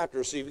 1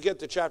 chapter, so if you get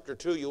to chapter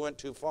 2, you went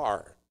too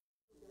far.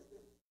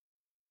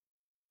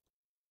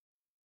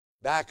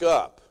 Back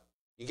up.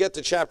 You get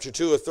to chapter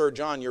 2 of 3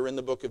 John, you're in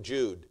the book of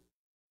Jude.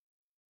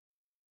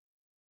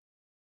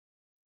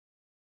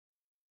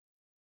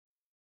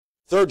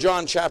 3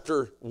 John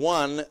chapter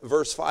 1,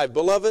 verse 5.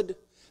 Beloved,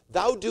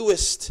 thou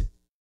doest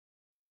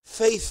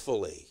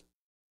faithfully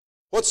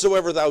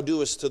whatsoever thou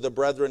doest to the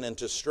brethren and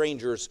to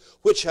strangers,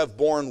 which have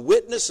borne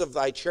witness of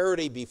thy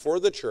charity before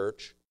the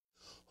church,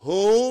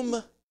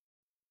 whom,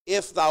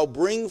 if thou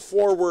bring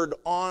forward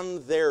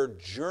on their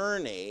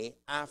journey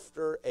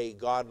after a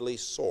godly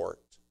sort,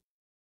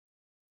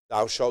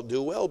 thou shalt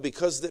do well,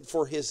 because that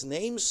for his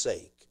name's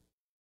sake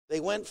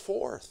they went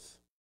forth.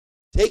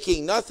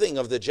 taking nothing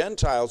of the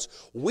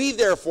Gentiles. We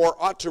therefore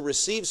ought to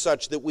receive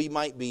such, that we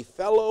might be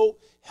fellow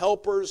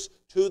helpers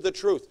to the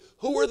truth.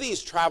 Who were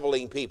these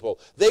traveling people?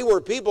 They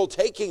were people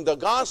taking the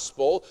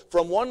gospel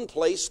from one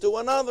place to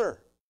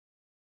another.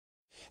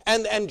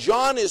 And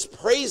John is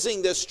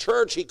praising this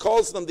church. He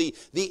calls them the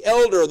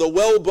elder, the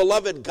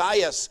well-beloved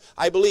Gaius.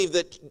 I believe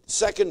that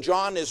 2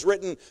 John is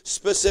written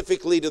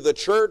specifically to the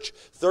church.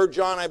 3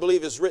 John, I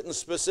believe, is written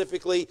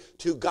specifically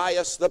to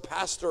Gaius, the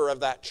pastor of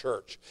that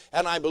church.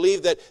 And I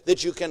believe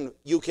that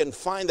you can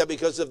find that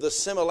because of the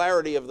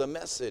similarity of the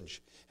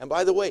message. And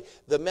by the way,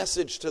 the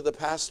message to the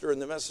pastor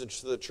and the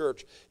message to the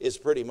church is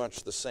pretty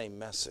much the same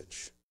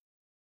message.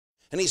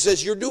 And he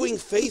says, you're doing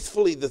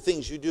faithfully the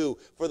things you do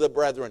for the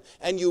brethren,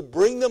 and you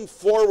bring them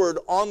forward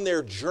on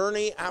their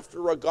journey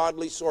after a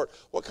godly sort.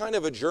 What kind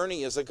of a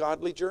journey is a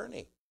godly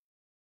journey?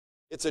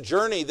 It's a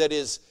journey that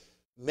is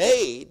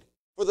made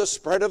for the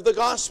spread of the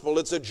gospel.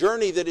 It's a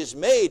journey that is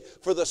made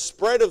for the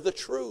spread of the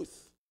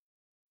truth.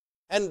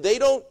 And they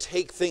don't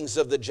take things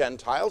of the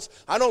Gentiles.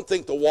 I don't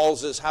think the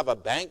Walleses have a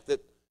bank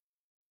that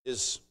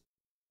is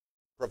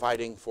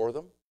providing for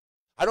them.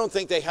 I don't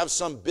think they have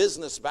some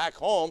business back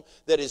home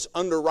that is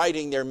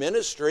underwriting their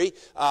ministry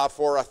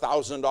for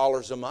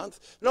 $1,000 a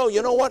month. No,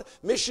 you know what?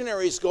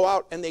 Missionaries go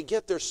out and they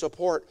get their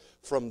support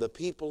from the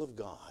people of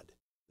God.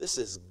 This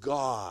is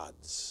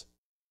God's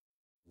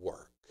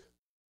work.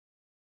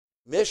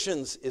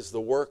 Missions is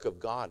the work of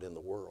God in the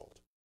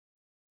world.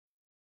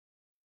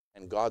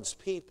 And God's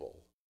people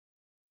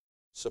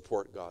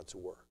support God's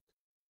work.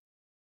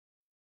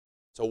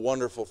 It's a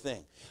wonderful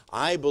thing.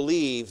 I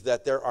believe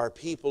that there are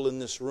people in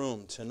this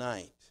room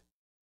tonight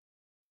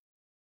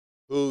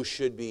who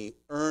should be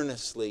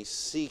earnestly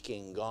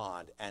seeking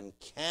God and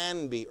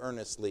can be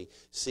earnestly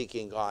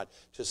seeking God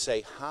to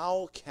say,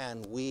 how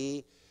can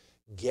we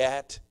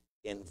get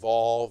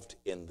involved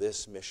in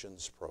this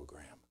missions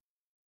program?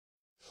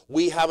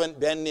 We haven't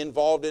been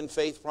involved in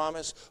Faith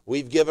Promise.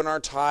 We've given our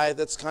tithe.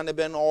 That's kind of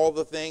been all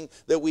the thing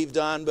that we've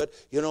done. But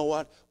you know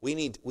what? We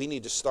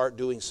need to start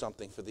doing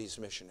something for these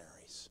missionaries.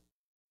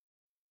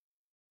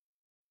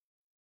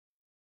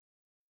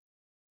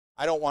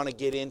 I don't want to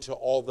get into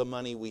all the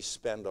money we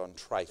spend on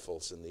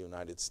trifles in the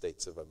United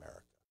States of America.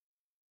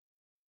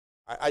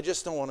 I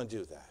just don't want to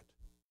do that.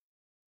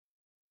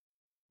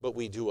 But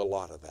we do a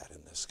lot of that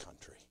in this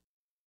country.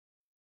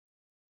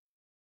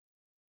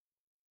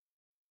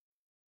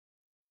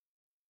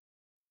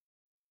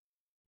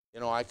 You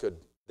know,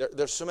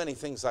 there's so many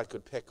things I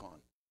could pick on.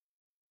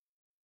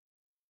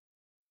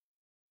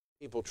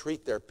 People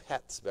treat their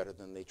pets better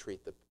than they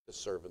treat the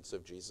servants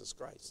of Jesus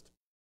Christ.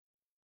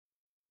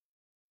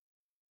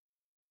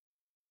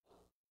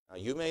 Now,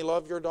 you may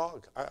love your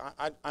dog.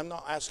 I'm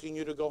not asking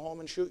you to go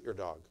home and shoot your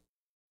dog.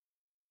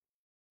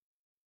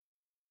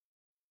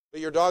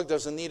 But your dog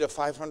doesn't need a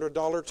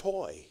 $500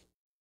 toy.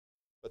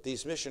 But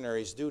these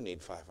missionaries do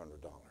need $500.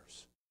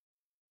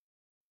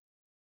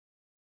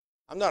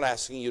 I'm not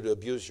asking you to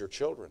abuse your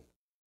children.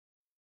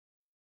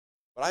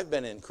 But I've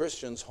been in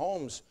Christians'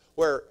 homes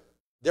where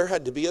there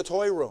had to be a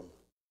toy room.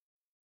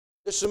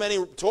 There's so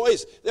many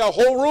toys. There's a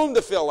whole room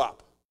to fill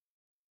up.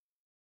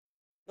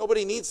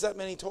 Nobody needs that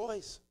many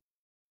toys.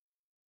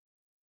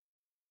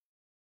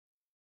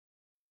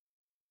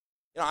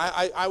 You know,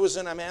 I was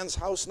in a man's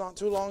house not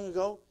too long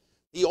ago.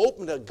 He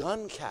opened a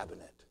gun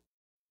cabinet.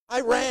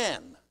 I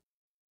ran.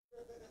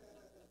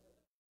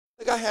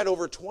 The guy had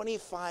over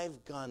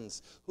 25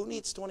 guns. Who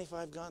needs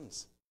 25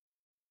 guns?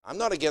 I'm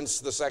not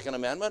against the Second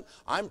Amendment.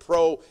 I'm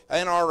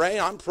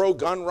pro-NRA. I'm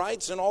pro-gun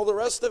rights and all the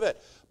rest of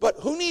it. But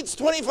who needs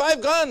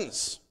 25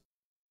 guns?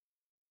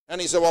 And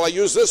he said, well, I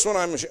use this one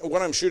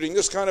when I'm shooting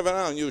this kind of an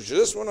animal. I use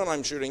this one when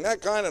I'm shooting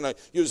that kind, and I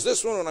use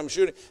this one when I'm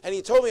shooting. And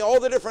he told me all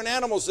the different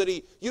animals that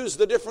he used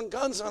the different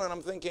guns on, and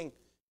I'm thinking,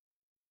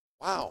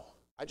 wow,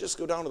 I just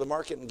go down to the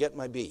market and get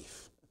my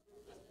beef.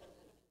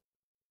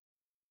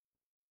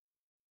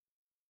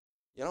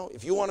 You know,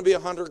 if you want to be a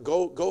hunter,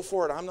 go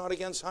for it. I'm not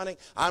against hunting.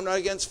 I'm not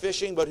against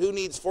fishing, but who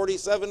needs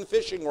 47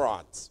 fishing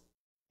rods?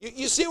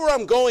 You see where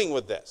I'm going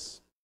with this?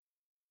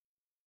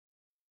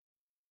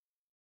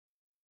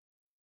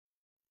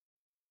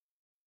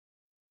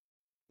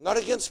 Not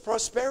against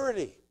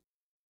prosperity.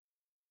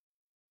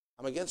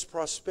 I'm against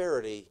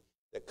prosperity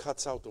that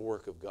cuts out the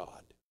work of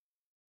God.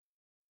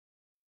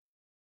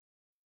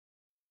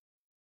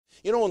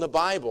 You know, in the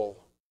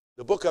Bible,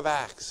 the book of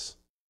Acts,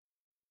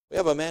 we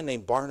have a man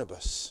named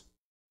Barnabas.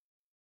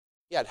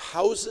 He had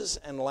houses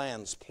and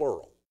lands,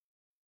 plural.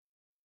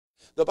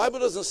 The Bible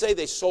doesn't say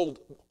they sold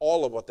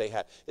all of what they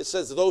had. It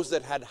says those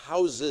that had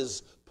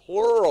houses,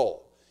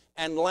 plural,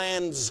 and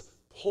lands,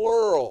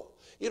 plural.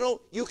 You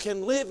know, you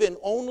can live in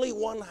only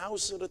one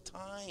house at a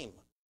time.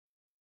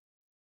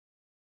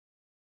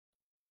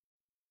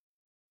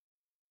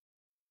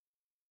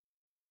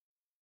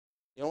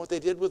 You know what they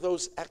did with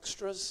those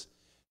extras?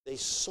 They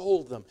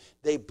sold them.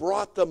 They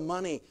brought the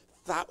money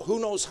who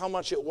knows how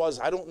much it was.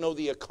 I don't know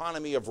the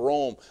economy of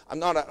Rome. I'm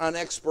not an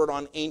expert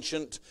on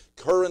ancient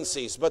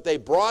currencies, but they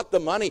brought the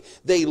money.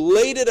 They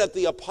laid it at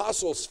the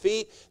apostles'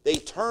 feet. They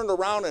turned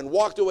around and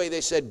walked away.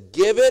 They said,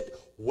 give it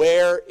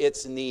where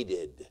it's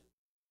needed.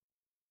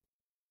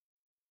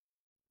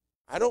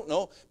 I don't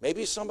know.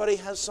 Maybe somebody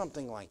has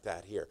something like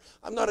that here.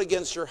 I'm not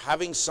against your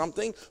having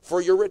something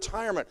for your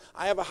retirement.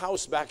 I have a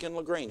house back in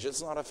LaGrange.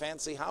 It's not a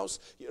fancy house.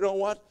 You know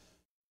what?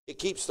 It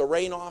keeps the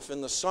rain off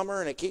in the summer,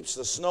 and it keeps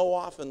the snow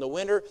off in the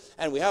winter,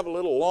 and we have a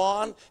little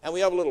lawn, and we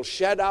have a little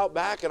shed out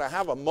back, and I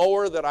have a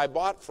mower that I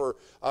bought for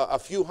a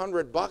few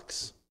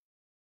 $100.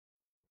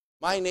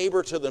 My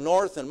neighbor to the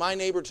north and my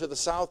neighbor to the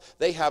south,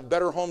 they have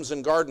Better Homes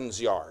and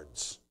Gardens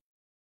yards.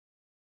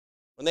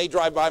 When they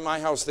drive by my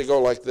house, they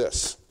go like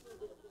this.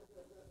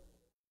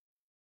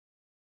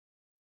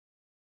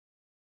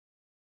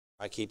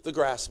 I keep the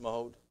grass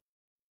mowed.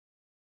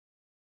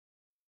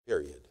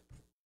 Period.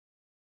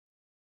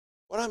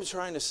 What I'm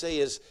trying to say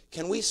is,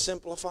 can we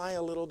simplify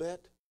a little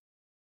bit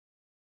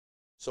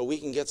so we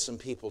can get some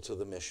people to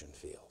the mission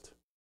field?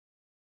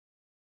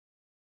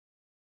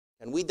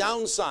 Can we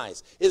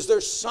downsize? Is there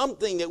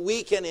something that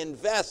we can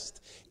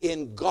invest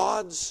in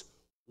God's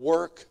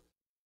work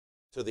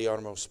to the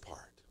uttermost part?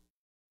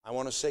 I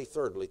want to say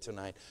thirdly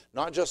tonight,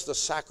 not just the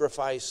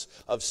sacrifice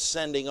of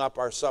sending up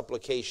our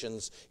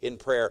supplications in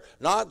prayer,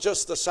 not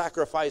just the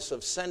sacrifice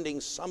of sending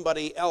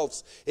somebody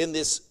else in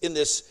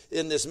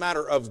this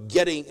matter of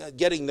getting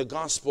the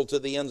gospel to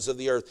the ends of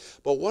the earth,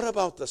 but what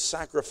about the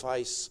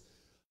sacrifice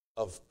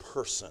of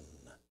person?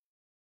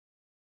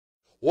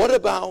 What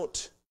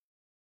about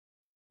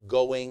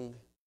going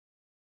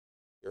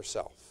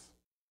yourself?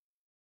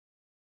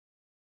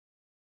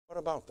 What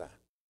about that?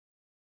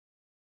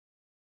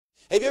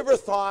 Have you ever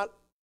thought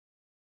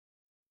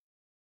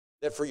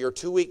that for your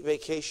 2-week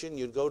vacation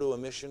you'd go to a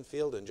mission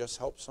field and just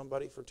help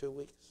somebody for 2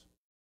 weeks?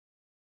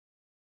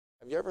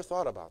 Have you ever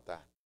thought about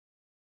that?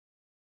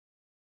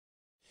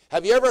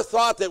 Have you ever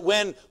thought that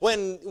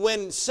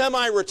when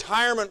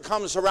semi-retirement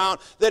comes around,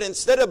 that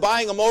instead of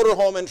buying a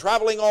motorhome and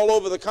traveling all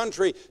over the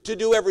country to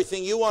do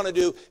everything you want to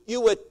do,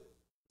 you would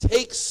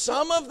take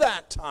some of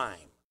that time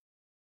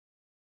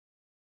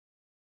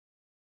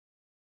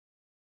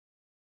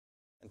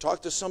and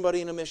talk to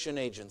somebody in a mission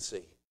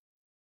agency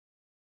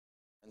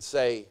and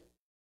say,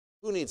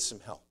 who needs some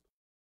help?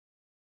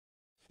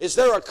 Is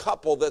there a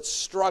couple that's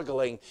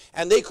struggling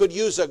and they could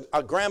use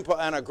a grandpa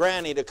and a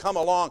granny to come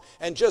along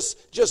and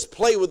just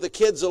play with the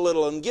kids a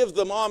little and give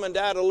the mom and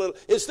dad a little?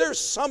 Is there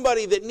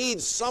somebody that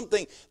needs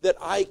something that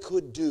I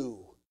could do?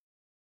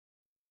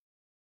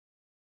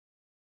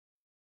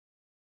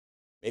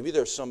 Maybe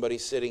there's somebody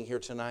sitting here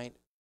tonight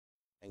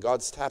and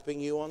God's tapping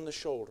you on the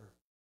shoulder.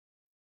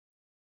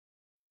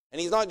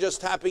 And He's not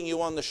just tapping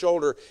you on the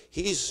shoulder,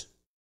 He's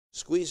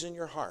squeezing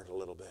your heart a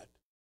little bit.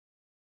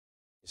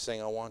 He's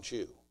saying, I want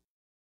you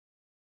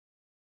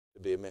to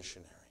be a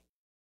missionary.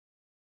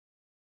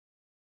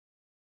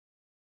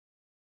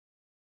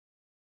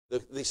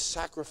 The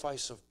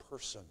sacrifice of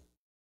person.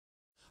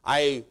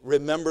 I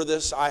remember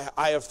this.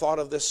 I have thought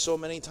of this so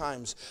many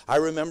times. I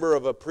remember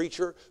of a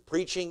preacher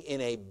preaching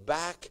in a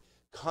back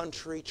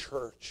country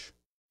church.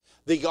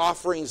 The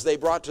offerings they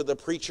brought to the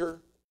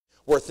preacher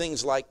were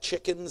things like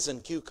chickens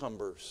and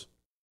cucumbers.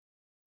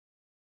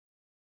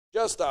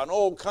 Just an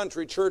old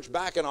country church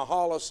back in a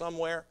holler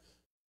somewhere.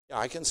 Yeah,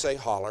 I can say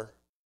holler.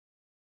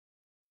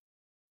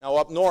 Now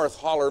up north,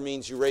 holler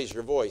means you raise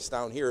your voice.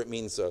 Down here it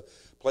means a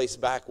place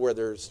back where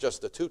there's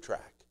just a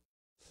 2-track.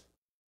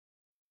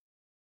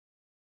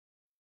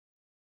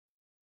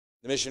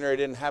 The missionary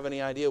didn't have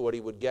any idea what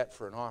he would get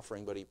for an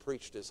offering, but he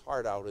preached his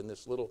heart out in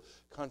this little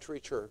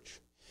country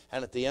church.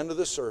 And at the end of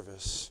the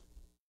service,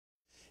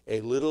 a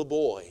little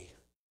boy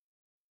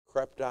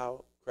crept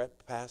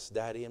past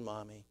Daddy and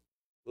Mommy.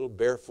 Little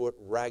barefoot,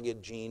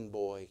 ragged jean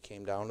boy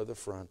came down to the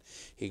front.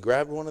 He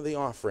grabbed one of the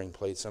offering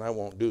plates, and I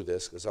won't do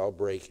this because I'll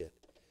break it.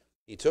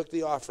 He took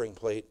the offering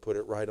plate, put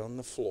it right on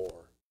the floor,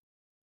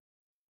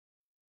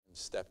 and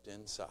stepped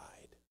inside.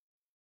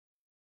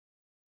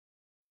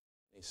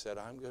 He said,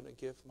 I'm going to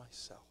give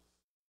myself.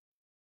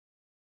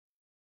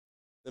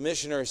 The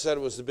missionary said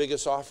it was the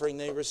biggest offering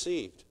they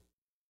received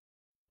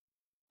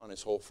on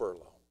his whole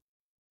furlough,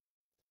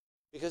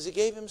 because he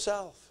gave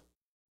himself.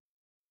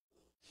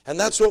 And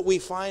that's what we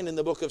find in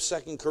the book of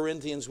 2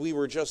 Corinthians. We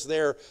were just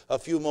there a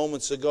few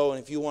moments ago,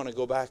 and if you want to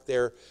go back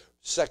there,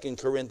 2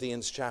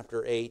 Corinthians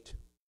chapter 8,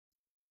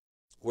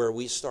 where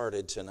we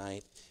started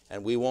tonight,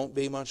 and we won't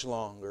be much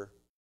longer.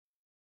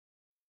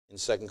 In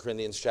 2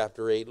 Corinthians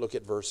chapter 8, look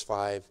at verse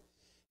 5.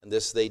 And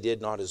this they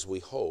did not as we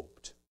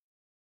hoped,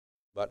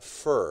 but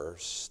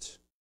first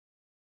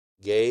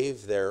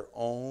gave their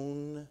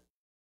own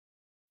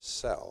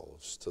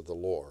selves to the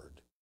Lord,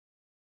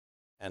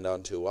 and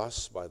unto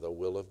us by the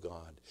will of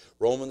God.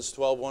 Romans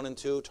 12:1 and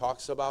 2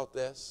 talks about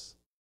this.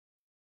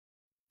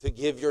 To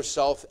give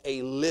yourself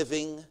a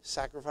living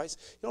sacrifice.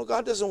 You know,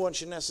 God doesn't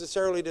want you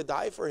necessarily to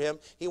die for Him.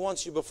 He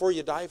wants you, before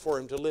you die for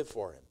Him, to live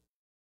for Him.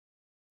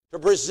 To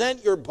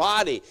present your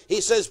body.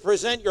 He says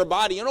present your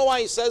body. You know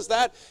why he says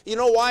that? You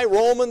know why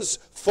Romans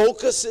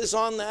focuses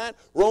on that?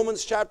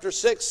 Romans chapter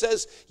 6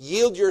 says,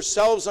 yield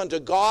yourselves unto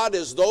God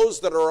as those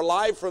that are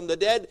alive from the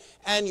dead,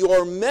 and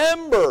your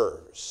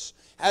members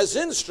as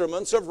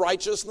instruments of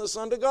righteousness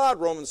unto God.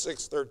 Romans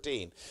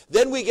 6:13.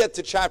 Then we get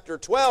to chapter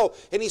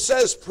 12, and he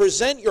says,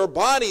 present your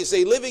bodies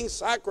a living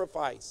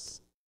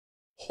sacrifice,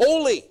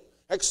 holy,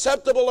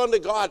 acceptable unto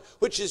God,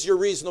 which is your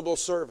reasonable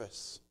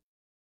service.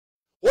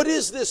 What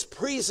is this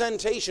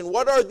presentation?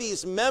 What are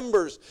these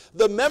members?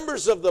 The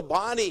members of the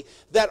body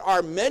that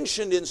are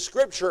mentioned in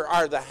Scripture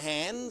are the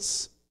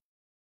hands,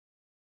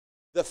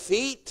 the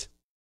feet,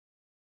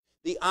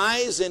 the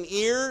eyes and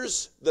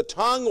ears, the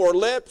tongue or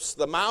lips,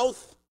 the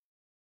mouth,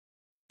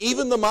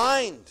 even the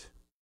mind,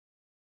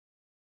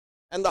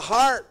 and the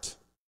heart,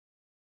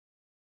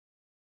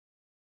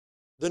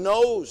 the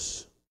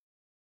nose.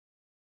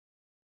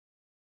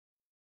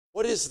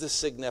 What is the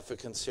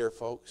significance here,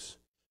 folks?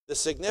 The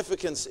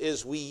significance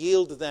is we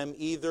yield them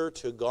either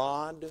to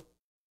God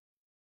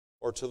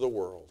or to the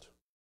world.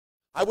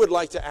 I would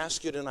like to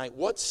ask you tonight,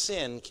 what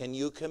sin can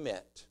you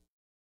commit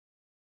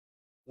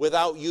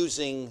without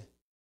using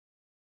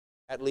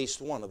at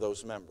least one of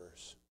those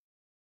members?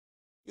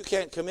 You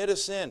can't commit a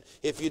sin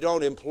if you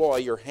don't employ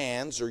your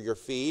hands or your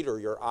feet or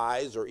your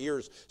eyes or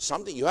ears.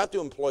 Something. You have to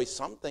employ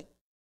something.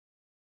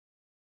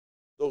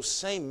 Those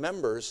same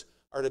members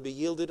are to be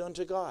yielded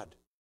unto God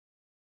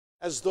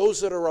as those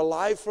that are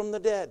alive from the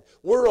dead.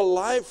 We're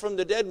alive from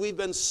the dead. We've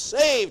been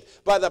saved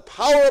by the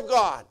power of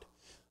God.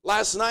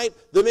 Last night,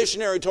 the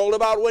missionary told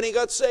about when he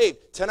got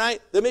saved.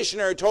 Tonight, the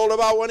missionary told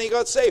about when he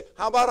got saved.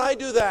 How about I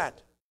do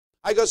that?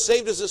 I got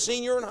saved as a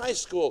senior in high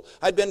school.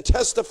 I'd been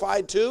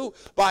testified to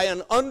by an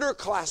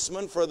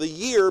underclassman for the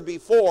year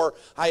before.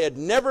 I had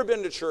never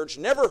been to church,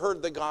 never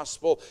heard the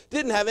gospel,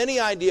 didn't have any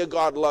idea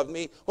God loved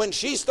me. When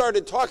she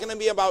started talking to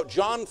me about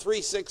John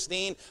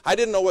 3:16, I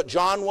didn't know what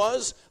John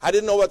was. I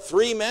didn't know what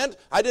 3 meant.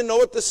 I didn't know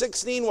what the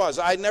 16 was.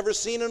 I'd never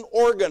seen an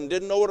organ,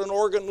 didn't know what an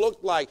organ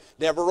looked like,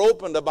 never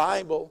opened a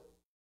Bible.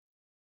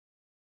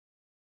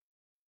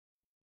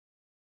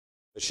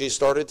 But she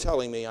started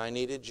telling me I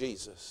needed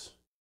Jesus.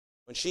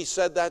 When she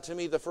said that to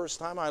me the first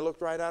time, I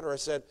looked right at her. I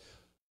said,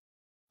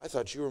 I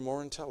thought you were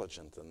more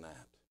intelligent than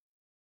that.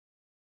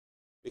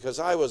 Because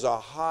I was a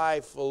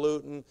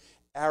highfalutin,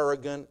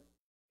 arrogant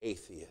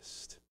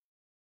atheist.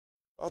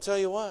 I'll tell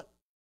you what,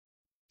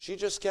 she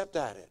just kept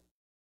at it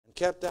and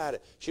kept at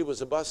it. She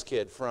was a bus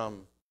kid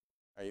from,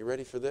 are you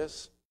ready for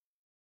this?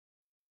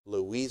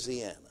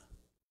 Louisiana.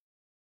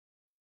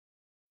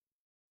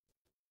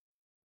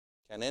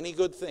 Can any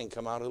good thing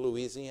come out of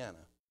Louisiana?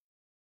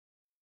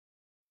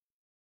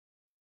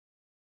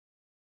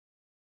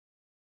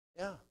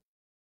 Yeah.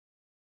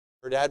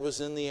 Her dad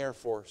was in the Air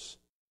Force.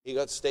 He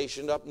got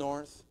stationed up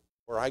north,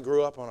 where I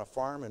grew up on a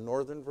farm in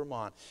northern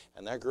Vermont.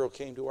 And that girl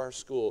came to our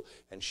school,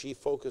 and she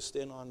focused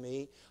in on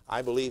me.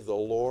 I believe the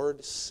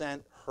Lord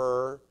sent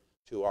her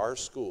to our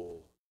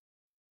school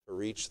to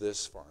reach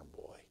this farm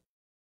boy.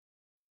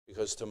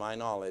 Because to my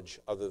knowledge,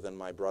 other than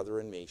my brother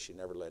and me, she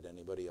never led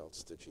anybody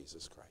else to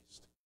Jesus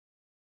Christ.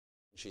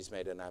 And she's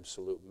made an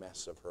absolute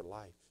mess of her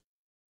life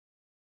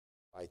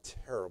by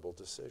terrible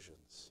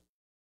decisions.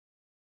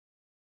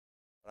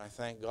 But I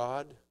thank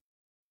God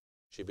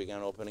she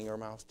began opening her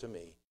mouth to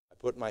me. I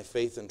put my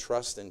faith and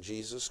trust in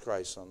Jesus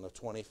Christ on the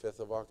 25th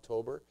of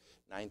October,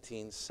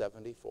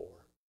 1974.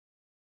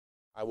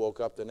 I woke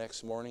up the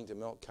next morning to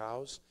milk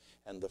cows,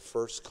 and the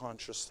first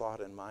conscious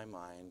thought in my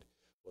mind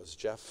was,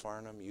 Jeff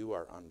Farnham, you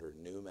are under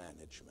new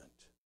management.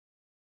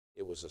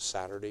 It was a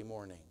Saturday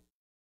morning.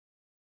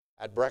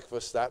 At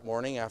breakfast that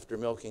morning, after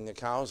milking the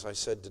cows, I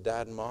said to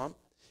Dad and Mom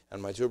and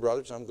my 2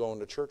 brothers, I'm going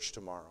to church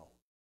tomorrow.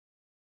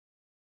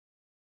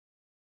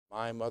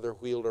 My mother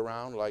wheeled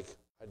around like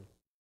I'd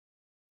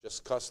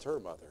just cussed her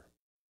mother.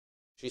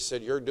 She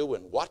said, you're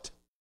doing what?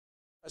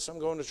 I said, I'm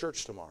going to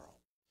church tomorrow.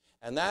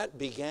 And that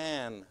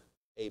began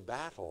a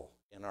battle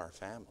in our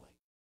family.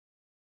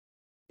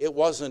 It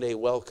wasn't a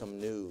welcome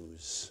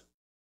news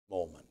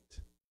moment.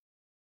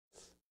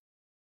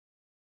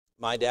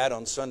 My dad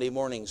on Sunday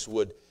mornings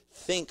would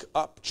think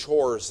up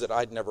chores that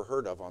I'd never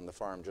heard of on the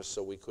farm just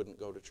so we couldn't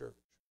go to church.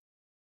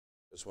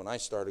 Because when I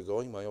started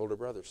going, my older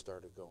brother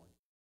started going.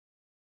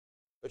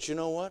 But you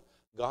know what?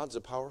 God's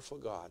a powerful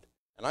God.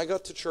 And I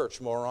got to church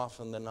more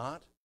often than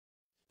not.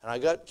 And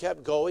I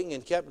kept going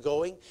and kept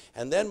going.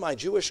 And then my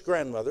Jewish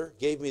grandmother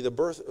gave me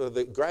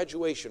the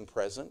graduation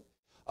present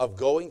of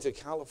going to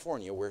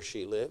California where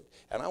she lived.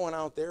 And I went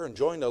out there and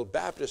joined a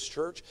Baptist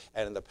church.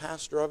 And the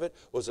pastor of it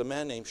was a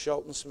man named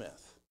Shelton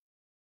Smith,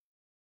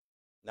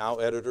 now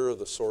editor of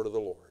the Sword of the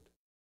Lord.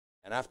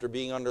 And after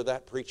being under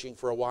that preaching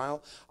for a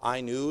while, I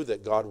knew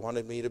that God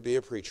wanted me to be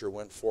a preacher.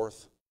 Went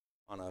forth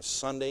on a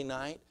Sunday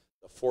night,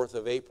 the 4th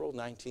of April,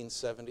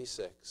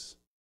 1976.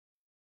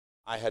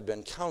 I had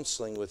been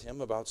counseling with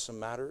him about some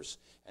matters,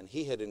 and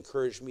he had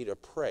encouraged me to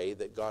pray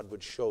that God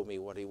would show me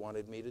what he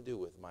wanted me to do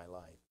with my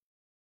life.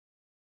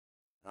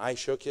 And I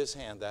shook his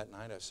hand that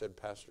night. I said,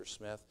 Pastor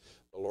Smith,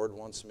 the Lord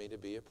wants me to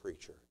be a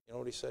preacher. You know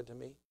what he said to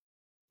me?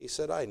 He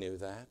said, I knew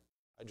that.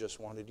 I just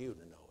wanted you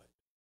to know it.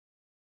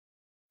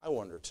 I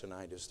wonder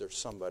tonight, is there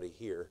somebody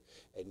here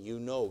and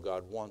you know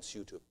God wants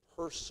you to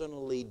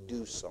personally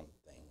do something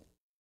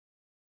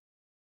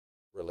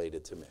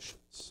related to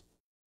missions?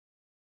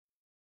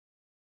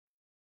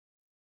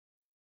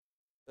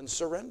 Then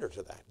surrender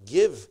to that.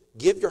 Give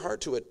your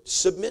heart to it.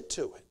 Submit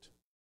to it.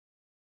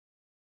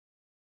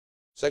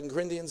 2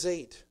 Corinthians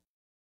 8.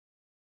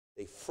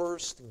 They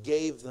first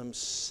gave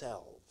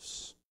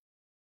themselves.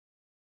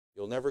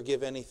 You'll never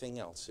give anything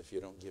else if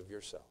you don't give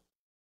yourself.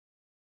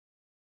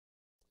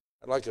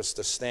 I'd like us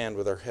to stand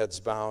with our heads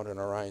bowed and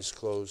our eyes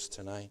closed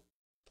tonight.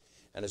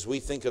 And as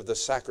we think of the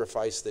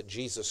sacrifice that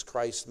Jesus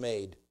Christ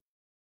made,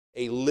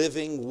 a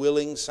living,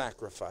 willing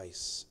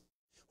sacrifice,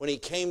 when he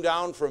came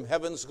down from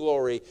heaven's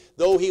glory,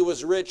 though he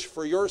was rich,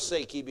 for your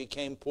sake he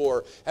became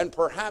poor. And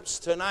perhaps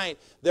tonight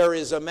there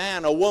is a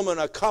man, a woman,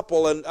 a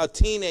couple, and a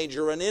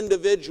teenager, an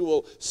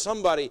individual,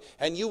 somebody,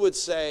 and you would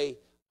say,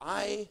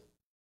 I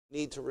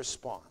need to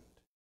respond.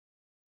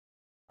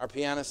 Our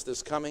pianist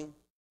is coming.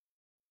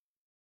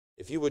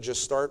 If you would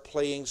just start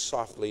playing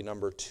softly,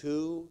 number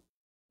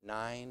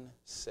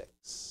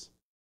 296.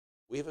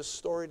 We have a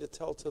story to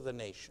tell to the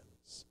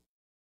nations.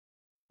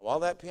 While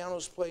that piano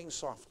is playing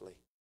softly,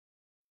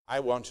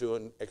 I want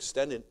to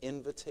extend an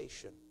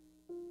invitation.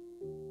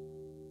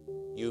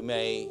 You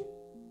may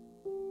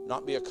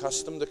not be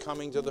accustomed to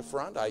coming to the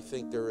front. I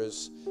think there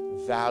is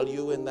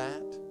value in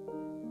that.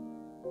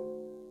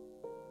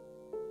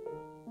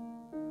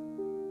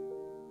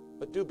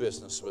 But do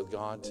business with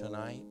God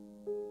tonight.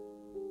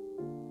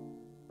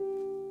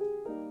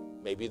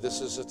 Maybe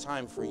this is a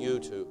time for you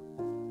to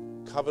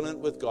covenant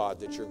with God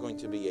that you're going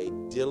to be a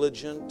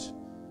diligent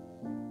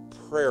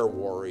prayer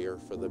warrior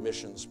for the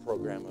missions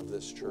program of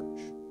this church.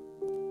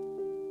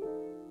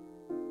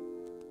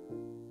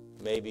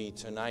 Maybe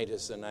tonight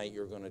is the night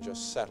you're going to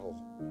just settle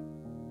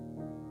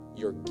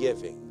your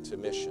giving to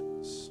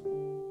missions.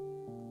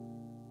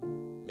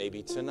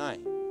 Maybe tonight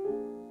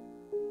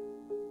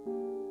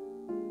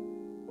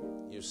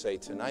you say,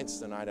 tonight's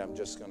the night I'm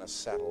just going to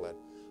settle it.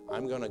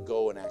 I'm going to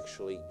go and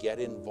actually get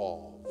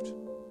involved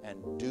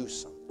and do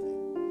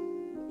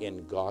something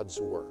in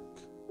God's work.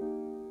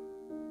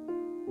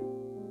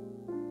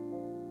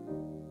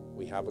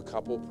 We have a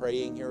couple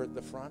praying here at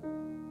the front.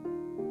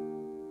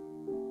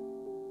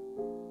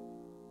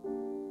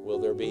 Will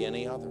there be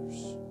any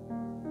others?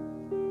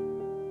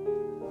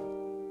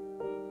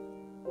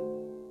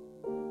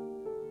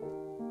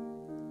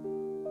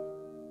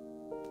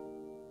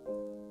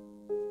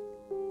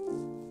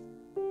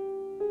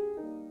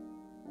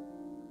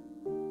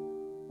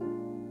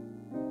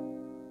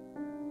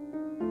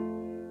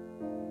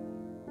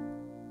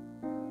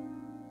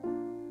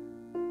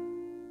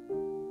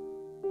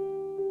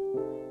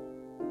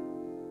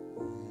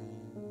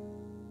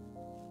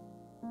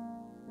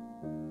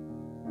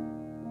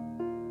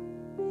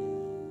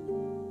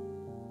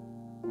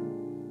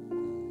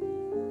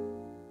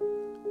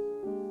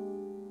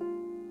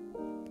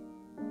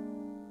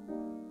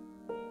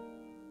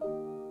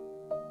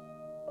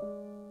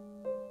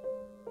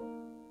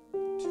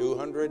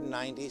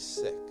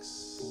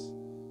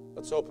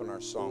 Let's open our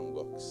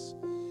songbooks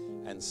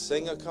and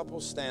sing a couple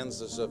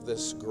stanzas of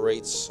this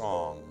great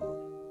song.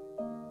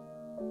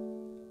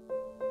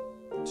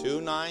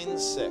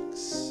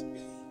 296.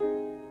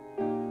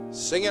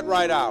 Sing it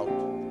right out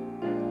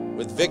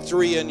with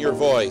victory in your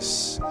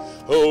voice.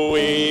 Oh,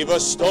 we've a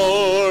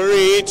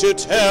story to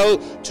tell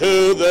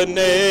to the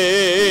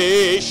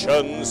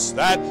nations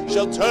that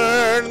shall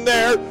turn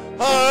their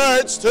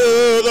hearts to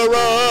the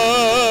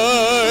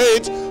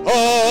right.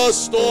 A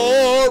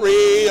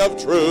story of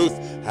truth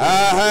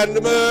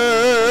and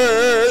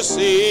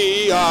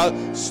mercy, a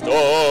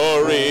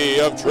story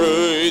of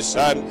truth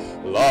and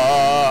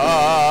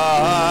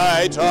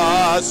light,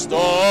 a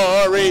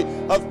story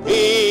of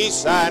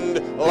peace and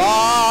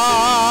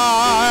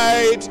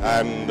light,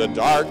 and the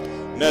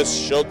darkness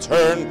shall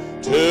turn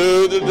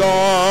to the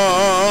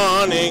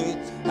dawning,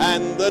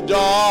 and the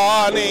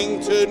dawning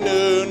to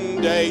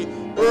noonday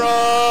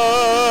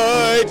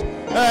bright,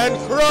 and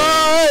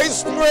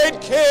Christ's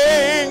great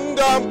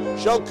kingdom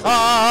shall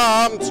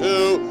come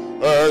to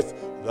earth,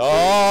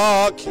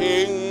 the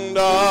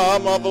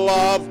kingdom of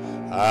love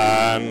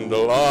and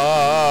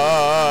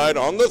light.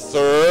 On the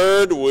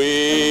third,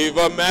 we've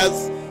a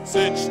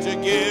message to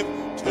give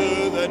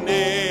to the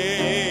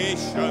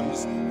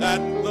nations, that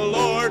the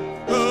Lord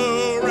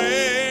who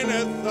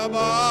reigneth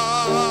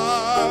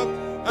above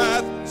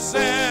hath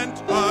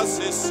sent us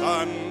his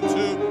Son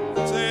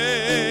to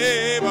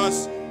save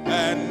us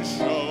and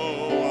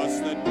show us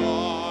that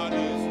God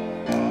is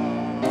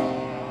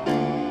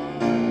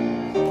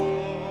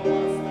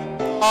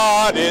love.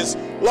 God is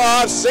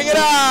love. Sing it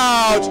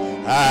out.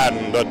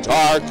 And the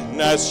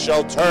darkness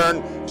shall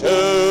turn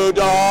to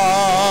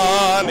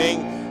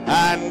dawning,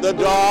 and the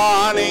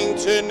dawning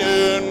to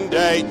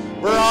noonday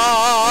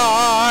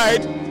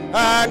bright,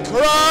 and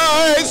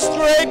Christ's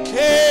great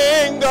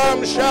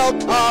kingdom shall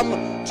come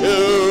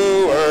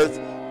to earth,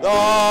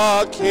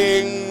 the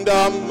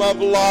kingdom of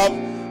love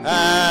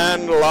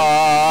and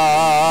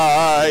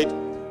light.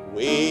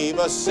 We've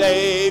a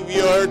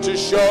Savior to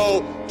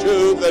show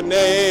to the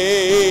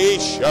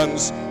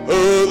nations,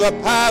 who the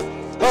path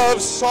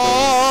of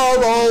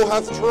sorrow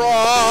hath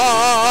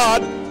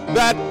trod,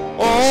 that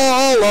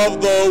all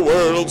of the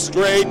world's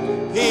great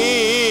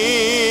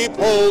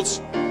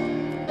peoples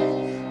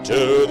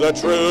to the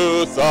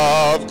truth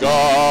of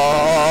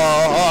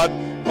God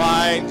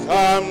might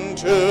come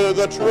to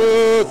the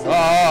truth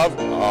of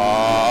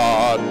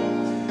God,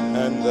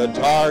 and the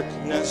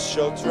darkness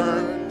shall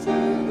turn to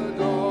the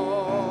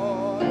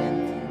dawn,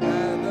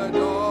 and the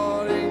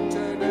dawning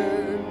to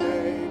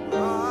noonday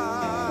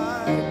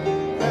bright,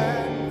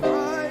 and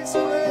Christ's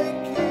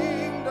great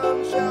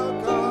kingdom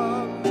shall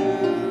come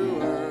to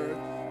earth,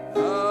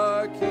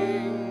 the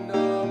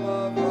kingdom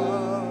of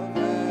love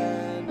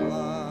and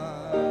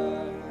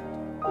light.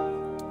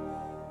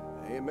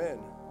 Amen.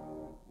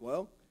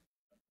 Well,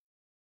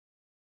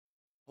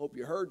 hope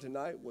you heard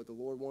tonight what the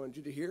Lord wanted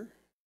you to hear.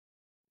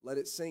 Let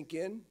it sink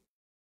in.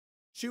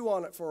 Chew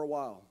on it for a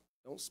while.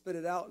 Don't spit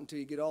it out until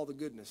you get all the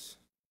goodness.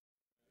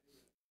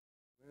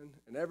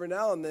 And every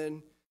now and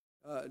then,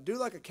 do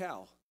like a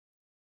cow.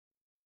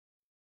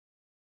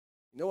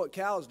 You know what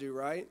cows do,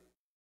 right?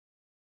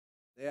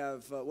 They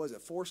have,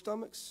 4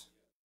 stomachs?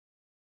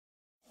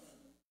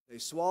 They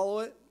swallow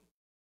it.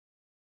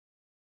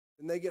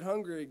 Then they get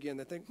hungry again.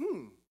 They think,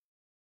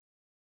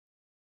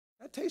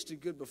 that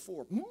tasted good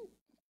before.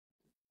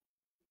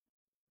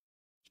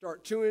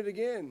 Start chewing it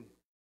again.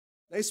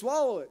 They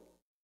swallow it.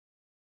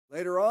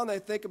 Later on, they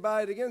think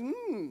about it again.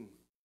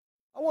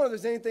 I wonder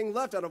if there's anything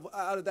left out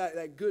of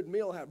that good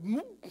meal.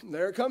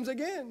 There it comes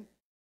again.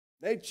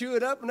 They chew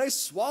it up and they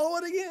swallow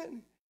it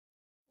again.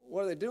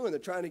 What are they doing? They're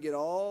trying to get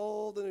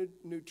all the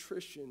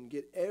nutrition,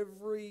 get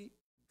every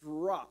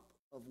drop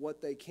of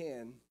what they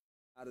can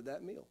out of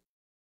that meal.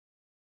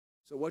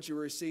 So what you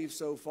received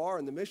so far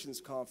in the missions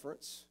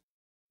conference,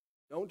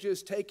 don't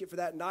just take it for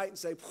that night and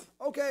say,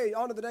 okay,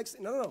 on to the next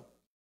thing. No.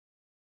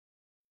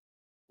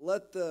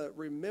 Let the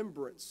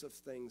remembrance of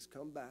things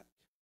come back.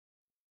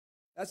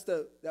 That's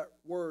that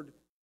word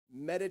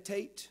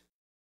meditate.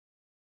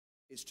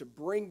 Is to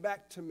bring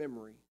back to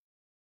memory,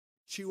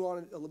 chew on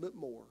it a little bit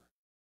more,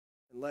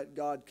 and let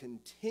God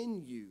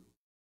continue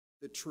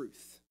the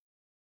truth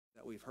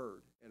that we've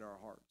heard in our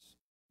hearts.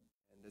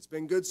 And it's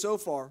been good so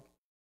far.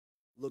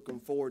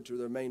 Looking forward to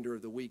the remainder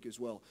of the week as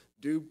well.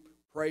 Do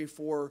pray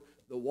for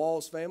the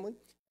Walls family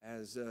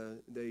as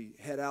they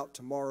head out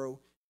tomorrow.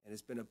 And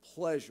it's been a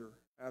pleasure,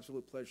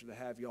 absolute pleasure to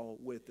have y'all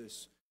with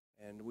us.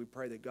 And we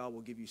pray that God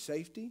will give you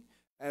safety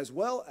as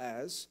well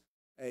as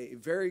a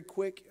very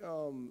quick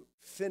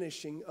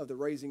finishing of the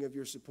raising of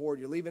your support.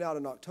 You're leaving out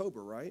in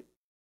October, right?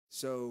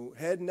 So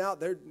heading out,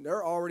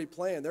 they're already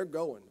planned. They're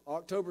going.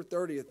 October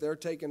 30th, they're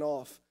taking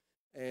off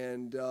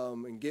and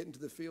getting to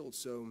the field.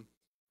 So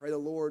pray the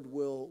Lord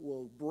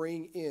will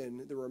bring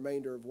in the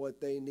remainder of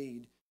what they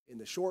need in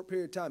the short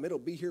period of time. It'll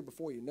be here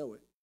before you know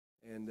it.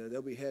 And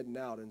they'll be heading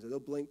out, and so they'll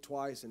blink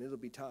twice, and it'll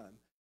be time.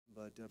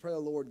 But pray the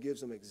Lord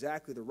gives them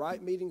exactly the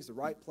right meetings, the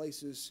right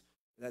places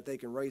that they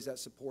can raise that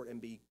support and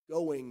be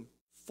going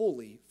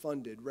fully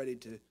funded, ready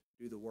to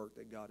do the work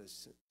that God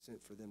has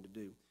sent for them to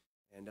do.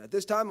 And at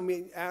this time, I'm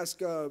going to ask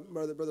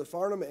Brother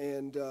Farnham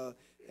and the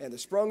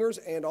Sprungers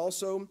and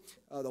also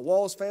the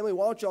Walls family,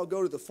 why don't y'all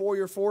go to the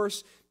foyer for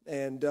us,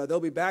 and they'll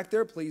be back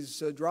there.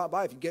 Please drop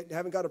by. If you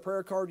haven't got a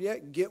prayer card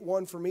yet, get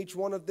one from each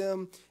one of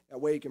them.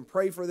 That way you can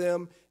pray for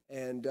them.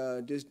 And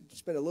just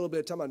spend a little bit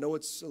of time. I know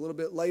it's a little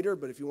bit later,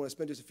 but if you want to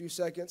spend just a few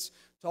seconds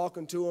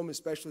talking to them,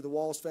 especially the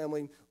Walls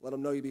family, let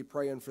them know you'll be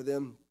praying for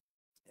them.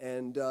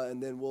 And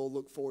then we'll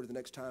look forward to the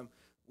next time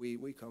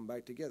we come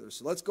back together.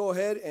 So let's go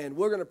ahead, and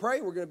we're going to pray.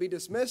 We're going to be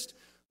dismissed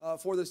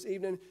for this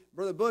evening.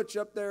 Brother Butch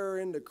up there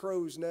in the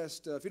crow's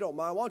nest, if you don't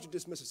mind, why don't you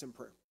dismiss us in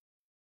prayer?